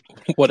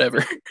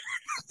 Whatever.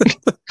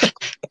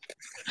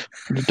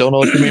 Don't know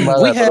what you mean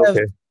by that, but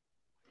okay.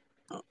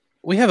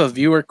 We have a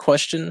viewer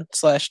question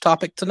 /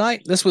 topic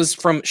tonight. This was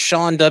from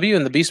Sean W.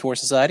 in the Beast War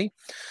Society.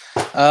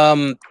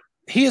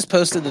 He has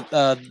posted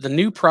the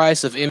new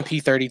price of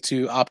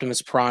MP32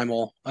 Optimus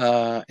Primal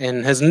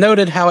and has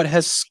noted how it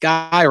has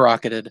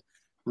skyrocketed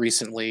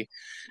recently.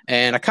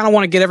 And I kind of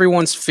want to get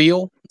everyone's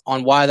feel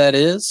on why that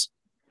is.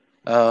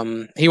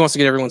 He wants to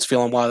get everyone's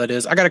feel on why that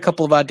is. I got a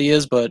couple of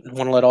ideas, but I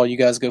want to let all you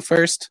guys go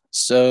first.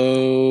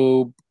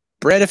 So,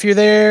 Brett, if you're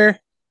there,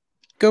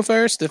 go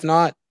first. If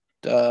not,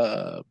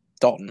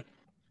 Dalton.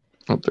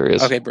 Oh, there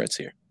is. Okay, Brett's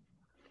here.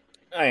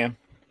 I am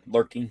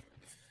lurking.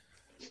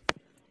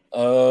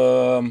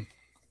 I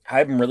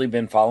haven't really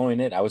been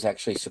following it. I was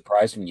actually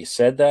surprised when you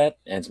said that.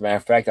 And as a matter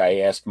of fact, I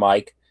asked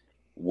Mike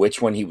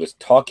which one he was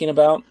talking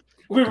about.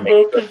 We were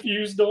both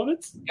confused on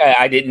it.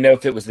 I didn't know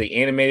if it was the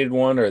animated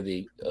one or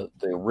the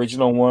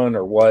original one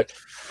or what.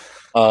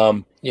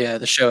 Yeah,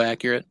 the show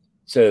accurate.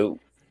 So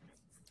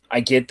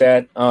I get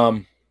that.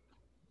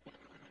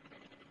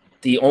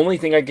 The only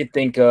thing I could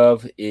think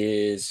of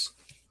is,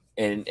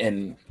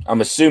 and I'm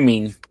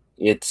assuming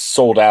it's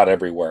sold out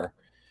everywhere,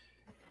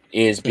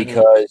 is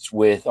because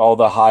with all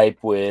the hype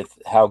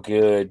with how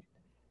good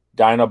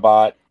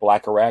Dinobot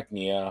Black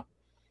Arachnia,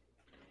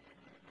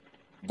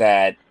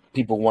 that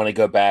people want to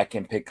go back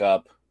and pick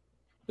up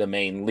the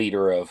main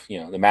leader of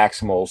the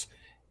Maximals,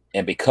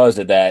 and because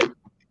of that,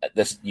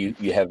 you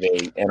have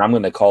and I'm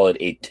going to call it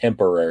a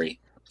temporary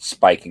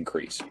spike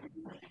increase.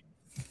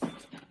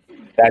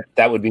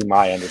 That would be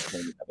my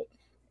understanding of it.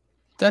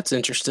 That's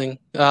interesting.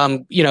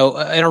 And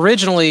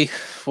originally,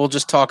 we'll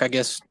just talk, I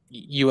guess,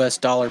 U.S.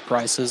 dollar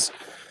prices.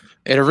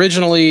 It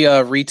originally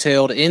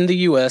retailed in the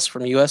U.S.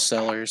 from U.S.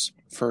 sellers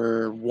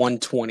for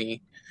 $120,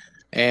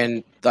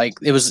 and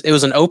it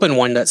was an open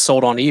one that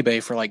sold on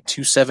eBay for like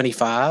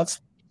 $275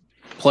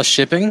 plus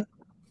shipping.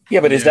 Yeah,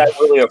 but is that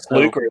really a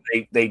fluke, or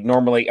they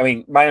normally? I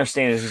mean, my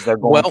understanding is they're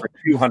going for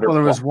 $200. Well,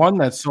 there was one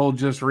that sold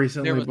just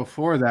recently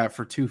before that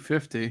for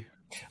 $250.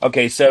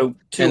 Okay, so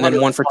and then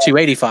one for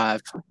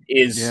 $285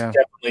 is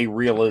definitely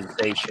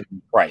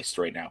realization priced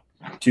right now.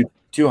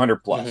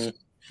 $200 plus.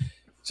 Mm-hmm.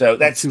 So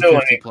that's still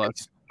an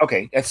plus.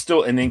 Okay, that's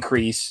still an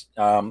increase.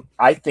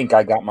 I think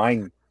I got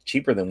mine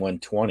cheaper than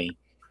 $120,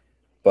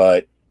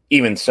 but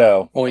even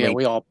so. Oh yeah,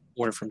 we all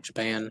ordered from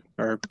Japan,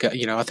 or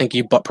I think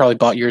you probably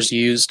bought yours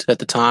used at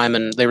the time,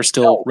 and they were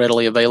still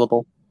readily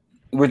available.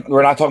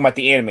 We're not talking about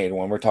the animated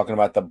one. We're talking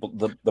about the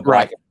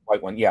black and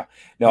white one. Yeah.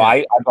 No, yeah.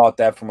 I bought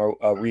that from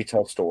a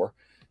retail store,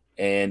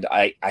 and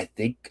I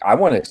think I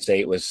want to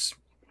say it was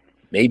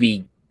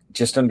maybe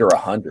just under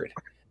 100.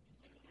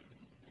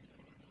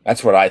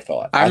 That's what I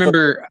thought. I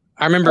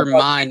remember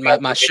mine.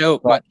 My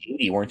show.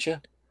 80, weren't you?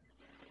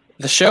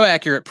 The show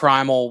accurate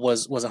Primal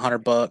was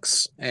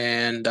 $100,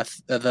 and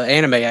the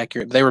anime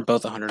accurate, they were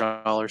both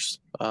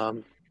 $100.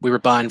 We were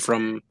buying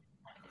from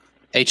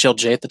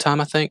HLJ at the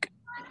time, I think.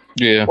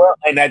 Yeah. Well,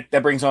 and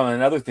that brings on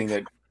another thing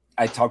that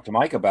I talked to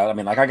Mike about. I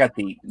mean, like I got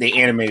the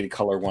animated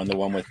color one, the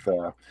one with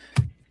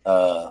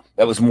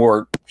that was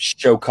more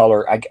show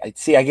color. I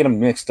get them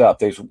mixed up.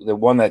 There's the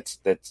one that's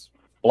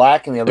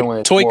black, and the other one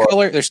is toy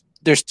color.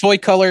 There's toy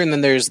color, and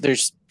then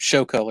there's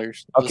show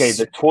colors. Okay,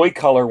 the toy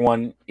color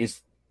one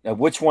is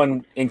which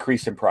one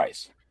increased in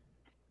price?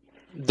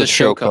 The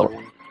show color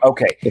one.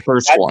 Okay, the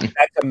first one.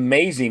 That's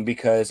amazing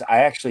because I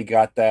actually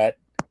got that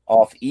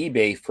off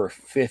eBay for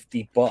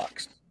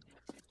 $50.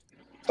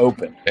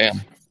 Open.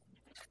 Damn.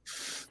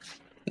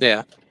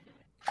 Yeah.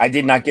 I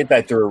did not get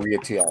that through a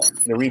retailer.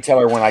 The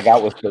retailer one I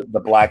got was the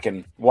black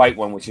and white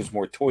one, which is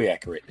more toy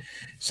accurate.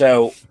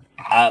 So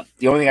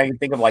the only thing I can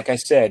think of, like I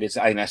said, is,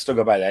 and I still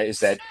go by that, is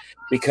that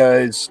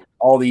because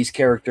all these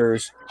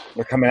characters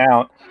are coming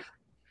out,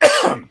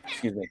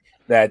 excuse me,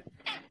 that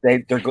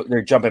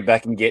they're jumping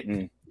back and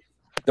getting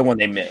the one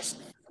they missed.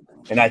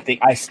 And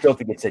I still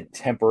think it's a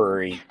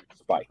temporary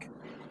spike.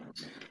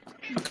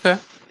 Okay.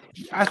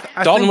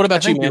 Dalton, what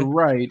about you, man? You're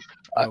right.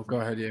 Oh, go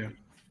ahead, yeah.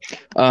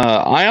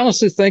 I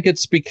honestly think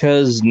it's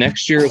because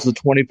next year is the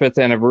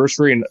 25th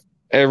anniversary, and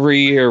every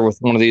year with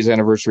one of these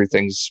anniversary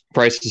things,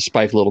 prices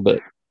spike a little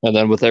bit. And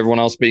then with everyone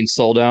else being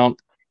sold out,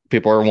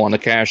 people are wanting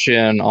to cash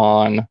in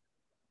on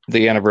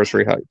the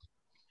anniversary hype.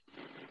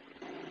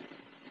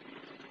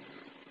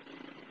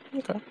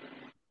 Okay.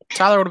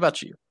 Tyler, what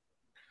about you?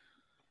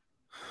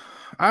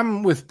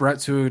 I'm with Brett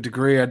to a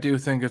degree. I do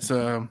think it's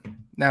now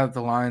that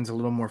the line's a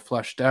little more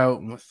fleshed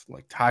out, and with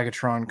like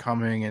Tigatron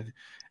coming, and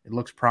it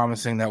looks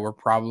promising that we're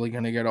probably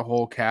going to get a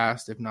whole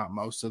cast, if not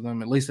most of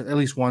them, at least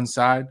one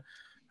side,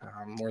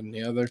 more than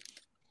the other.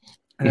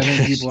 And I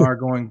think people are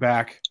going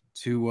back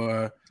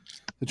to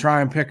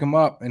try and pick them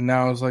up, and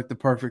now is like the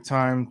perfect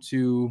time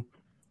to,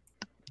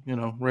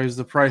 raise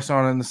the price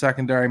on it in the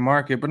secondary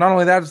market. But not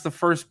only that, it's the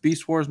first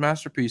Beast Wars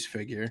Masterpiece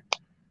figure.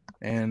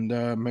 and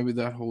maybe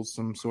that holds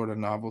some sort of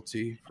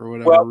novelty for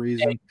whatever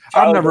reason.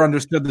 Tyler, I've never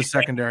understood the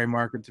secondary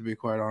market, to be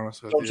quite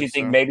honest with you. Don't you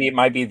think maybe it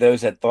might be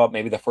those that thought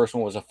maybe the first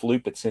one was a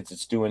fluke, but since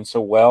it's doing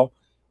so well,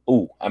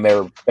 I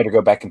better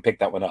go back and pick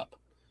that one up.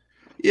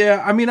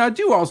 Yeah, I mean, I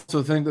do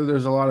also think that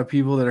there's a lot of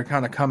people that are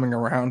kind of coming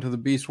around to the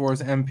Beast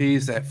Wars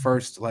MPs that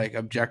first like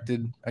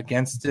objected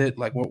against it,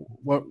 like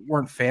what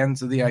weren't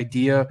fans of the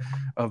idea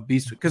of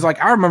Beast. Because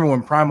like I remember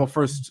when Primal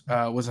first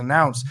was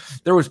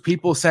announced, there was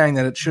people saying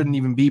that it shouldn't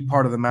even be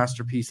part of the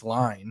Masterpiece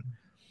line.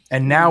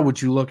 And now, would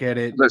you look at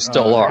it? There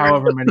still are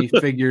however many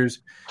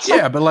figures.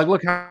 Yeah, but like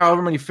look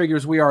however many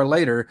figures we are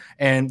later,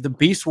 and the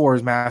Beast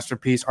Wars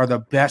Masterpiece are the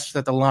best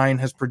that the line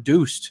has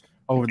produced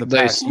over the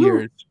past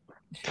years.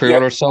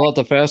 Pre-order sell out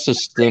the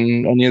fastest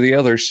than any of the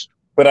others.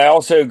 But I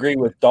also agree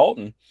with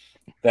Dalton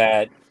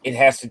that it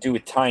has to do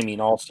with timing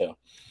also.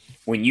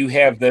 When you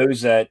have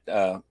those that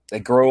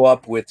grow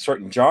up with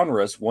certain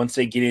genres, once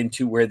they get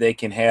into where they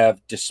can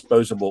have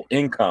disposable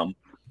income,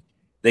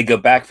 they go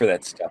back for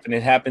that stuff. And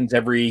it happens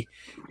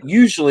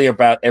usually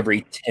about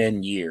every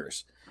 10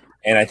 years.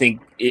 And I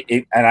think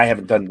and I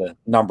haven't done the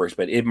numbers,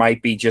 but it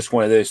might be just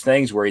one of those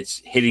things where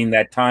it's hitting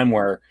that time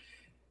where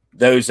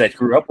those that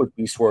grew up with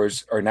Beast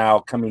Wars are now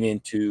coming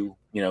into,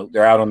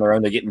 they're out on their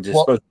own. They're getting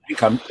disposable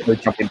income. They're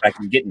jumping back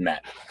and getting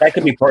that. That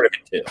could be part of it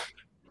too.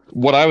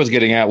 What I was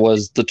getting at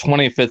was the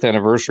 25th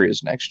anniversary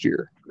is next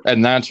year.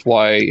 And that's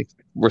why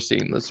we're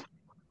seeing this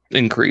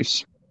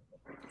increase.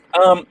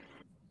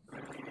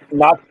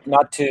 Not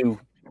to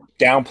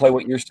downplay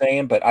what you're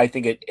saying, but I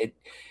think it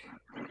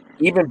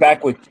even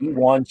back with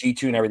G1,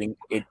 G2 and everything,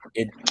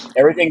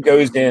 everything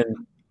goes in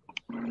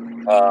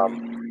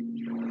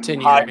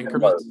 10-year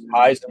increments,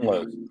 highs and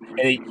lows, and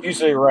it's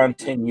usually around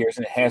 10 years,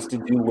 and it has to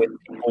do with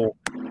people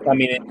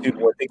coming into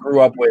what they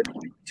grew up with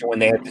to when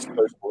they had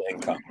disposable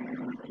income.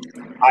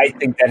 I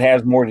think that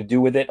has more to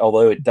do with it,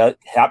 although it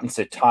happens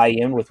to tie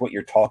in with what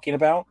you're talking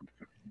about.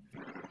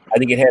 I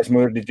think it has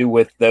more to do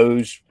with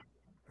those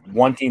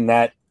wanting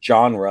that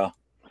genre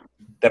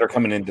that are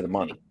coming into the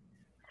money.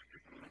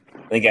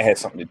 I think it has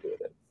something to do with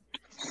it.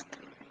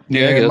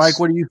 Yeah, Mike,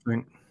 what do you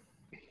think?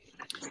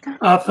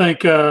 I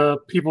think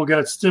people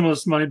got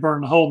stimulus money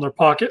burning a hole in their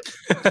pocket.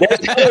 They're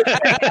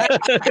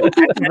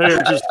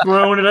just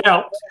throwing it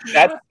out.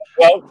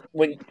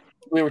 When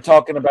we were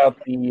talking about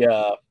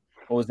the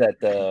what was that,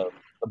 the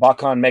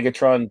Bakon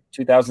Megatron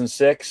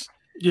 2006?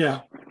 Yeah.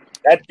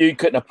 That dude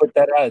couldn't have put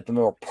that out at the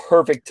more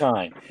perfect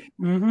time.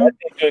 Mm-hmm. That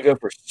thing's going to go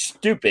for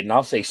stupid, and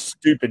I'll say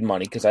stupid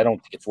money because I don't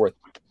think it's worth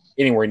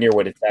anywhere near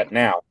what it's at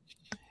now.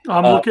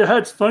 I'm looking ahead.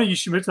 It's funny you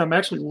should mention. I'm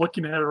actually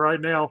looking at it right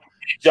now.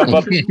 Jump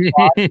up.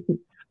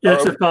 Yeah,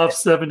 it's at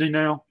 570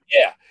 now.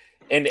 Yeah,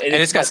 and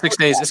it's got 6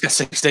 days. It's got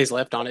 6 days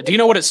left on it. Do you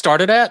know what it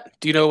started at?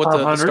 Do you know what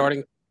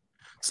the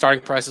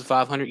starting price is?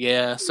 500.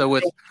 Yeah. So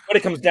what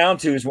it comes down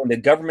to is when the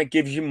government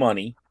gives you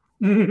money,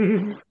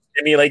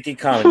 stimulate the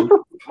economy.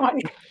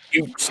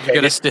 you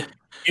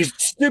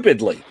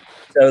stupidly.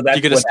 So that's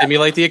you're going to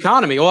stimulate the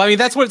economy. Well, I mean,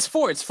 that's what it's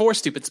for. It's for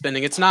stupid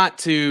spending. It's not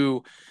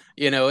to,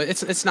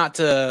 it's not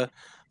to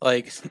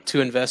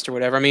to invest or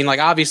whatever. I mean,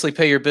 obviously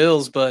pay your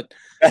bills, but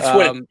that's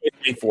what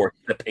it's for,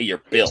 to pay your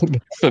bill.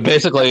 So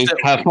basically,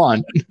 have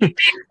fun.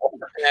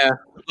 Yeah,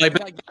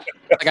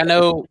 I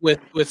know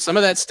with some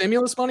of that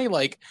stimulus money,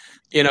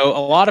 a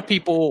lot of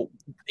people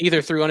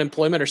either through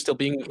unemployment or still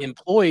being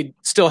employed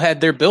still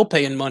had their bill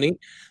paying money,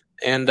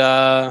 and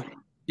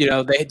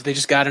they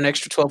just got an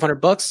extra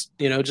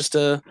 $1,200, just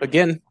to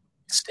again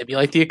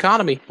stimulate the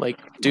economy.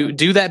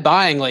 Do that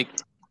buying,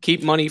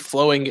 keep money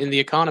flowing in the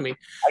economy.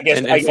 I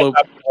guess I'm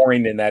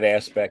boring in that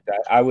aspect.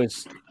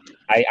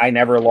 I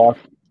never lost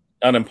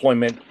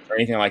unemployment or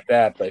anything like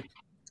that, but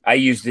I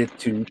used it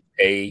to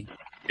pay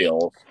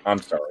bills. I'm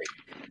sorry.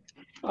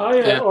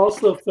 I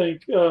also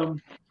think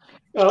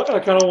I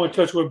kind of want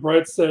to touch what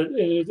Brett said, and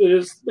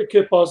it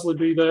could possibly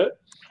be that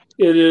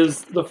it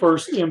is the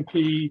first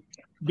MP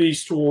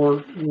Beast War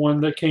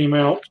one that came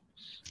out.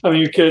 I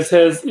mean, because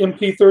has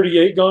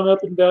MP38 gone up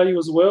in value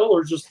as well,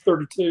 or just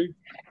 32?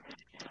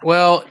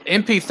 Well,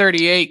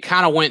 MP38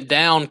 kind of went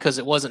down because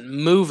it wasn't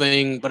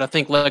moving, but I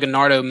think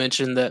Leonardo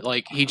mentioned that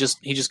he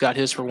just got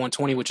his for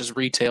 120, which is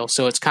retail.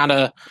 So it's kind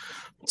of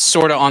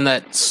sort of on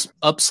that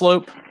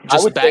upslope,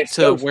 just back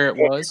to where it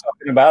was.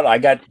 Talking about, I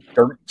got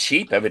dirt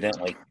cheap,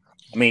 evidently.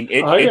 I mean,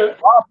 it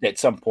dropped at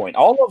some point.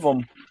 All of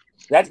them.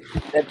 That's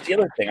the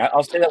other thing.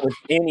 I'll say that with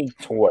any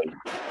toy.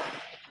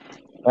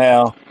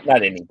 Well,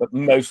 not any, but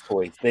most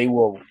toys, they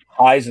will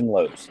highs and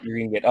lows. You're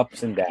going to get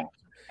ups and downs.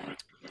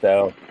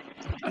 So.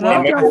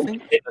 I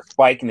think a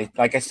spike, and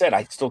like I said,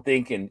 I still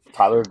think, and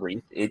Tyler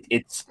agrees,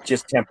 it's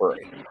just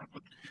temporary.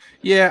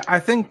 Yeah, I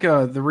think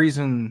the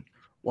reason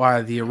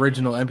why the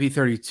original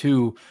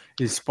MP32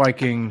 is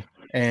spiking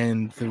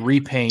and the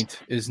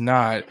repaint is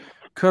not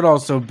could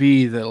also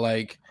be that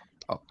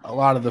a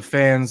lot of the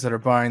fans that are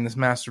buying this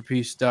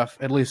Masterpiece stuff,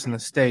 at least in the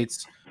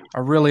States,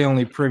 are really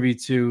only privy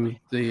to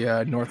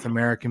the North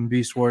American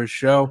Beast Wars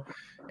show.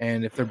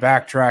 And if they're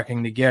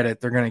backtracking to get it,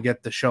 they're going to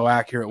get the show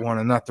accurate one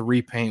and not the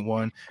repaint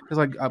one.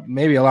 Because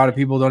maybe a lot of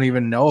people don't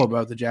even know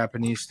about the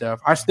Japanese stuff.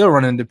 I still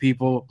run into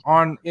people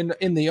in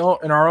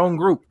our own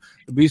group,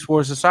 the Beast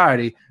Wars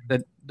Society,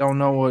 that don't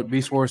know what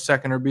Beast Wars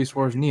Second or Beast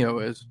Wars Neo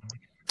is.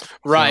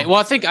 Right. So. Well,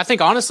 I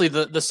think honestly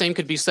the same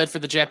could be said for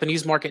the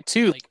Japanese market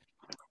too.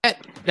 Like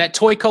that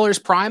Toy Colors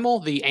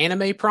Primal, the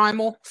anime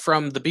Primal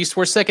from the Beast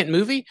Wars Second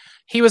movie,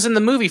 he was in the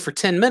movie for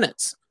 10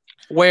 minutes.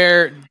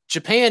 Where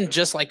Japan,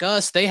 just like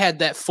us, they had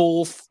that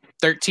full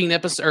 13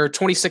 episode or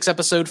 26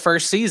 episode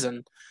first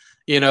season,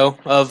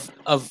 of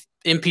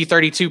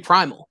MP32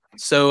 Primal.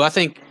 So I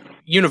think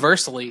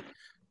universally,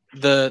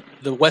 the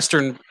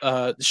Western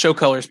show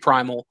colors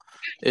Primal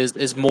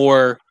is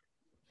more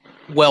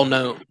well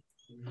known.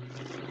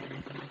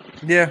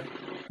 Yeah,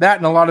 that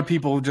and a lot of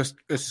people just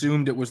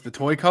assumed it was the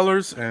Toy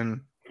Colors,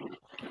 and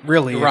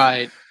really,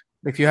 right.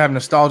 If you have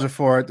nostalgia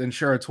for it, then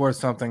sure, it's worth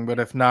something. But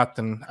if not,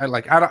 then I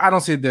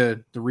don't see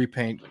the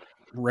repaint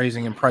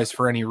raising in price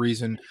for any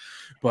reason.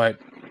 But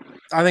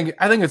I think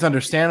it's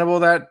understandable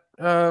that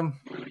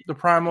the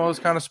Primal is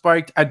kind of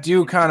spiked. I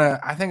think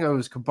it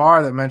was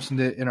Kabar that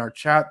mentioned it in our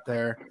chat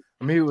there.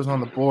 Or maybe it was on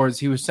the boards.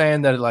 He was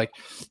saying that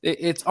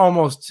it's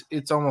almost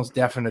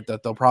definite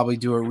that they'll probably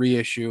do a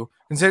reissue.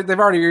 And so they've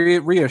already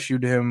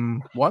reissued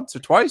him once or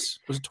twice.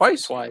 Was it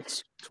twice?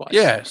 Twice.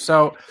 Yeah.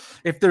 So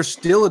if there's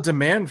still a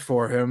demand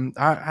for him,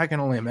 I can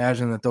only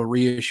imagine that they'll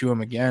reissue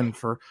him again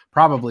for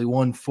probably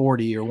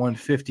 140 or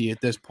 150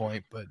 at this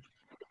point. But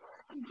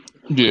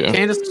yeah,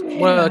 Candace,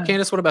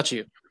 what about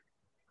you?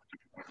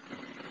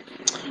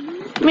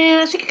 Man,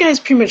 I think you guys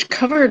pretty much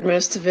covered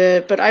most of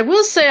it, but I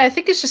will say I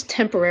think it's just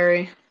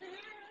temporary.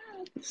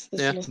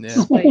 Sounds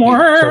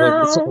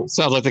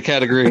like the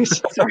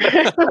categories.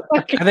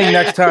 I think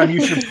next time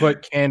you should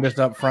put Candace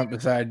up front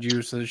beside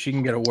you so that she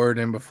can get a word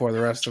in before the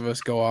rest of us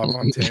go off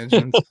on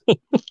tangents.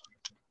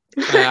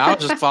 Yeah, I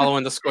was just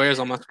following the squares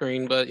on my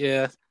screen, but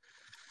yeah.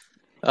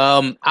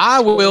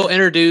 I will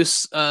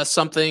introduce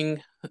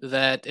something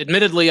that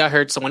admittedly I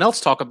heard someone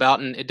else talk about,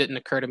 and it didn't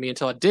occur to me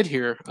until I did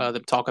hear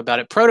them talk about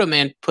it. Proto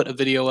Man put a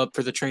video up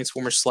for the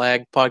Transformers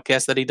Slag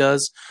podcast that he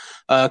does,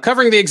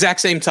 covering the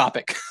exact same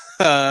topic.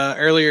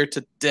 Earlier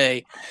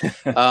today.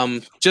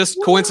 Just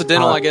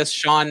coincidental, I guess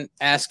Sean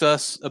asked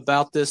us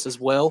about this as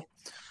well.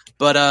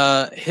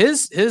 But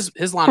his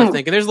line of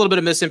thinking, there's a little bit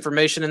of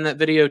misinformation in that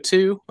video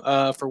too,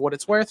 for what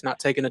it's worth, not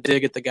taking a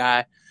dig at the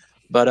guy.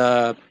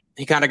 But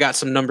he kind of got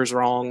some numbers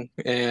wrong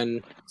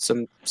and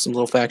some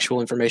little factual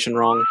information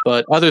wrong.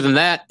 But other than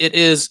that, it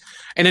is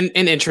an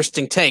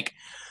interesting take.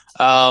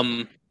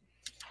 The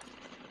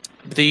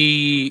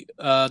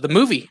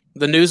movie,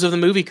 the news of the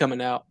movie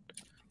coming out.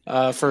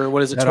 For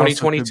what is it,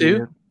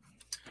 2022?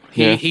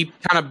 He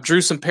kind of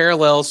drew some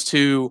parallels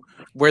to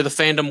where the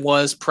fandom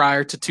was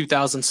prior to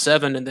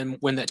 2007, and then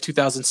when that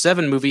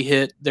 2007 movie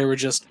hit, there were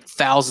just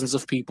thousands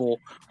of people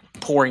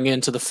pouring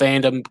into the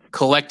fandom,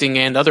 collecting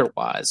and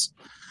otherwise.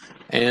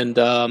 And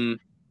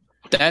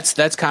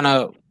that's kind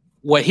of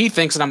what he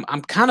thinks, and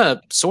I'm kind of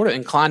sort of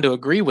inclined to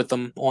agree with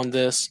him on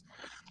this.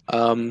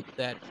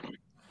 That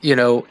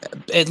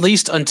at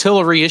least until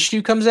a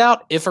reissue comes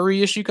out, if a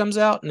reissue comes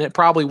out, and it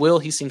probably will,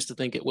 he seems to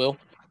think it will,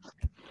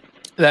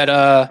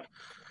 that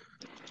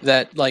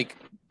like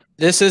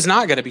this is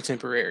not going to be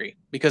temporary,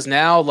 because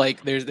now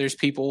like there's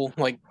people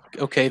like,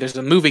 okay, there's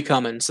a movie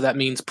coming, so that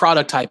means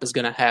product type is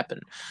going to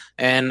happen.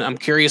 And I'm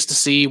curious to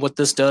see what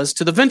this does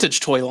to the vintage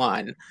toy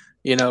line,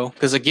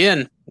 because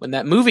again, when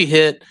that movie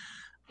hit,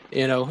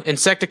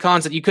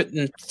 Insecticons that you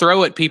couldn't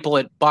throw at people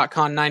at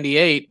BotCon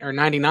 98 or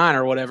 99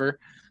 or whatever,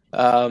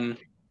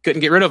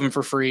 couldn't get rid of them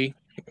for free.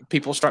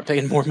 People start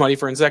paying more money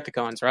for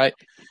Insecticons, right?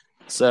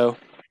 So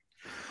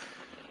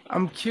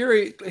I'm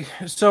curious.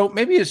 So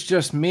maybe it's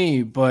just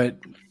me, but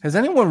has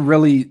anyone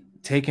really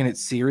taken it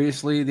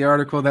seriously, the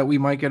article that we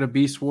might get a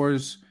Beast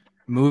Wars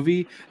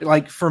movie?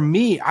 Like for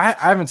me, I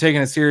haven't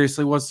taken it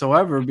seriously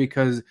whatsoever,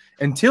 because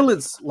until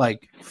it's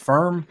like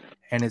firm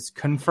and it's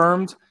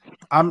confirmed,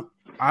 I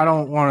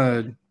don't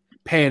want to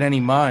pay it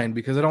any mind,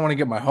 because I don't want to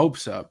get my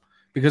hopes up,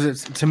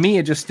 because to me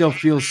it just still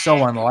feels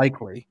so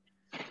unlikely.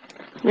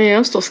 Yeah,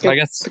 I'm still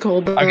skeptical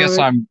about it. I guess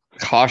I'm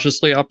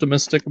cautiously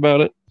optimistic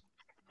about it.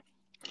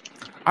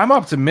 I'm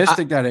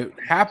optimistic that it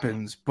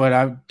happens, but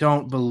I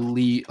don't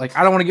believe, I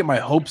don't want to get my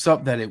hopes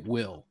up that it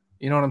will.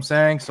 You know what I'm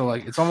saying? So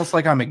it's almost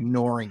like I'm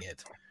ignoring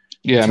it.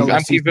 Yeah,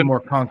 I'm keeping more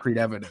concrete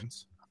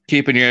evidence.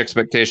 Keeping your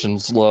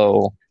expectations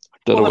low.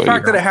 Well, the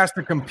fact that it has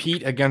to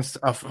compete against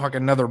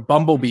another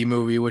Bumblebee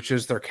movie, which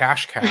is their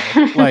cash cow,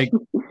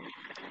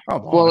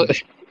 well,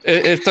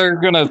 if they're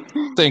gonna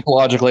think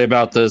logically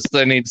about this,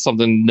 they need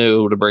something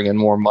new to bring in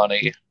more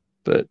money.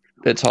 But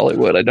it's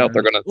Hollywood. I doubt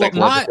they're gonna think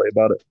logically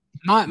about it.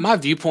 My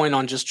viewpoint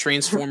on just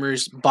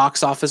Transformers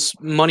box office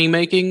money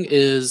making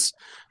is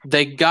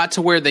they got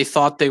to where they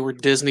thought they were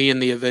Disney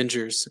and the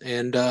Avengers,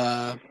 and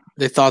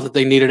they thought that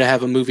they needed to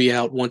have a movie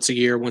out once a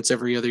year, once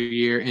every other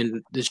year,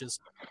 and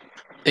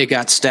it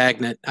got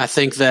stagnant. I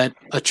think that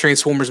a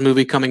Transformers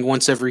movie coming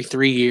once every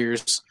 3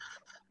 years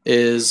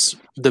is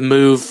the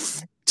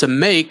move to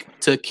make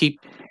to keep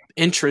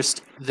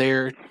interest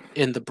there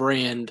in the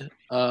brand,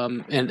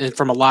 and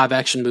from a live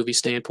action movie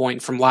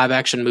standpoint, from live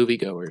action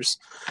moviegoers,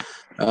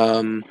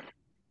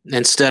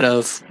 instead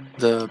of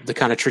the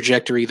kind of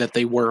trajectory that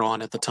they were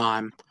on at the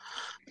time.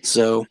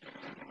 So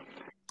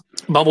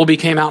Bumblebee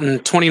came out in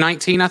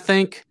 2019, I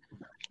think.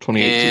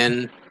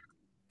 2018.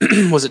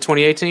 And was it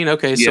 2018?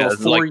 Okay, Yeah, so a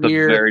 4 like the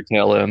year. very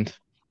tail end.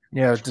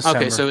 Yeah, December.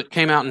 Okay, so it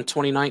came out in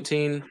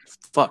 2019.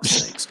 Fuck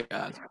sakes,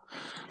 guys.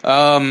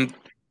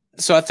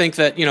 So I think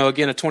that,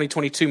 again, a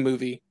 2022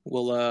 movie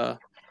will. I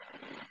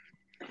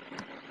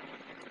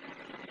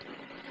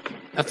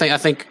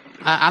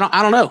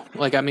don't know.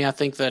 Like, I mean, I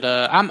think that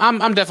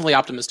I'm definitely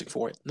optimistic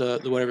for it.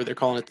 The whatever they're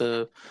calling it,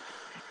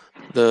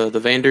 the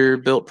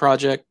Vanderbilt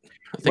project.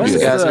 I think When's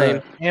is the guy's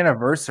name.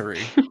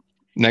 Anniversary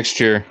Next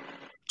year.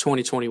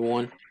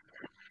 2021.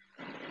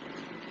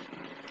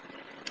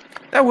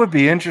 That would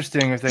be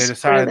interesting if they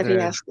decided that he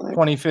the asked, like-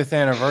 25th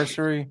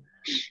anniversary,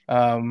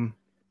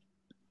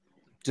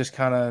 just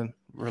kind of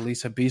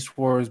release a Beast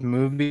Wars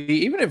movie,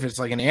 even if it's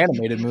like an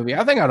animated movie.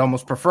 I think I'd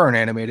almost prefer an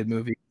animated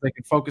movie. They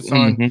could focus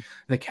on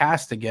the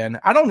cast again.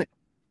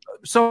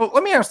 So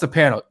let me ask the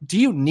panel: do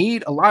you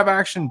need a live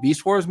action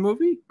Beast Wars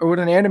movie, or would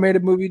an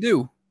animated movie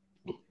do?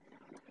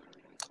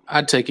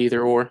 I'd take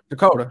either or.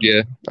 Dakota,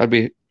 Yeah, I'd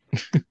be.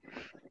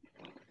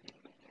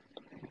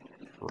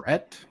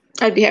 Brett,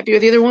 I'd be happy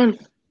with either one.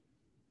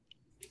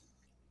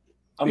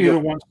 Either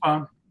one's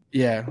fine.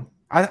 yeah,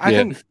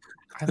 I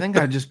think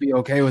I'd just be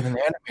okay with an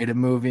animated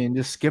movie and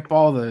just skip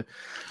all the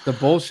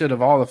bullshit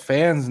of all the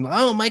fans and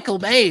Michael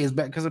Bay is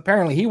back because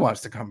apparently he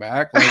wants to come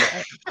back.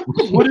 Like,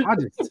 What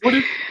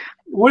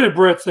did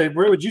Brett say?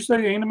 Brett, would you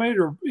say animated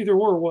or either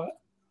or what?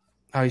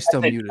 oh, he's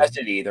still muted. I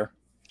said either.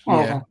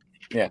 Yeah.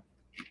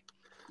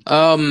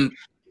 Like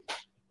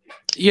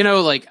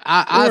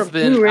I've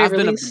been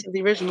release of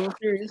the original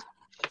series.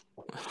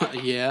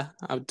 Yeah,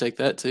 I would take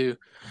that too.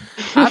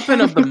 I've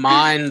been of the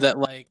mind that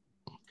like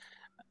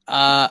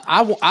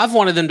I've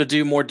wanted them to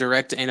do more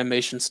direct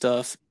animation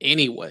stuff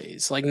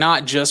anyways, like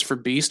not just for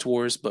Beast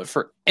Wars but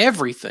for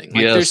everything.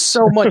 Like there's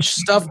so much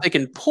stuff they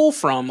can pull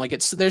from. Like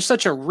there's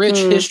such a rich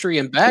history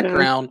and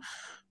background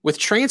with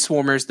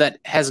Transformers that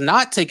has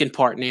not taken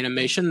part in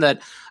animation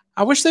that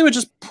I wish they would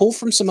just pull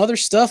from some other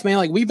stuff, man.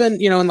 Like we've been,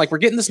 and like we're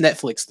getting this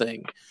Netflix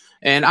thing.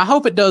 And I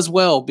hope it does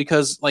well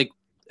because like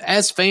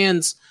as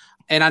fans,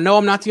 and I know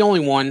I'm not the only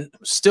one,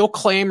 still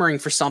clamoring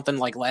for something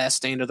like Last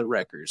Stand of the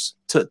Wreckers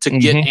to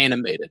get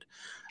animated.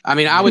 I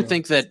mean, I would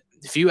think that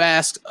if you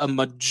asked a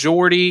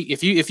majority,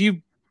 if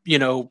you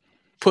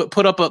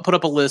put up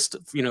a list,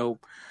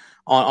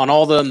 on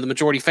all the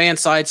majority fan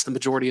sites, the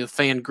majority of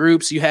fan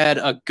groups, you had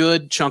a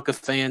good chunk of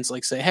fans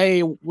like say, hey,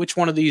 which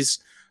one of these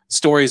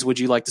stories would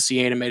you like to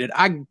see animated?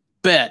 I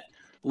bet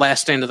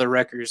Last Stand of the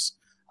Wreckers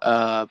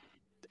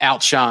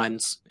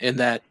outshines in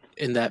that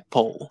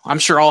poll. I'm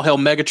sure All Hail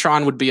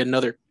Megatron would be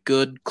another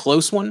good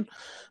close one,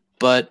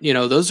 but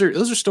those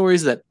are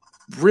stories that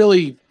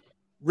really,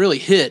 really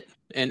hit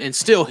and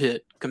still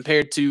hit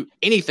compared to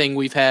anything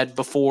we've had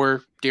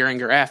before,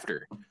 during, or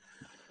after.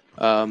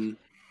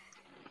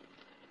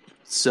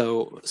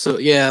 So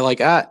yeah,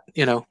 like I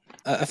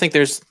think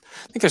there's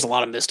a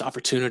lot of missed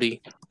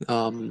opportunity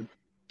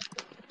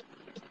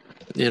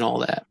in all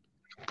that.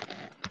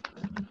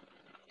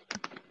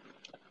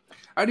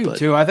 I do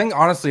too. I think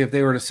honestly, if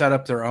they were to set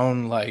up their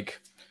own like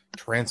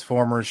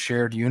Transformers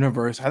shared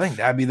universe, I think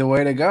that'd be the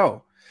way to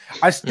go.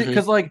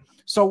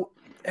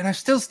 And I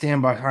still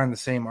stand behind the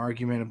same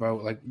argument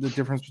about like the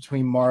difference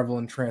between Marvel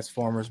and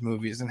Transformers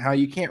movies and how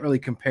you can't really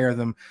compare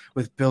them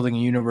with building a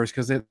universe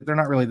because they're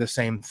not really the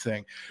same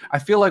thing. I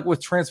feel like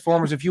with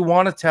Transformers, if you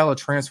want to tell a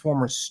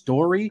Transformers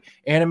story,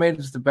 animated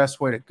is the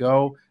best way to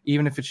go,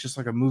 even if it's just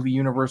like a movie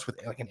universe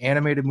with like an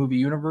animated movie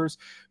universe,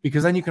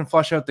 because then you can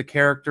flesh out the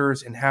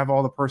characters and have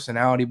all the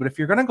personality. But if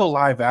you're going to go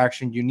live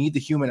action, you need the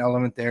human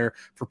element there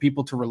for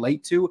people to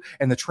relate to.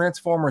 And the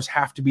Transformers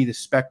have to be the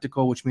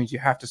spectacle, which means you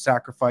have to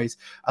sacrifice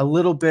a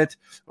little bit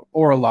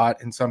or a lot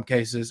in some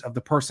cases of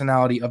the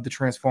personality of the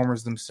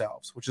Transformers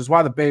themselves, which is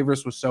why the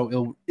Bayverse was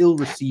so ill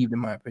received in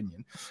my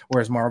opinion,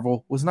 whereas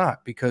Marvel was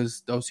not,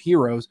 because those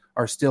heroes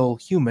are still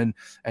human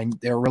and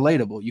they're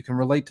relatable. You can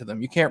relate to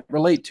them. You can't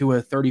relate to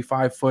a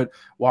 35-foot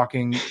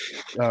walking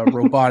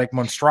robotic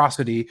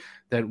monstrosity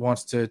that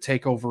wants to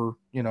take over,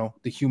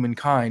 the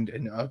humankind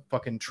in a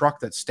fucking truck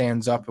that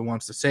stands up and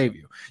wants to save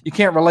you. You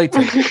can't relate to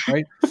that,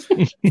 right?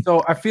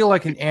 So I feel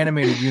like an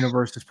animated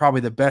universe is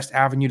probably the best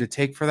avenue to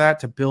take for that,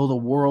 to build a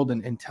world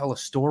and tell a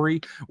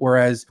story.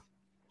 Whereas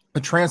the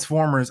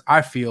Transformers,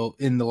 I feel,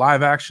 in the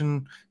live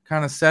action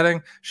kind of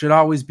setting, should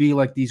always be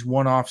like these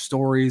one-off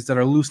stories that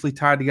are loosely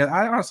tied together.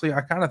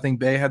 I kind of think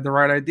Bay had the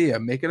right idea.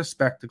 Make it a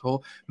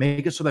spectacle.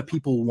 Make it so that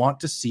people want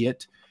to see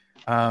it.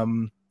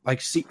 Come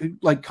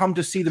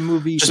to see the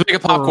movie. Just make a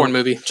popcorn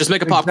movie. Just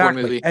make a popcorn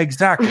movie.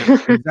 Exactly.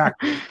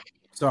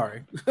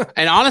 Sorry.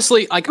 And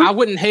honestly, like I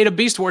wouldn't hate a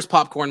Beast Wars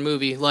popcorn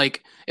movie.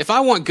 Like if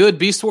I want good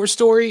Beast Wars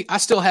story, I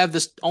still have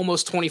this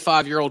almost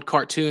 25-year-old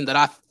cartoon that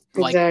I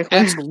like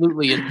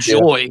absolutely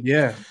enjoy.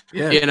 Yeah.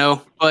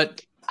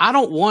 But I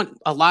don't want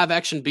a live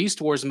action Beast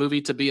Wars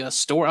movie to be a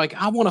story. Like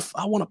I want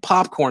a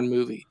popcorn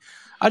movie.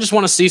 I just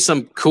want to see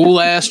some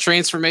cool ass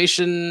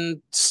transformation,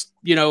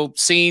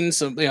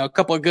 scenes, a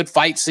couple of good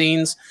fight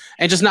scenes,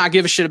 and just not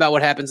give a shit about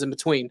what happens in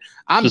between.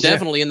 I'm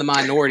definitely in the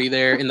minority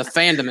there, in the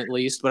fandom at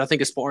least, but I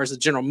think as far as the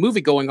general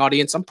movie going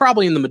audience, I'm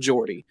probably in the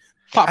majority.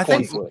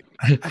 Popcorn flick.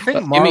 I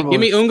think Marvel give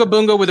me Oonga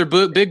Boonga with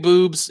her big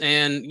boobs,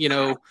 and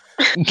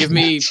give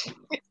me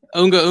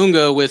Oonga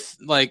Oonga with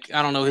I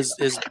don't know his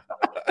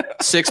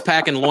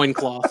 6-pack and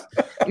loincloth.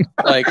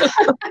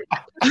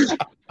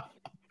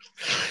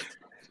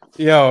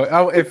 Yo,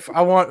 I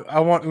want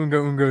Oonga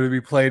Oonga to be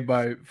played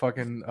by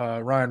fucking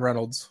Ryan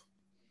Reynolds.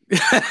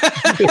 There's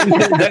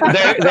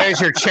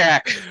your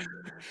check.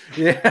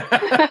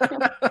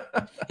 Yeah.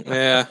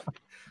 Yeah.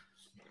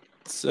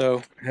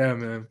 So yeah,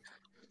 man.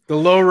 The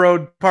Low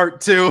Road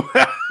Part 2.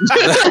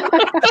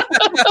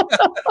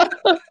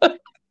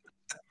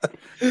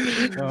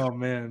 Oh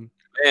man.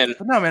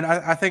 But no, man.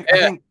 I think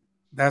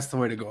that's the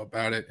way to go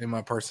about it, in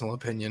my personal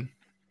opinion.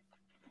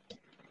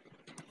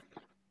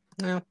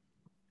 Yeah.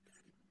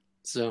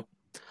 So,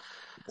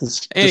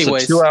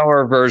 anyways, a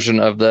 2-hour version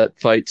of that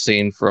fight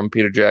scene from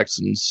Peter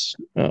Jackson's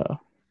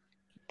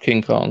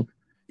King Kong.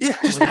 Yeah,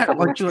 just that,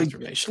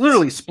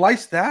 literally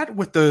splice that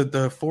with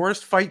the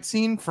forest fight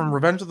scene from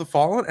Revenge of the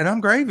Fallen, and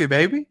I'm gravy,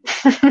 baby.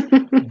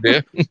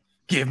 Yeah.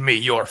 Give me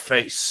your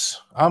face.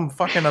 I'm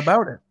fucking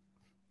about it.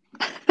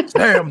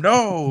 Sam,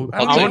 no.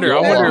 I wonder.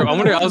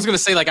 I was gonna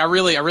say, I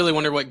really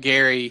wonder what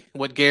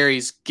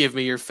Gary's "Give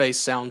Me Your Face"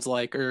 sounds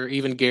like, or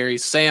even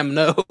Gary's "Sam,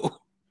 no."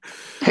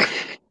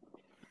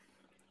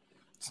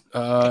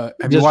 Have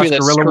you watched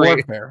Guerrilla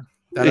Warfare?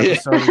 That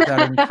episode is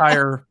that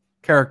entire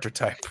character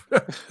type.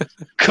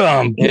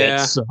 Come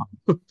get some.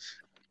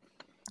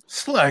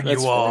 Slag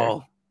you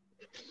all.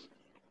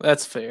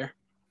 That's fair.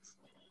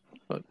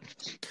 But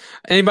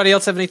anybody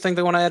else have anything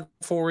they want to add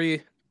before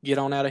we get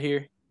on out of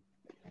here?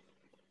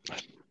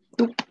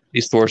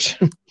 Beast Wars.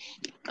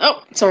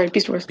 Oh, sorry,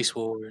 Beast Wars. Beast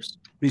Wars.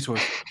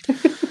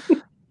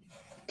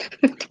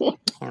 All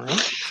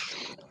right.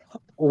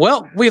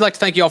 Well, we'd like to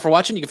thank you all for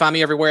watching. You can find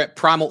me everywhere at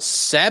Primal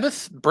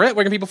Sabbath. Brett,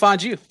 where can people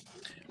find you?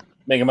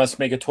 Mega Must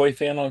Make a Toy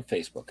Fan on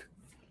Facebook.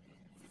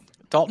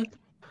 Dalton?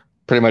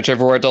 Pretty much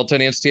everywhere at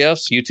Daltonian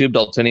STFs, YouTube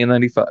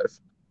Daltonian95.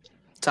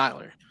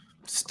 Tyler?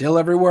 Still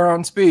everywhere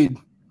on speed.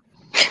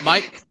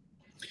 Mike?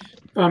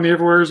 I'm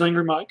everywhere as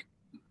Angry Mike.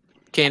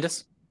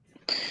 Candace?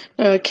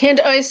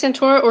 Candace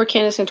Santora or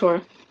Candace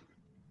Santora.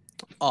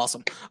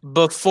 Awesome.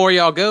 Before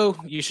y'all go,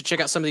 you should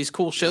check out some of these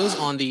cool shows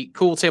on the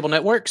Cool Table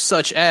Network,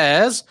 such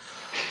as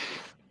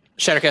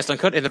Shattercast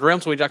Uncut, In the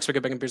Realms, Where Doctor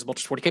Back and Beers,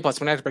 Vultures 40K, Plots,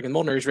 Fanatics, Breaking the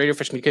Mold, Nerds Radio,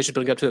 Fresh Communication,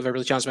 Building Up to the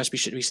Beverly Challenge,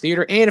 Masterpiece, Shitpiece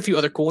Theater, and a few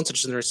other cool ones, such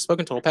as the Nurse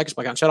Spoken, Total Package,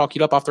 Blackout and Shadow,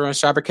 Queued Up, Off the Run,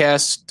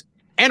 Cybercast,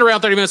 and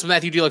Around 30 Minutes with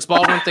Matthew Delix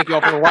Baldwin. Thank you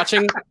all for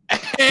watching,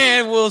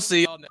 and we'll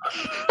see y'all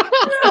next.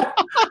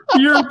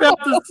 You're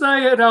about to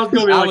say it.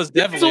 I was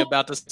definitely about to